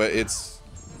do that, but it's,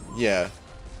 yeah.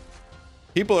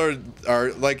 People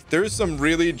are like, there's some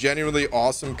really genuinely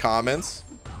awesome comments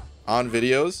on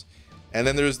videos, and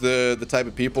then there's the type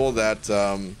of people that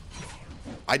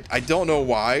I don't know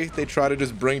why they try to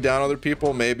just bring down other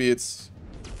people. Maybe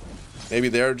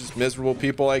they're just miserable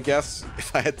people, I guess,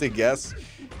 if I had to guess.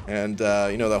 And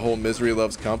you know, the whole misery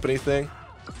loves company thing.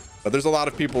 But there's a lot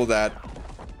of people that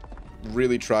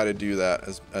really try to do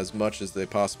that as much as they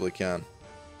possibly can.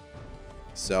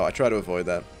 So I try to avoid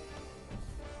that.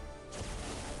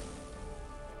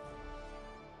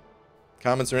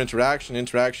 Comments or interaction.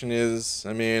 Interaction is,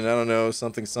 I mean, I don't know,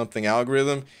 something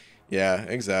algorithm. Yeah,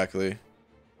 exactly.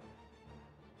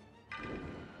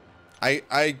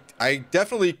 I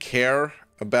definitely care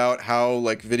about how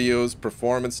like videos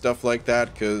perform and stuff like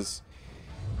that, because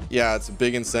yeah, it's a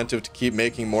big incentive to keep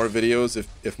making more videos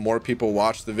if more people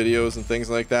watch the videos and things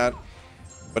like that.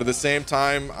 But at the same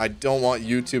time, I don't want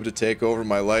YouTube to take over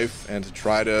my life and to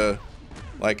try to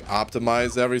like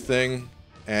optimize everything.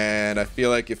 And I feel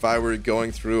like if I were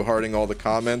going through hearting all the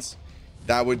comments,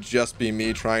 that would just be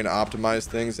me trying to optimize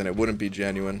things, and it wouldn't be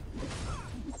genuine.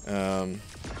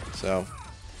 So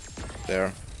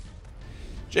there.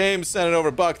 James sent it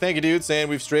over buck. Thank you, dude, saying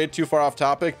we've strayed too far off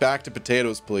topic. Back to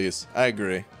potatoes, please. I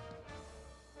agree.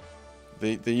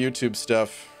 The YouTube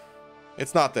stuff,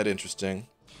 it's not that interesting.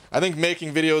 I think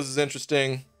making videos is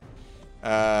interesting.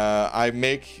 I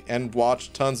make and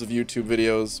watch tons of YouTube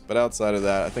videos, but outside of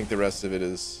that, I think the rest of it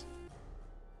is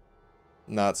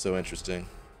not so interesting.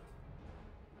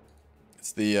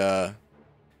 It's the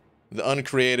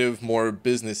uncreative, more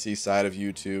businessy side of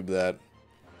YouTube that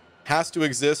has to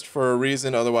exist for a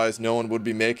reason, otherwise no one would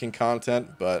be making content,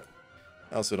 but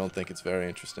I also don't think it's very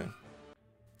interesting.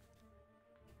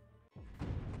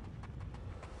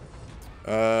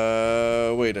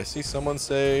 Wait, I see someone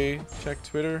say check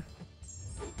Twitter.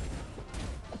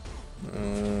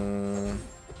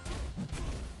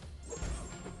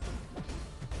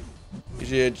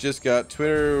 PGA just got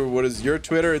Twitter. What is your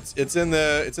Twitter? It's in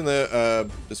the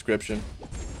description.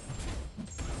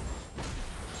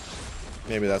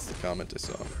 Maybe that's the comment I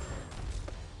saw. What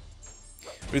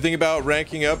do you think about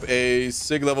ranking up a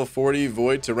SIG level 40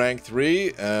 Void to rank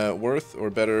 3? Worth or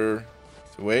better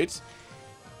to wait?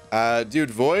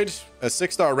 Dude, Void, a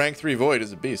 6-star rank 3 Void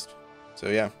is a beast. So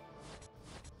yeah,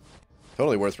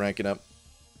 totally worth ranking up.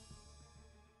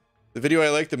 The video I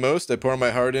like the most, I pour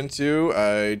my heart into.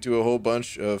 I do a whole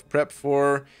bunch of prep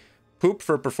for. Poop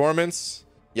for performance.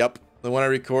 Yep. The one I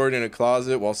record in a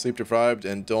closet while sleep deprived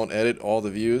and don't edit all the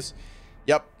views.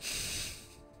 Yep.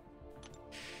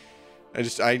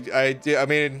 I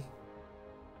mean,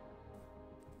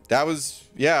 that was,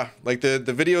 yeah, like the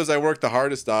videos I worked the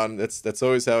hardest on. That's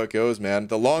always how it goes, man.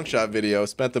 The long shot video,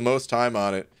 spent the most time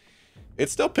on it.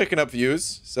 It's still picking up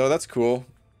views, so that's cool.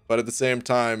 But at the same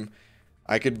time,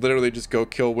 I could literally just go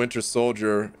kill Winter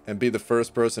Soldier and be the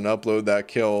first person to upload that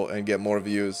kill and get more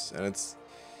views. And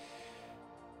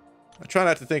I try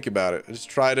not to think about it. I just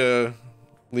try to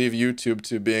leave YouTube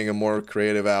to being a more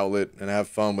creative outlet and have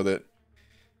fun with it.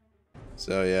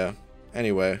 So yeah.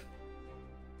 Anyway.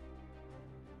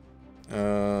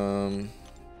 Alright,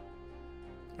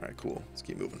 cool. Let's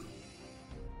keep moving.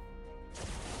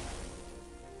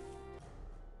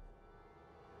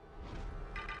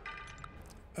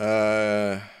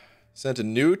 Sent a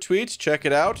new tweet. Check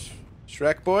it out.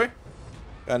 Shrek Boy.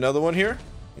 Got another one here.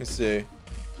 Let me see.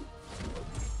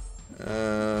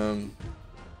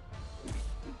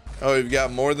 Oh, you've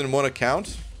got more than one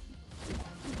account?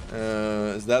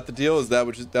 Is that the deal? Is that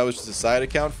that was just a side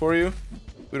account for you?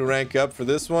 Who to rank up for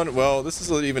this one? Well, this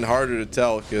is even harder to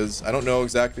tell because I don't know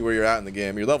exactly where you're at in the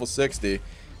game. You're level 60,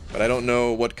 but I don't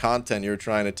know what content you're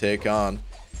trying to take on.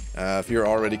 If you're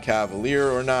already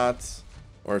Cavalier or not,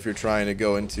 or if you're trying to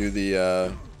go into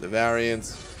the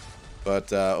variants.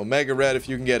 But Omega Red, if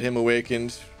you can get him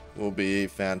awakened, will be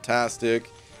fantastic.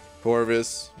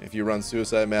 Corvus, if you run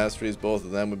Suicide Masteries, both of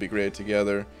them would be great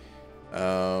together.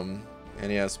 And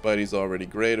yeah, Spidey's already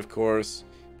great, of course.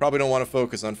 Probably don't want to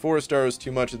focus on 4-stars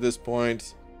too much at this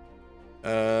point.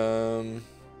 If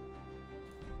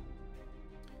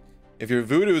your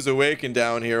Voodoo's awakened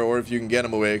down here, or if you can get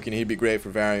him awakened, he'd be great for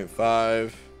Variant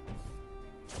 5.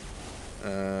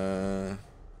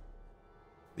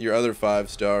 Your other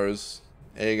 5-stars,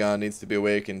 Aegon needs to be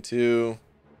awakened too.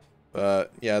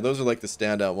 But yeah, those are like the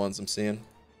standout ones I'm seeing.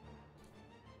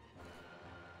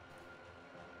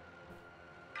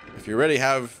 If you already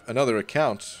have another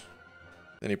account,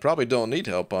 then you probably don't need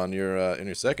help on your in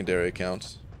your secondary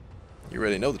account. You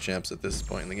already know the champs at this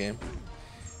point in the game.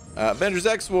 Avengers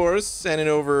X Wars sending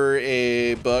over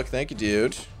a buck. Thank you,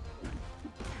 dude.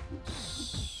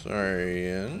 Sorry,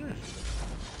 Ian.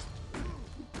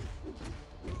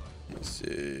 Let's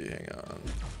see. Hang on.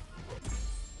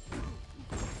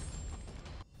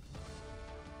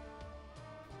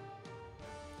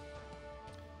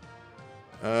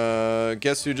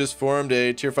 Guess who just formed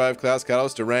a tier 5 class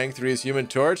catalyst to rank 3's Human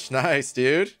Torch? Nice,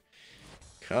 dude.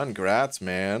 Congrats,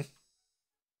 man.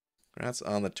 Congrats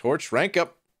on the torch rank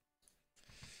up.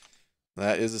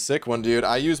 That is a sick one, dude.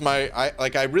 I use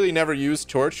I really never used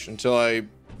Torch until I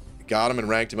got him and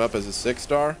ranked him up as a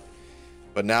 6-star.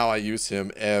 But now I use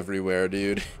him everywhere,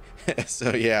 dude.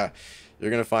 So yeah,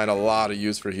 you're gonna find a lot of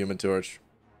use for Human Torch.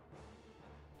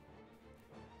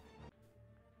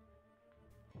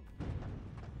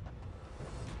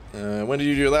 When did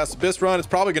you do your last Abyss run? It's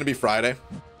probably going to be Friday.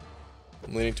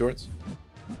 I'm leaning towards.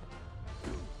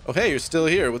 Oh, hey, you're still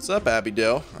here. What's up, Abby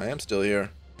Dill? I am still here.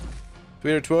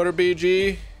 Twitter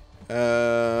BG.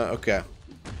 Okay.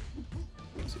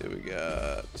 Let's see what we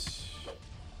got.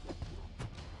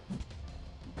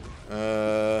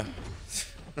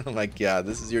 Oh my god,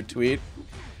 this is your tweet.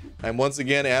 I'm once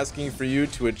again asking for you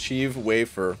to achieve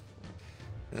wafer.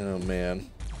 Oh man.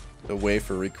 The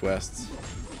wafer requests.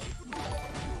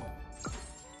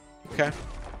 Okay.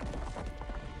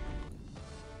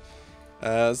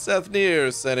 Seth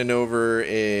Neer sending over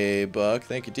a buck.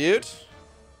 Thank you, dude.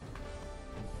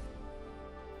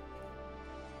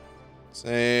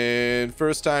 Saying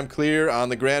first time clear on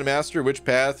the Grandmaster. Which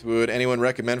path would anyone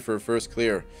recommend for a first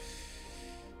clear?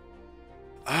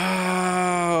 I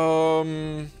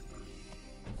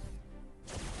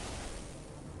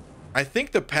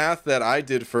think the path that I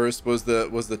did first was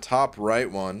the top right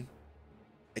one.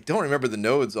 I don't remember the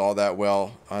nodes all that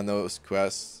well on those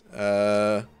quests.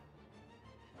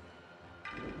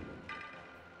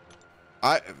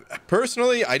 I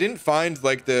personally, I didn't find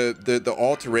like the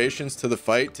alterations to the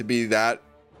fight to be that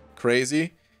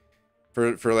crazy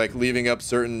for like leaving up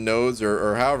certain nodes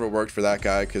or however it worked for that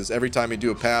guy, because every time you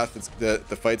do a path, the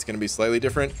fight's going to be slightly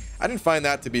different. I didn't find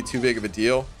that to be too big of a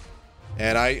deal,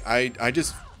 and I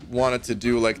just wanted to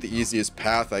do like the easiest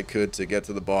path I could to get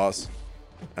to the boss.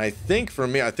 I think for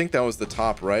me, I think that was the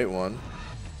top right one.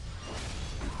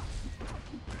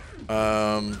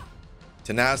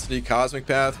 Tenacity, Cosmic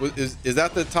Path. Is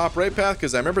that the top right path?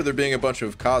 Because I remember there being a bunch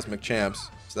of Cosmic champs.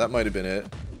 So that might have been it.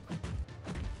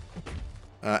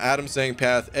 Adam saying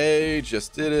Path A.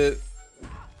 Just did it.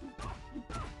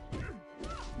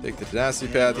 Take the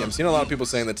Tenacity Path. Yeah, I'm seeing a lot of people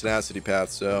saying the Tenacity Path.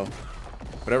 So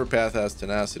whatever path has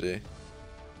Tenacity,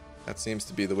 that seems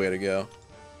to be the way to go.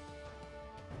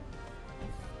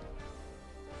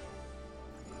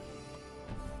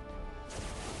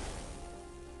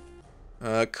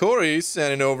 Corey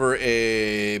sending over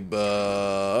a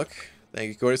buck. Thank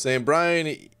you, Corey. Saying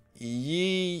Brian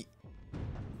Yee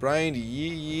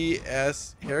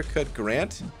S haircut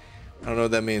Grant. I don't know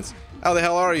what that means. How the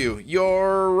hell are you?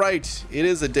 You're right. It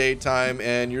is a daytime,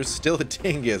 and you're still a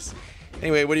dingus.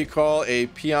 Anyway, what do you call a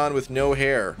peon with no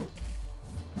hair?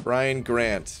 Brian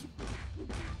Grant.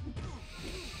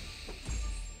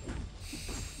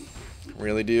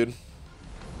 Really, dude?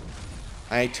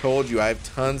 I told you I have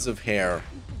tons of hair.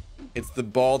 It's the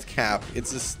bald cap.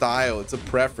 It's a style. It's a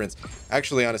preference.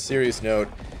 Actually, on a serious note,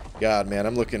 God, man,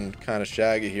 I'm looking kind of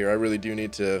shaggy here. I really do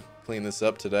need to clean this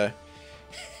up today.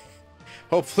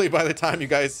 Hopefully, by the time you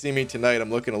guys see me tonight, I'm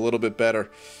looking a little bit better.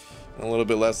 A little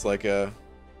bit less like a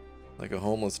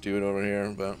homeless dude over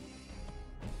here, but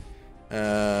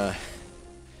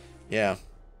yeah.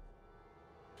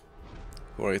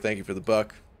 Corey, thank you for the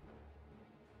buck.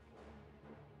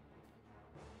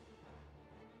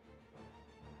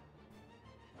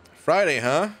 Friday,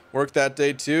 huh? Work that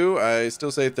day too. I still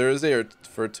say Thursday, or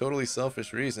for totally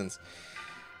selfish reasons.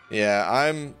 Yeah,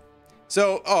 I'm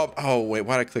so oh wait,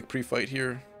 why'd I click pre-fight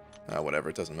here? Whatever,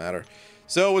 it doesn't matter.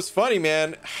 So it was funny,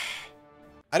 man.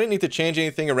 I didn't need to change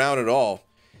anything around at all.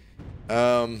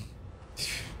 I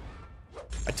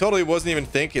totally wasn't even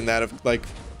thinking that if like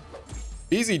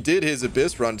Easy did his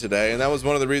Abyss run today, and that was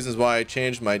one of the reasons why I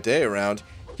changed my day around.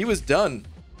 He was done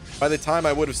by the time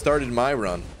I would have started my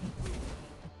run.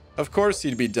 Of course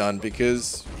he'd be done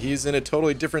because he's in a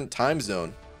totally different time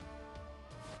zone.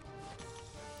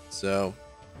 So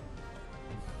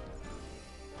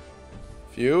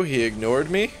phew, he ignored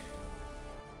me.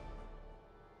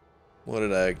 What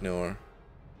did I ignore?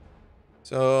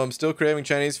 So I'm still craving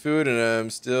Chinese food, and I'm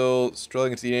still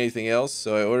struggling to eat anything else,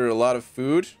 so I ordered a lot of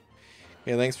food.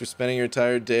 Okay, thanks for spending your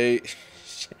entire day.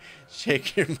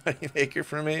 Shake your money maker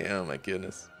for me. Oh my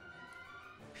goodness.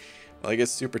 Well, I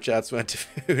guess super chats went to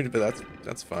food, but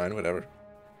that's fine, whatever.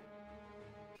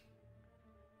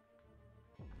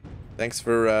 Thanks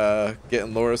for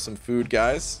getting Laura some food,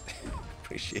 guys.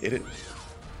 Appreciate it.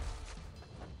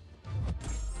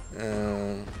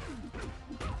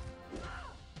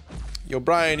 Yo,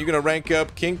 Brian, you gonna rank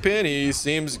up Kingpin? He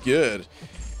seems good.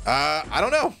 I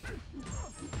don't know.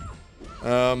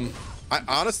 I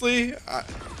honestly,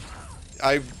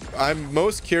 I'm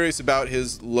most curious about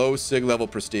his low sig level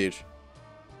prestige.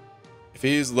 If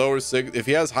he's lower sig, if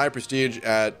he has high prestige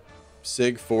at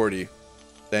sig 40,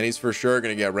 then he's for sure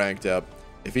gonna get ranked up.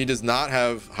 If he does not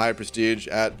have high prestige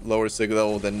at lower sig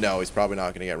level, then no, he's probably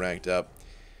not gonna get ranked up.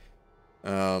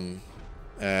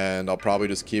 And I'll probably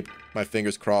just keep my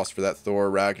fingers crossed for that Thor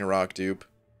Ragnarok dupe,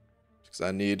 because I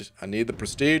need the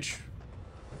prestige.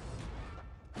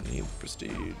 I need the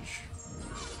prestige.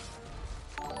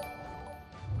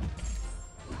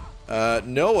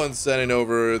 No one's sending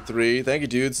over 3. Thank you,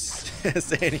 dudes.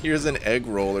 Saying here's an egg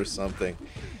roll or something.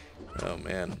 Oh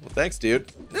man. Well, thanks,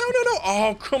 dude. No.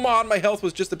 Oh, come on. My health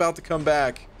was just about to come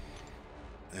back.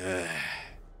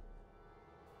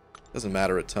 Doesn't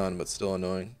matter a ton, but still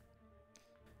annoying.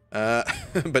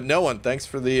 But no one. Thanks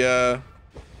for the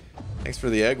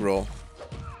egg roll.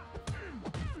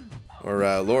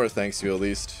 Or Laura thanks you at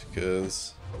least,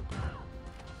 because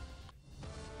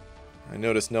I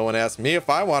noticed no one asked me if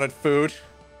I wanted food.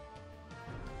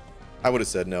 I would have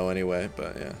said no anyway,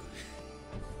 but yeah.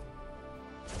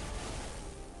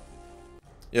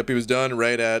 Yep, he was done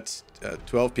right at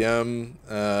 12 p.m.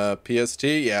 PST.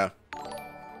 Yeah,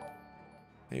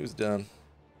 he was done.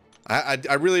 I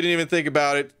really didn't even think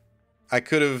about it. I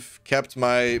could have kept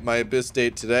my Abyss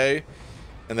date today,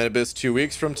 and then Abyss 2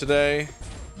 weeks from today.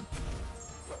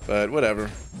 But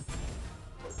whatever.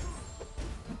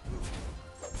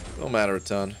 Don't matter a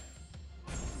ton.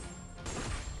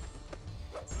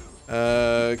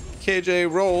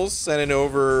 KJ Rolls sending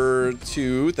over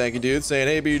to, thank you, dude, saying,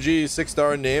 hey, BG,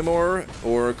 6-star Namor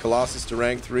or Colossus to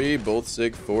rank 3, both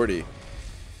sig 40.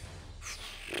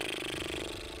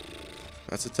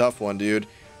 That's a tough one, dude.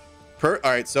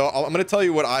 Alright, so I'm going to tell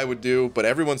you what I would do, but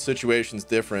everyone's situation's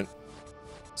different.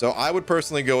 So I would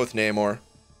personally go with Namor.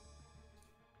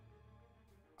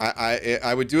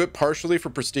 I would do it partially for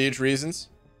prestige reasons.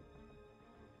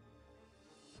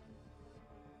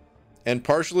 and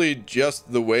partially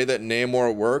just the way that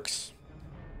Namor works.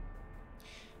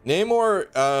 Namor,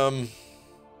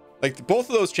 like, both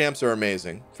of those champs are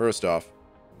amazing, first off.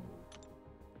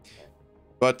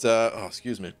 But, oh,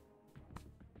 excuse me.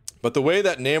 But the way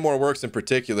that Namor works in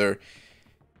particular,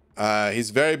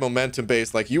 he's very momentum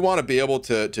based. Like, you want to be able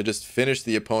to just finish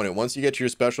the opponent. Once you get to your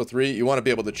special 3, you want to be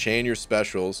able to chain your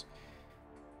specials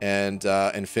and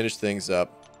finish things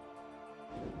up.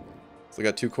 So I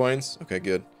got 2 coins. Okay,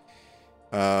 good.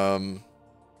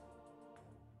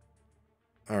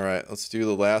 All right, let's do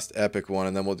the last epic one,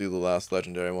 and then we'll do the last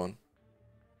legendary one.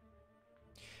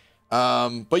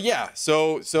 But yeah,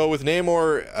 so with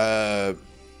Namor,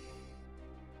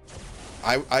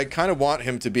 I kind of want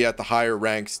him to be at the higher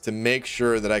ranks to make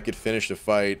sure that I could finish the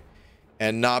fight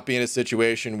and not be in a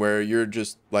situation where you're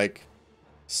just like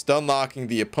stun locking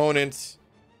the opponent,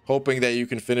 hoping that you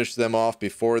can finish them off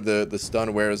before the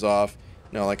stun wears off.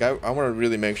 No, like I want to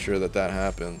really make sure that that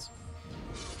happens.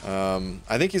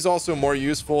 I think he's also more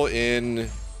useful in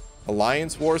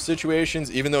Alliance War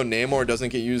situations, even though Namor doesn't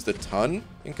get used a ton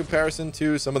in comparison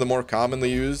to some of the more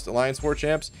commonly used Alliance War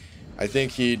champs. I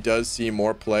think he does see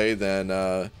more play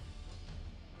than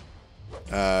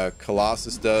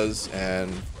Colossus does,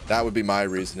 and that would be my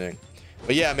reasoning.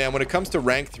 But yeah, man, when it comes to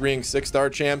rank 3 and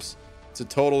 6-star champs, it's a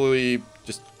totally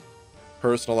just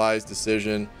personalized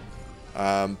decision.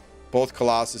 Both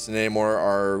Colossus and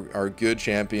Namor are good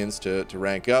champions to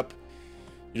rank up.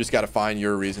 You just got to find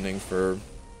your reasoning for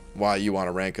why you want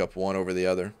to rank up one over the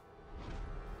other.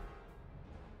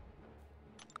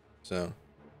 So,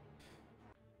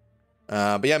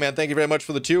 but yeah, man, thank you very much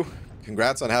for the 2.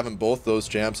 Congrats on having both those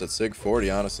champs at Sig 40,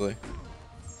 honestly.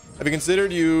 Have you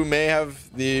considered you may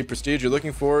have the prestige you're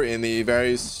looking for in the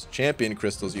various champion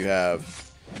crystals you have?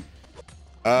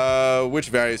 Which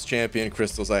various champion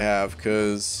crystals I have,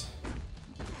 because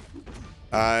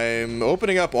I'm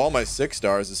opening up all my 6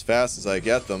 stars as fast as I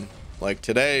get them. Like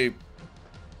today,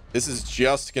 this is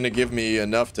just going to give me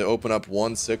enough to open up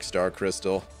 1 6-star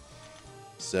crystal.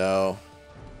 So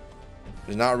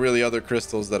there's not really other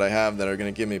crystals that I have that are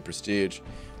going to give me prestige.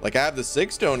 Like I have the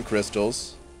 6 stone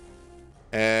crystals,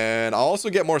 and I'll also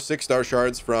get more 6-star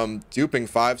shards from duping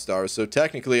 5 stars. So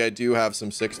technically I do have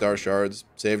some 6-star shards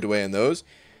saved away in those,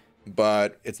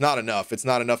 but it's not enough. It's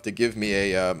not enough to give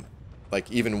me a like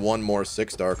even 1 more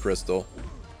 6-star crystal.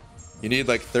 You need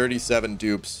like 37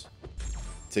 dupes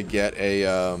to get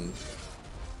a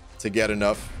to get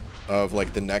enough of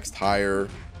like the next higher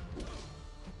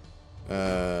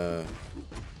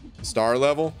star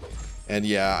level. And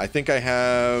yeah, I think I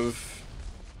have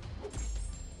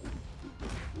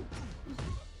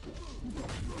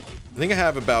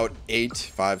about 8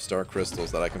 5-star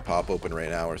crystals that I can pop open right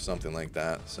now or something like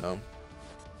that. So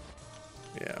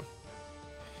yeah,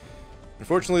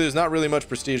 unfortunately there's not really much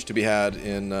prestige to be had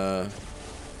in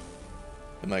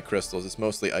my crystals. It's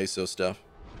mostly ISO stuff.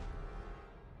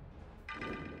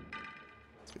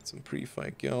 Let's get some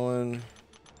pre-fight going.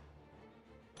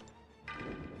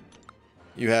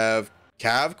 You have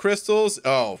Cav crystals?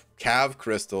 Oh, Cav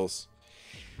crystals.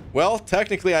 Well,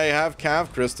 technically I have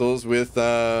Cav crystals with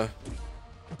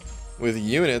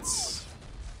units.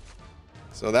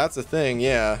 So that's a thing,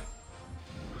 yeah.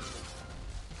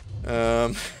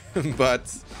 But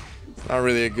it's not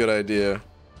really a good idea.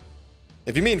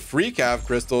 If you mean free Cav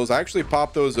crystals, I actually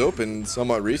popped those open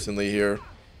somewhat recently here.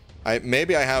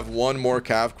 Maybe I have 1 more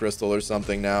Cav crystal or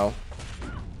something now.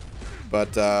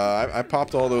 But I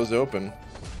popped all those open.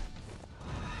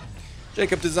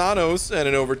 Jacob Dizano sent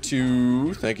it over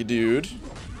to... Thank you, dude.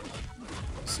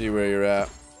 See where you're at.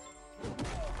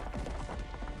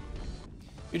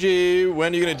 UG,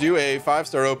 when are you going to do a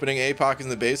 5-star opening? APOC is in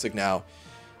the basic now.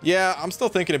 Yeah, I'm still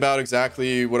thinking about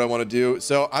exactly what I want to do.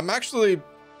 So I'm actually...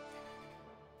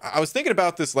 I was thinking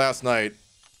about this last night.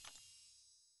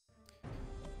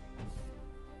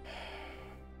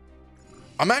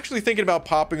 I'm actually thinking about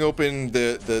popping open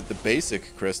the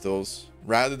basic crystals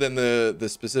rather than the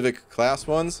specific class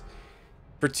ones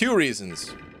for 2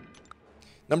 reasons.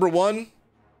 Number 1,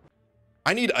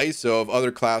 I need ISO of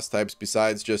other class types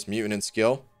besides just mutant and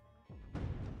skill.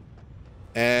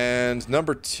 And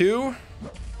number 2,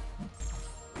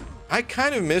 I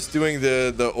kind of miss doing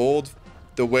the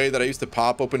way that I used to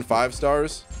pop open 5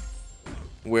 stars,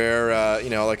 where you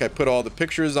know, like I put all the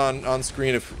pictures on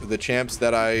screen of the champs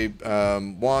that I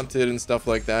wanted and stuff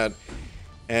like that.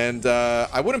 And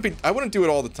I wouldn't do it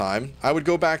all the time. I would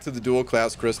go back to the dual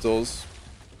class crystals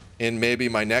in maybe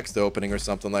my next opening or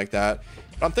something like that.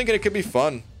 But I'm thinking it could be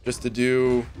fun just to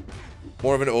do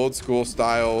more of an old school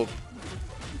style.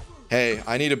 Hey,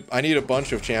 I need a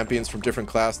bunch of champions from different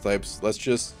class types. Let's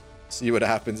just See what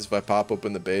happens if I pop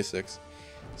open the basics.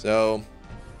 So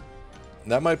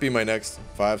that might be my next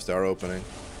 5-star opening.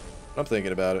 I'm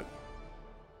thinking about it.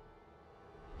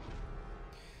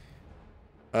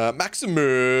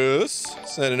 Maximus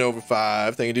sending over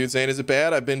 5. Thank you, dude. Saying, is it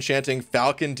bad? I've been chanting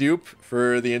Falcon dupe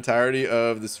for the entirety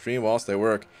of the stream whilst I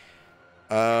work.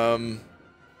 I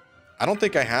don't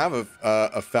think I have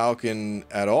a Falcon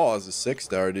at all as a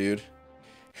 6-star, dude.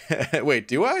 Wait,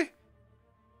 do I?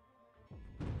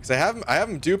 Because I have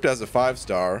him duped as a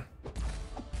 5-star.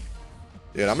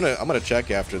 Dude, I'm gonna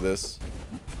check after this.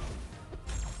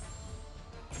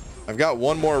 I've got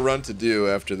one more run to do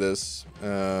after this.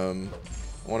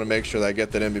 I want to make sure that I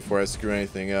get that in before I screw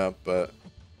anything up, but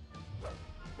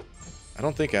I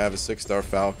don't think I have a 6-star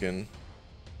Falcon.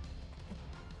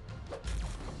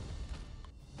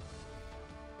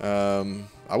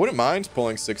 I wouldn't mind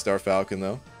pulling 6-star Falcon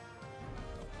though.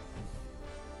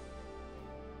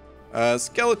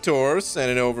 Skeletor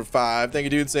sending over 5. Thank you,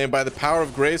 dude. Saying, by the power of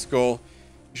Grayskull,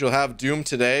 you shall have Doom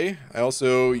today. I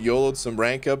also YOLO'd some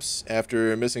rank ups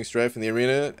after missing Strife in the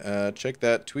arena. Check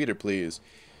that tweeter, please.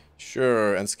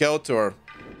 Sure. And Skeletor,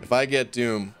 if I get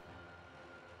Doom,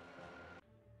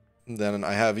 then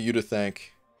I have you to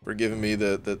thank for giving me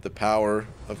the power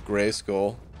of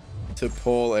Grayskull to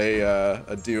pull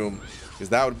a Doom, because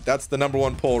that's the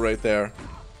 #1 pull right there.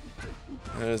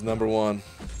 That is #1.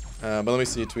 But let me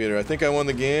see, tweeter. I think I won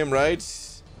the game, right?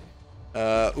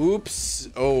 Oops.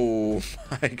 Oh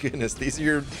my goodness. These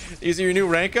are your new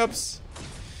rank ups?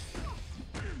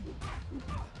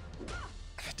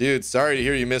 Dude, sorry to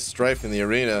hear you missed Strife in the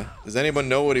arena. Does anyone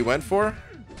know what he went for?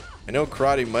 I know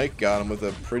Karate Mike got him with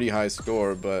a pretty high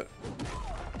score, but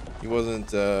he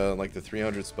wasn't like the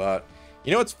 300 spot.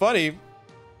 You know what's funny?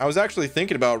 I was actually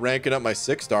thinking about ranking up my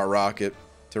 6-star Rocket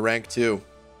to rank 2.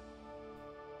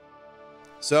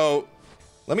 So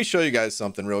let me show you guys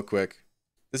something real quick.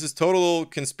 This is total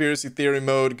conspiracy theory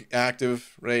mode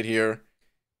active right here,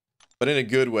 but in a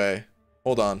good way.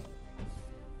 Hold on.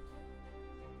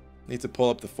 Need to pull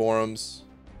up the forums.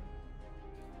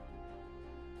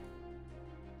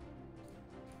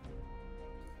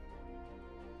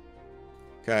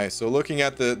 Okay, so looking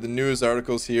at the news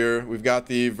articles here, we've got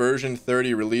the version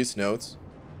 30 release notes.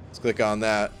 Let's click on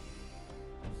that.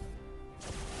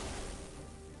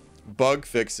 Bug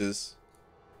fixes.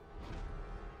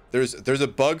 There's a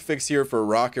bug fix here for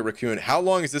Rocket Raccoon. How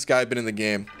long has this guy been in the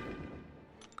game?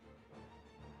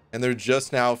 And they're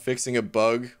just now fixing a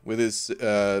bug with his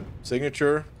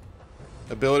signature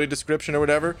ability description or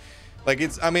whatever. Like,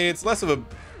 I mean, it's less of a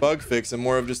bug fix and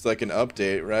more of just like an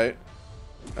update, right?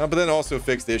 But then also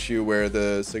fixed the issue where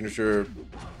the signature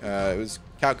it was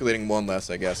calculating 1 less,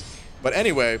 I guess. But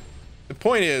anyway, the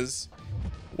point is,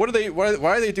 why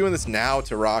are they doing this now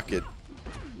to Rocket?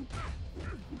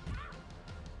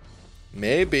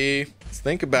 Maybe, let's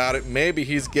think about it. Maybe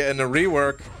he's getting a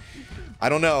rework. I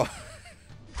don't know.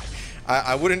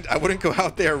 I wouldn't go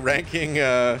out there ranking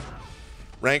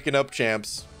up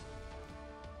champs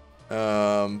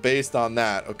based on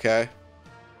that, okay?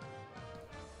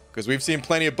 Because we've seen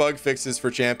plenty of bug fixes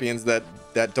for champions that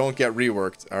don't get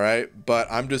reworked, all right? But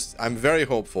I'm very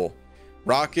hopeful.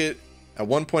 Rocket, at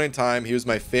one point in time, he was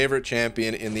my favorite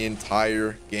champion in the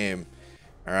entire game.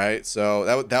 All right,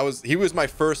 so he was my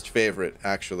first favorite,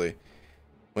 actually.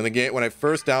 When I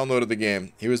first downloaded the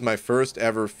game, he was my first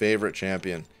ever favorite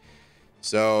champion.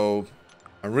 So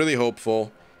I'm really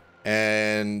hopeful,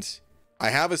 and I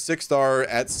have a 6-star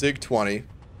at Sig 20,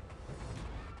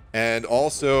 and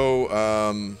also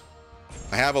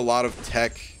I have a lot of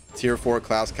tech tier 4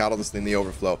 class catalyst in the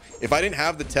overflow. If I didn't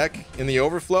have the tech in the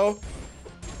overflow,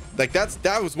 like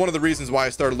that was one of the reasons why I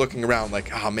started looking around,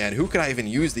 like, oh man, who could I even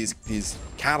use these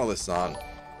catalysts on?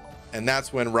 And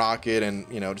that's when Rocket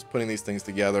and, you know, just putting these things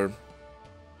together.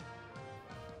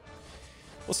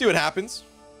 We'll see what happens.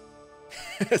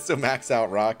 So max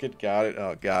out Rocket, got it.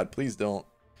 Oh god, please don't.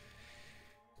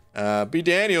 B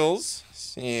Daniels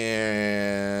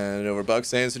and over Buck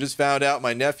saying, so just found out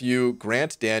my nephew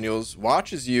Grant Daniels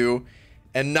watches you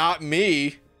and not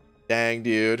me. Dang,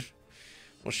 dude.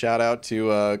 Well, shout out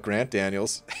to Grant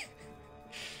Daniels.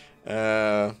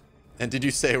 And did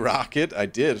you say Rocket? I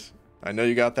did. I know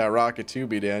you got that Rocket too,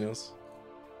 B Daniels.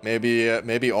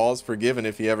 Maybe all's forgiven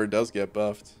if he ever does get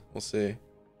buffed. We'll see.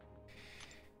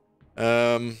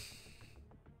 All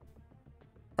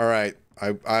right.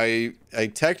 I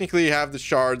technically have the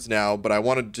shards now, but I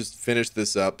want to just finish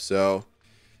this up. So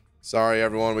sorry,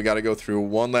 everyone. We got to go through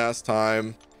one last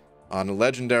time on a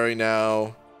legendary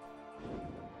now.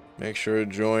 Make sure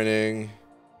joining.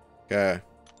 Okay.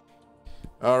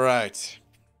 All right.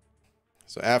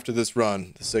 So after this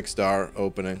run, the 6-star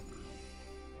opening.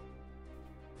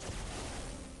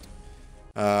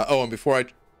 Oh, and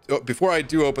before I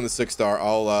do open the 6-star,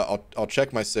 I'll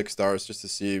check my 6 stars just to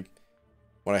see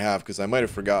what I have, because I might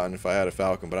have forgotten if I had a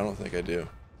Falcon, but I don't think I do.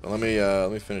 So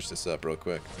let me finish this up real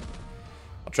quick.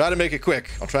 I'll try to make it quick.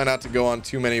 I'll try not to go on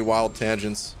too many wild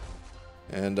tangents,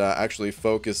 and actually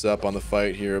focus up on the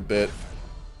fight here a bit,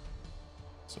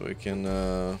 so we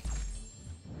can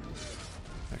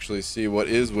actually see what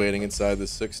is waiting inside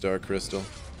this 6-star crystal.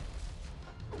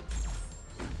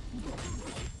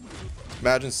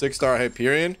 Imagine 6-star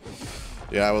Hyperion.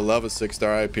 Yeah, I would love a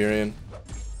 6-star Hyperion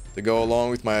to go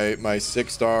along with my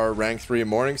 6-star rank 3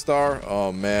 Morningstar.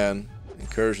 Oh man,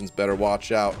 Incursions better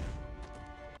watch out.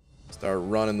 Start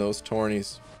running those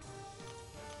tourneys.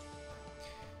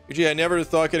 UG, I never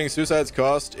thought getting Suicides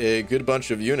cost a good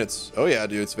bunch of units. Oh yeah,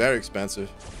 dude, it's very expensive.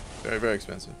 Very, very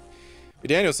expensive.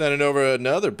 Daniel sending over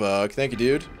another bug. Thank you,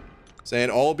 dude.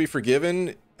 Saying all will be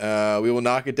forgiven. We will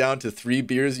knock it down to 3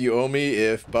 beers you owe me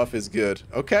if buff is good.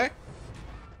 Okay.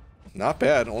 Not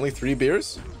bad. Only 3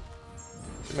 beers?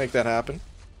 Can make that happen.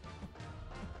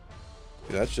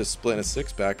 Dude, that's just splitting a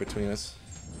 6-pack between us.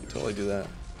 We can totally do that.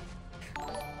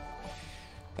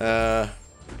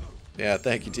 Yeah,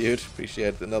 thank you, dude.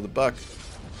 Appreciate another buck.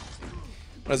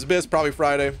 When it's a bit, probably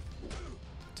Friday.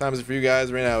 What time is it for you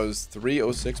guys? Right now is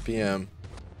 3:06 p.m.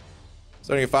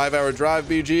 Starting a 5-hour drive,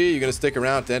 BG. You gonna stick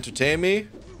around to entertain me?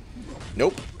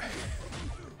 Nope.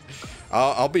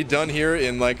 I'll be done here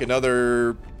in like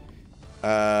another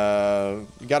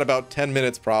you got about 10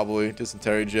 minutes probably,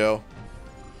 Dysentery Joe.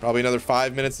 Probably another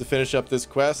 5 minutes to finish up this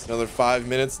quest, another 5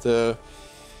 minutes to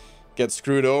get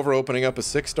screwed over opening up a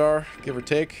 6-star, give or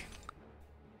take.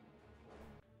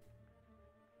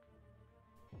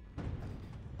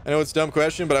 I know it's a dumb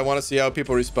question, but I want to see how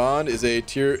people respond. Is a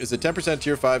 10%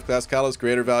 tier 5 class catalyst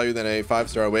greater value than a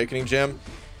 5-star awakening gem?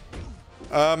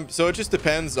 So it just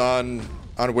depends on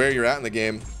where you're at in the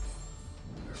game.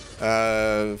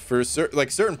 For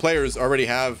certain players already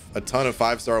have a ton of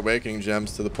 5-star awakening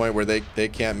gems to the point where they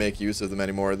can't make use of them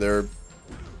anymore. They're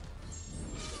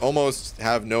almost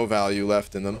have no value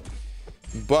left in them.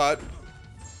 But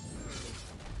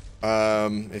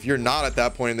if you're not at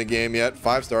that point in the game yet,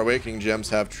 5-star awakening gems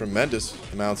have tremendous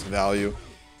amounts of value.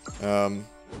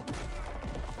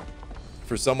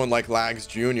 For someone like Lags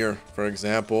Jr., for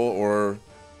example, or,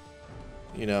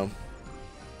 you know,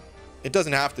 it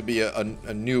doesn't have to be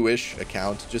a newish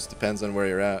account. It just depends on where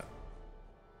you're at.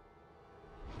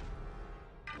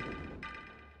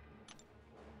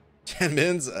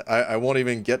 Mins, I won't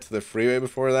even get to the freeway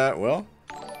before that. Well,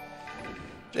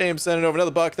 James sending over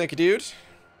another buck. Thank you, dude.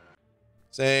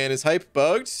 Saying, is hype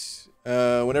bugged?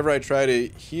 Whenever I try to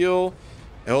heal,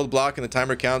 I hold the block and the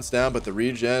timer counts down, but the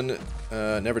regen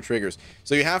never triggers.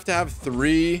 So you have to have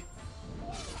 3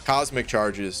 cosmic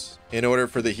charges in order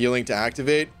for the healing to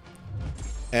activate.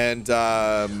 And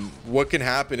what can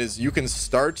happen is you can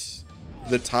start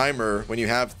the timer when you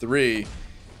have 3,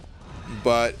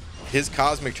 but his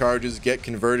cosmic charges get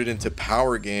converted into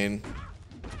power gain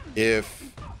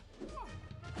if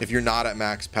you're not at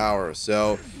max power.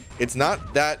 So it's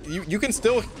not that you can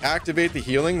still activate the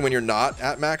healing when you're not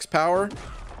at max power,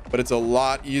 but it's a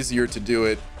lot easier to do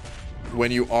it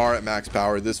when you are at max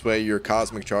power. This way your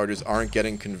cosmic charges aren't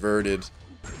getting converted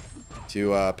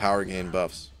to power gain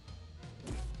buffs.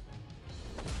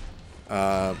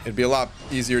 It'd be a lot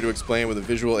easier to explain with a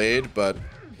visual aid, but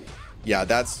yeah,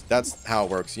 that's how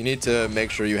it works. You need to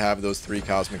make sure you have those 3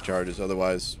 cosmic charges,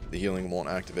 otherwise the healing won't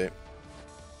activate.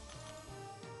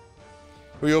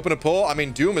 We open a poll. I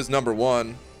mean, Doom is number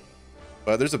 1,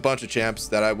 but there's a bunch of champs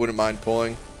that I wouldn't mind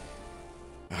pulling.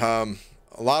 A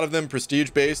lot of them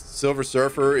prestige based. Silver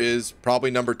Surfer is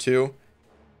probably number 2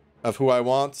 of who I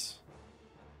want.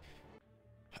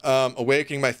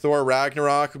 Awakening my Thor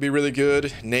Ragnarok would be really good.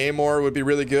 Namor would be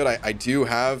really good. I do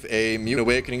have a Mutant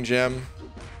Awakening gem.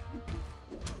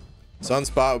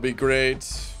 Sunspot would be great.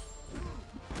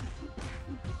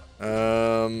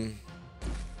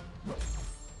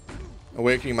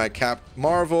 Awakening my Cap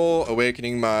Marvel.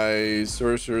 Awakening my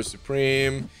Sorcerer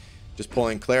Supreme. Just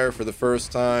pulling Claire for the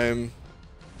first time.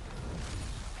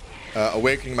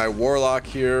 Awakening my Warlock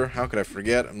here. How could I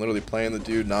forget? I'm literally playing the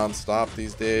dude non-stop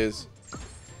these days.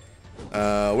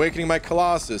 Awakening my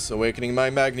Colossus. Awakening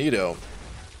my Magneto.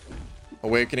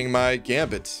 Awakening my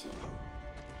Gambit.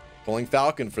 Pulling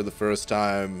Falcon for the first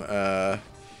time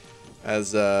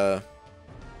as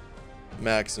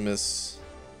Maximus.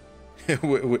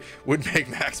 would make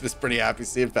Maximus pretty happy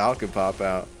seeing Falcon pop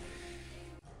out.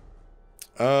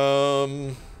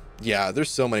 Yeah, there's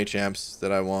so many champs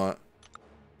that I want.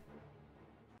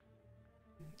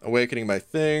 Awakening my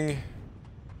Thing.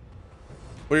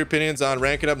 What are your opinions on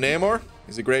ranking up Namor?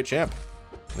 He's a great champ.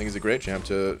 I think he's a great champ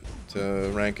to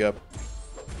rank up.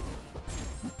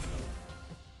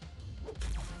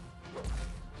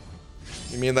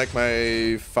 You mean like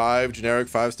my 5 generic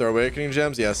 5-star awakening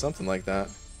gems? Yeah, something like that.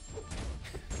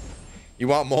 You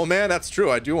want Mole Man? That's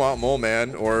true. I do want Mole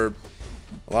Man, or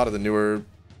a lot of the newer,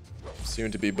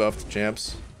 soon-to-be buffed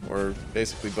champs, or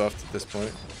basically buffed at this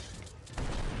point.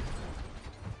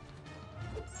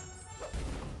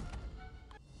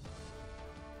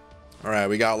 All right,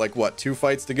 we got like what, 2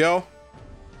 fights to go?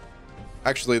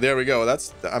 Actually, there we go.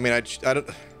 That's, I mean, I don't.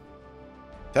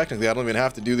 Technically, I don't even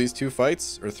have to do these 2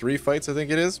 fights, or 3 fights, I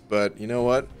think it is. But you know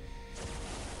what?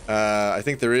 I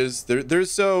think there is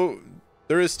still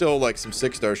like some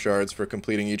 6-star shards for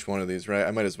completing each one of these, right?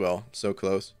 I might as well. So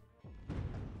close.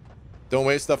 Don't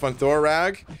waste stuff on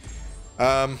Thorag.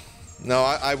 No,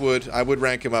 I would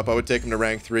rank him up. I would take him to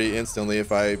rank 3 instantly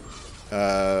if I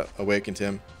awakened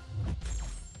him.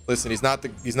 Listen, he's not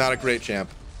a great champ.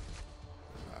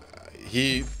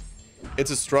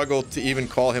 It's a struggle to even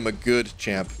call him a good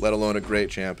champ, let alone a great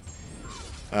champ.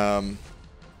 But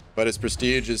his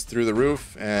prestige is through the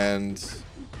roof, and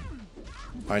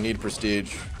I need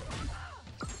prestige.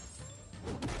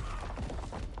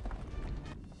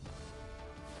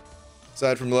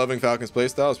 Aside from loving Falcon's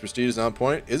playstyle, his prestige is on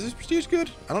point. Is his prestige good?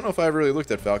 I don't know if I ever really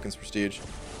looked at Falcon's prestige.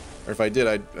 Or if I did,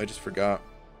 I just forgot.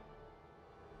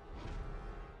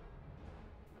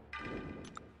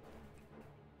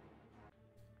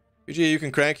 PG, you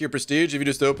can crank your prestige if you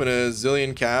just open a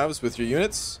zillion calves with your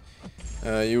units.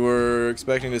 You were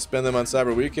expecting to spend them on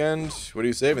Cyber Weekend. What are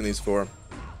you saving these for?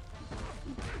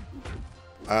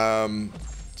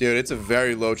 Dude, it's a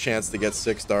very low chance to get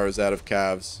 6 stars out of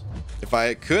calves. If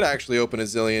I could actually open a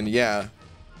zillion, yeah,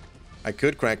 I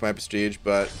could crank my prestige,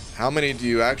 but how many do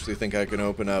you actually think I can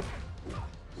open up?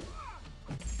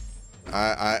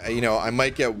 You know, I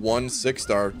might get 1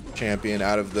 6-star champion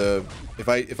out of the...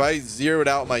 If I zeroed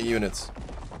out my units,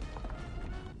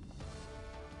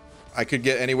 I could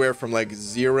get anywhere from like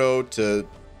 0 to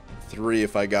 3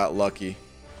 if I got lucky.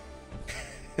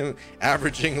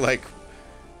 Averaging like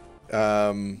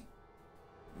 1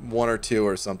 or 2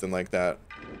 or something like that.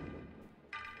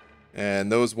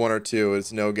 And those 1 or 2,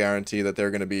 it's no guarantee that they're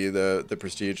going to be the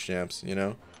prestige champs, you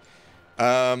know?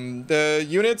 The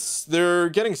units, they're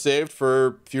getting saved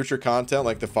for future content,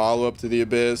 like the follow-up to the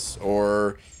Abyss,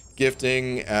 or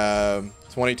gifting.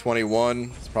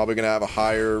 2021 is probably going to have a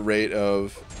higher rate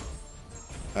of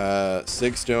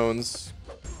 6 stones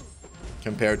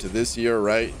compared to this year,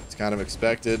 right? It's kind of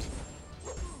expected.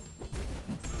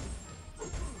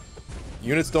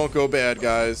 Units don't go bad,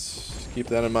 guys. Just keep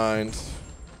that in mind.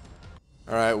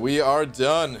 All right, we are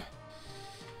done.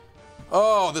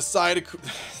 Oh, the side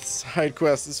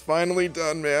quest is finally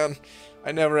done, man.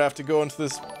 I never have to go into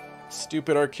this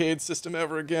stupid arcade system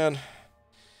ever again.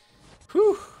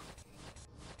 Whew.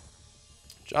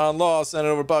 John Law sent it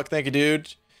over buck. Thank you,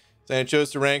 dude. Saying I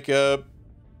chose to rank up.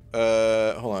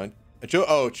 Hold on. I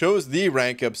chose the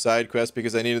rank up side quest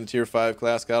because I needed the tier 5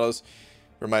 class catalyst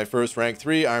for my first rank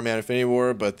 3 Iron Man Infinity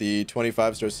War, but the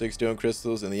 25-star 6-stone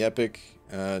crystals and the epic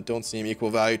don't seem equal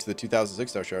value to the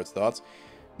 2006 star shards. Thoughts?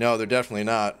 No, they're definitely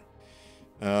not.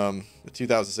 The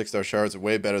 2006 star shards are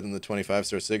way better than the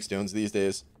 25-star 6-stones these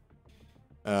days.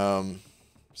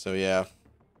 So yeah.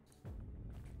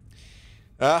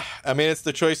 I mean, it's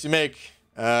the choice you make.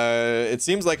 It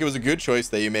seems like it was a good choice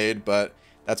that you made, but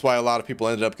that's why a lot of people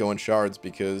ended up going shards,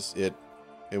 because it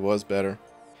was better.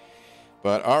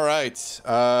 But all right,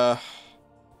 gonna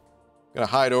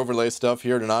hide overlay stuff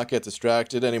here to not get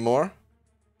distracted anymore.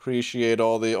 Appreciate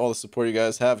all the support you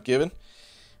guys have given.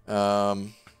 But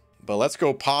let's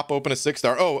go pop open a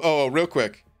 6-star. Oh, real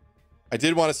quick, I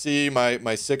did want to see my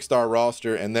 6-star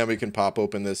roster, and then we can pop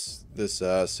open this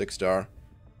 6-star.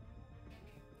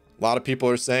 A lot of people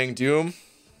are saying Doom.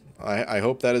 I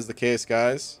hope that is the case,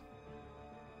 guys.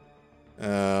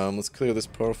 Let's clear this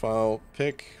profile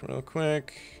pic real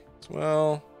quick as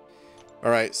well.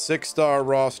 All right, 6-star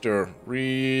roster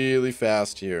really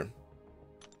fast here.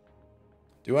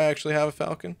 Do I actually have a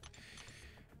Falcon?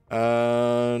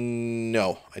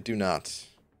 No, I do not.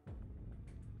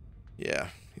 Yeah,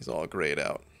 he's all grayed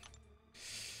out.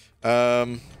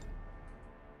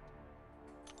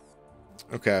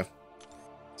 Okay.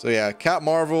 So yeah, Cap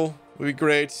Marvel would be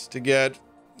great to get.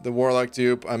 The Warlock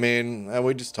dupe, I mean,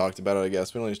 we just talked about it, I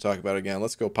guess. We don't need to talk about it again.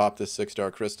 Let's go pop this 6-star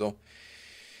crystal.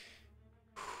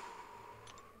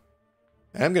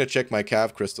 And I'm going to check my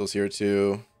Cav crystals here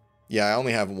too. Yeah, I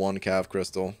only have 1 Cav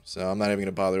crystal, so I'm not even going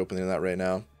to bother opening that right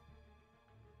now.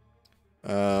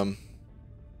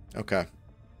 Okay.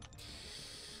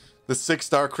 The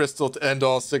 6-star crystal to end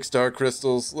all 6-star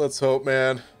crystals. Let's hope,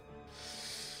 man.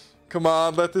 Come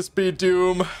on, let this be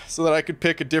Doom so that I could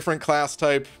pick a different class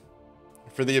type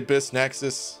for the Abyss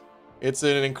Nexus. It's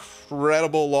an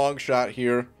incredible long shot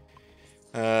here.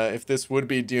 If this would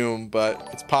be Doom, but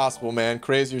it's possible, man.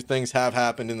 Crazier things have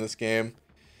happened in this game.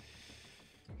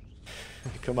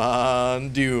 Come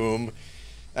on, Doom.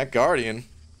 That Guardian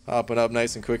popping up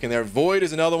nice and quick in there. Void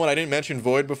is another one. I didn't mention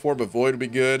Void before, but Void would be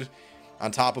good.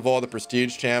 On top of all the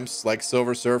prestige champs, like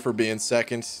Silver Surfer being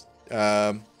second.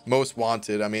 Most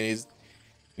wanted. I mean,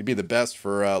 he'd be the best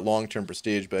for long-term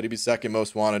prestige, but he'd be second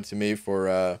most wanted to me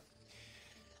for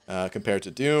compared to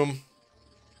Doom.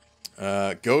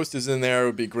 Ghost is in there.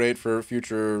 Would be great for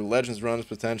future Legends runs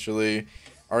potentially.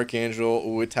 Archangel,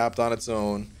 ooh, it tapped on its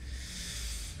own.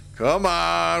 Come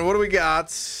on, what do we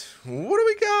got? What do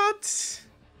we got?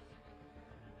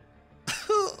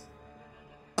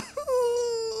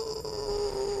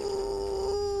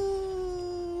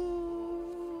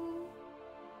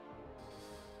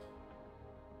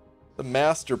 The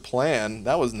master plan.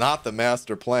 That was not the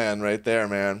master plan right there,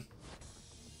 man.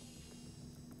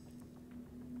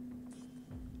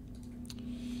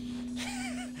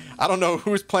 I don't know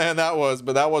whose plan that was,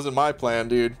 but that wasn't my plan,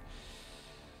 dude.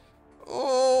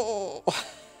 Oh.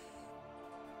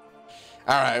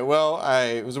 Alright, well,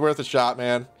 it was worth a shot,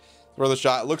 man. It's worth a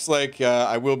shot. It looks like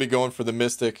I will be going for the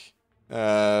Mystic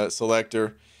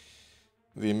selector.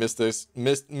 The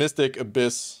Mystic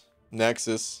Abyss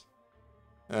Nexus.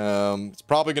 It's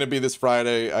probably going to be this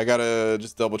Friday. I gotta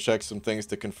just double check some things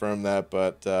to confirm that,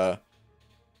 but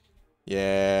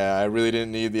yeah, I really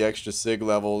didn't need the extra SIG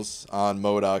levels on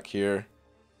MODOK here.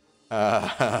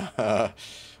 I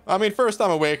mean, first time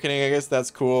Awakening, I guess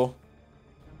that's cool.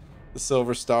 The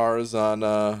silver stars on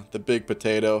the big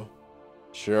potato.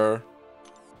 Sure.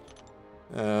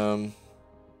 Does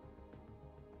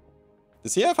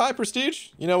he have high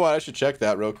prestige? You know what? I should check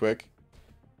that real quick.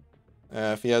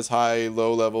 If he has high,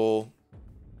 low level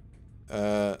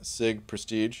SIG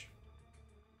prestige.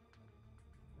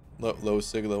 Low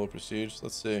SIG level prestige.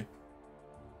 Let's see.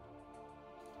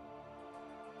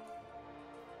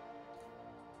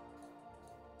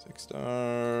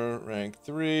 Six-star, rank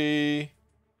 3.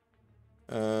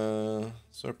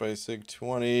 Sort by SIG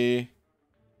 20.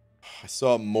 I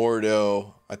saw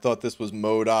Mordo. I thought this was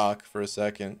MODOK for a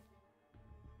second.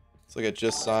 Let's look at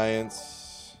just science.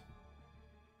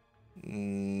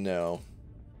 No.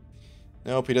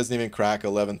 Nope, he doesn't even crack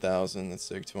 11,000. That's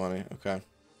SIG 20. Okay.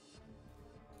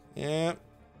 Yeah.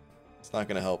 It's not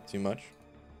going to help too much.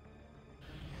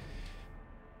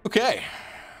 Okay.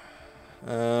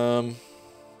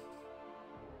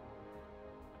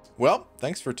 Well,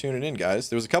 thanks for tuning in, guys.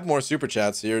 There was a couple more super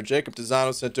chats here. Jacob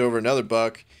Tizano sent over another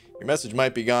buck. Your message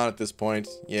might be gone at this point.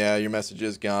 Yeah, your message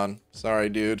is gone. Sorry,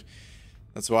 dude.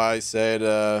 That's why I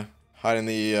said hiding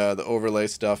the overlay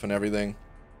stuff and everything.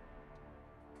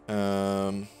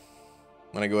 When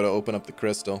I go to open up the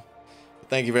crystal. But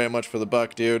thank you very much for the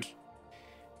buck, dude.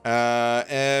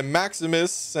 And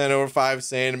Maximus sent over 5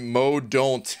 saying Mo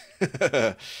don't.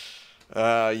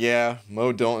 Yeah,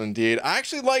 Mo don't indeed. I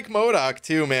actually like MODOK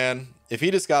too, man. If he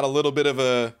just got a little bit of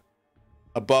a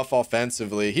buff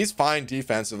offensively, he's fine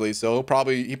defensively, so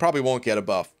he probably won't get a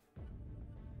buff.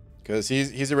 Because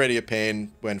he's already a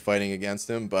pain when fighting against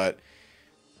him, but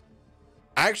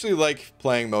I actually like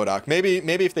playing MODOK. Maybe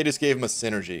if they just gave him a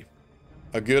synergy.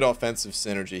 A good offensive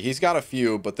synergy. He's got a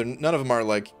few, but none of them are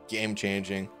like game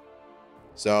changing.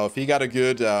 So if he got a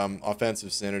good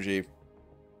offensive synergy,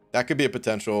 that could be a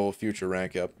potential future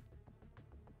rank up.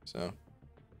 So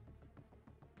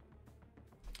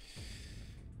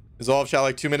is all of chat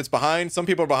like 2 minutes behind? Some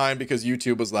people are behind because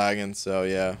YouTube was lagging. So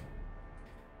yeah.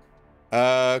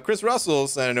 Chris Russell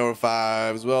sent an over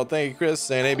 5 as well. Thank you, Chris.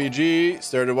 Saying ABG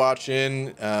started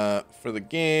watching for the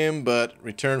game, but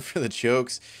returned for the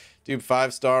jokes. Dude,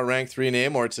 5-star rank 3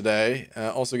 Namor today.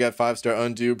 Also got 5-star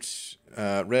unduped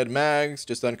red mags,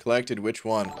 just uncollected. Which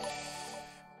one?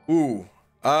 Ooh.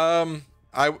 I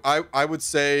would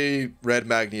say red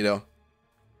Magneto.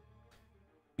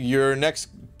 Your next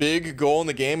big goal in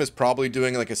the game is probably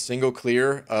doing like a single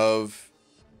clear of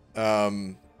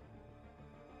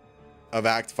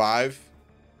Act 5,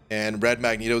 and red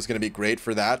Magneto is going to be great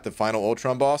for that, the final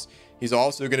Ultron boss. He's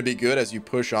also going to be good as you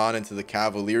push on into the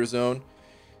Cavalier zone.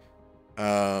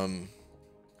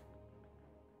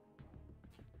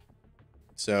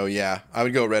 So yeah, I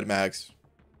would go red mags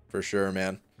for sure,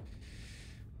 man.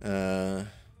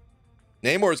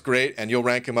 Namor's great, and you'll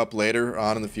rank him up later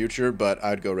on in the future, but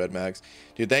I'd go red mags.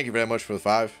 Dude, thank you very much for the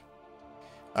 5.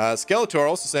 Skeletor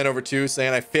also sent over 2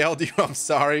 saying, I failed you. I'm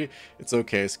sorry. It's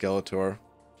okay, Skeletor.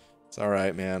 It's all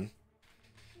right, man.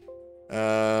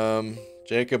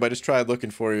 Jacob, I just tried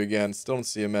looking for you again. Still don't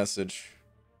see a message.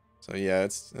 So yeah,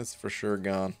 it's for sure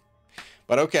gone.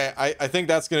 But okay, I think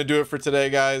that's going to do it for today,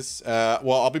 guys.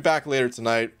 Well, I'll be back later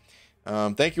tonight.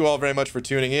 Thank you all very much for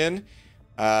tuning in.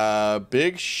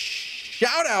 Big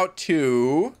shout out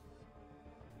to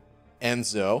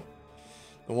Enzo,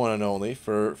 the one and only,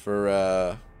 for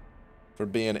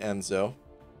being Enzo.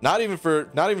 Not even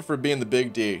for being the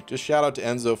big D. Just shout out to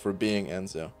Enzo for being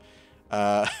Enzo.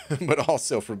 But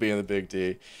also for being the big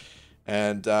D.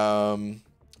 And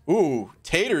ooh,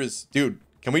 Taters, dude.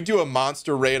 Can we do a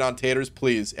monster raid on Taters,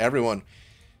 please? Everyone.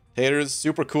 Taters,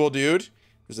 super cool dude.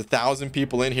 There's 1,000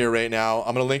 people in here right now.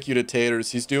 I'm gonna link you to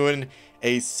Taters. He's doing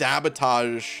a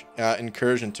sabotage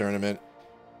incursion tournament.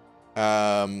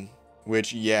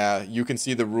 Which, yeah, you can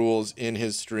see the rules in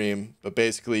his stream, but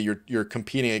basically you're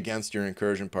competing against your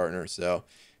incursion partner, so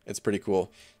it's pretty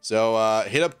cool. So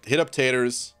hit up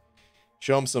Taters,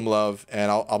 show him some love, and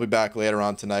I'll be back later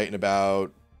on tonight in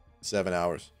about 7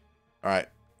 hours. All right,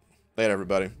 later,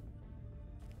 everybody.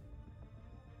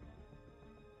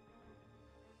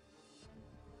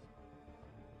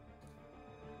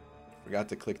 Forgot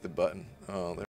to click the button. Oh, there.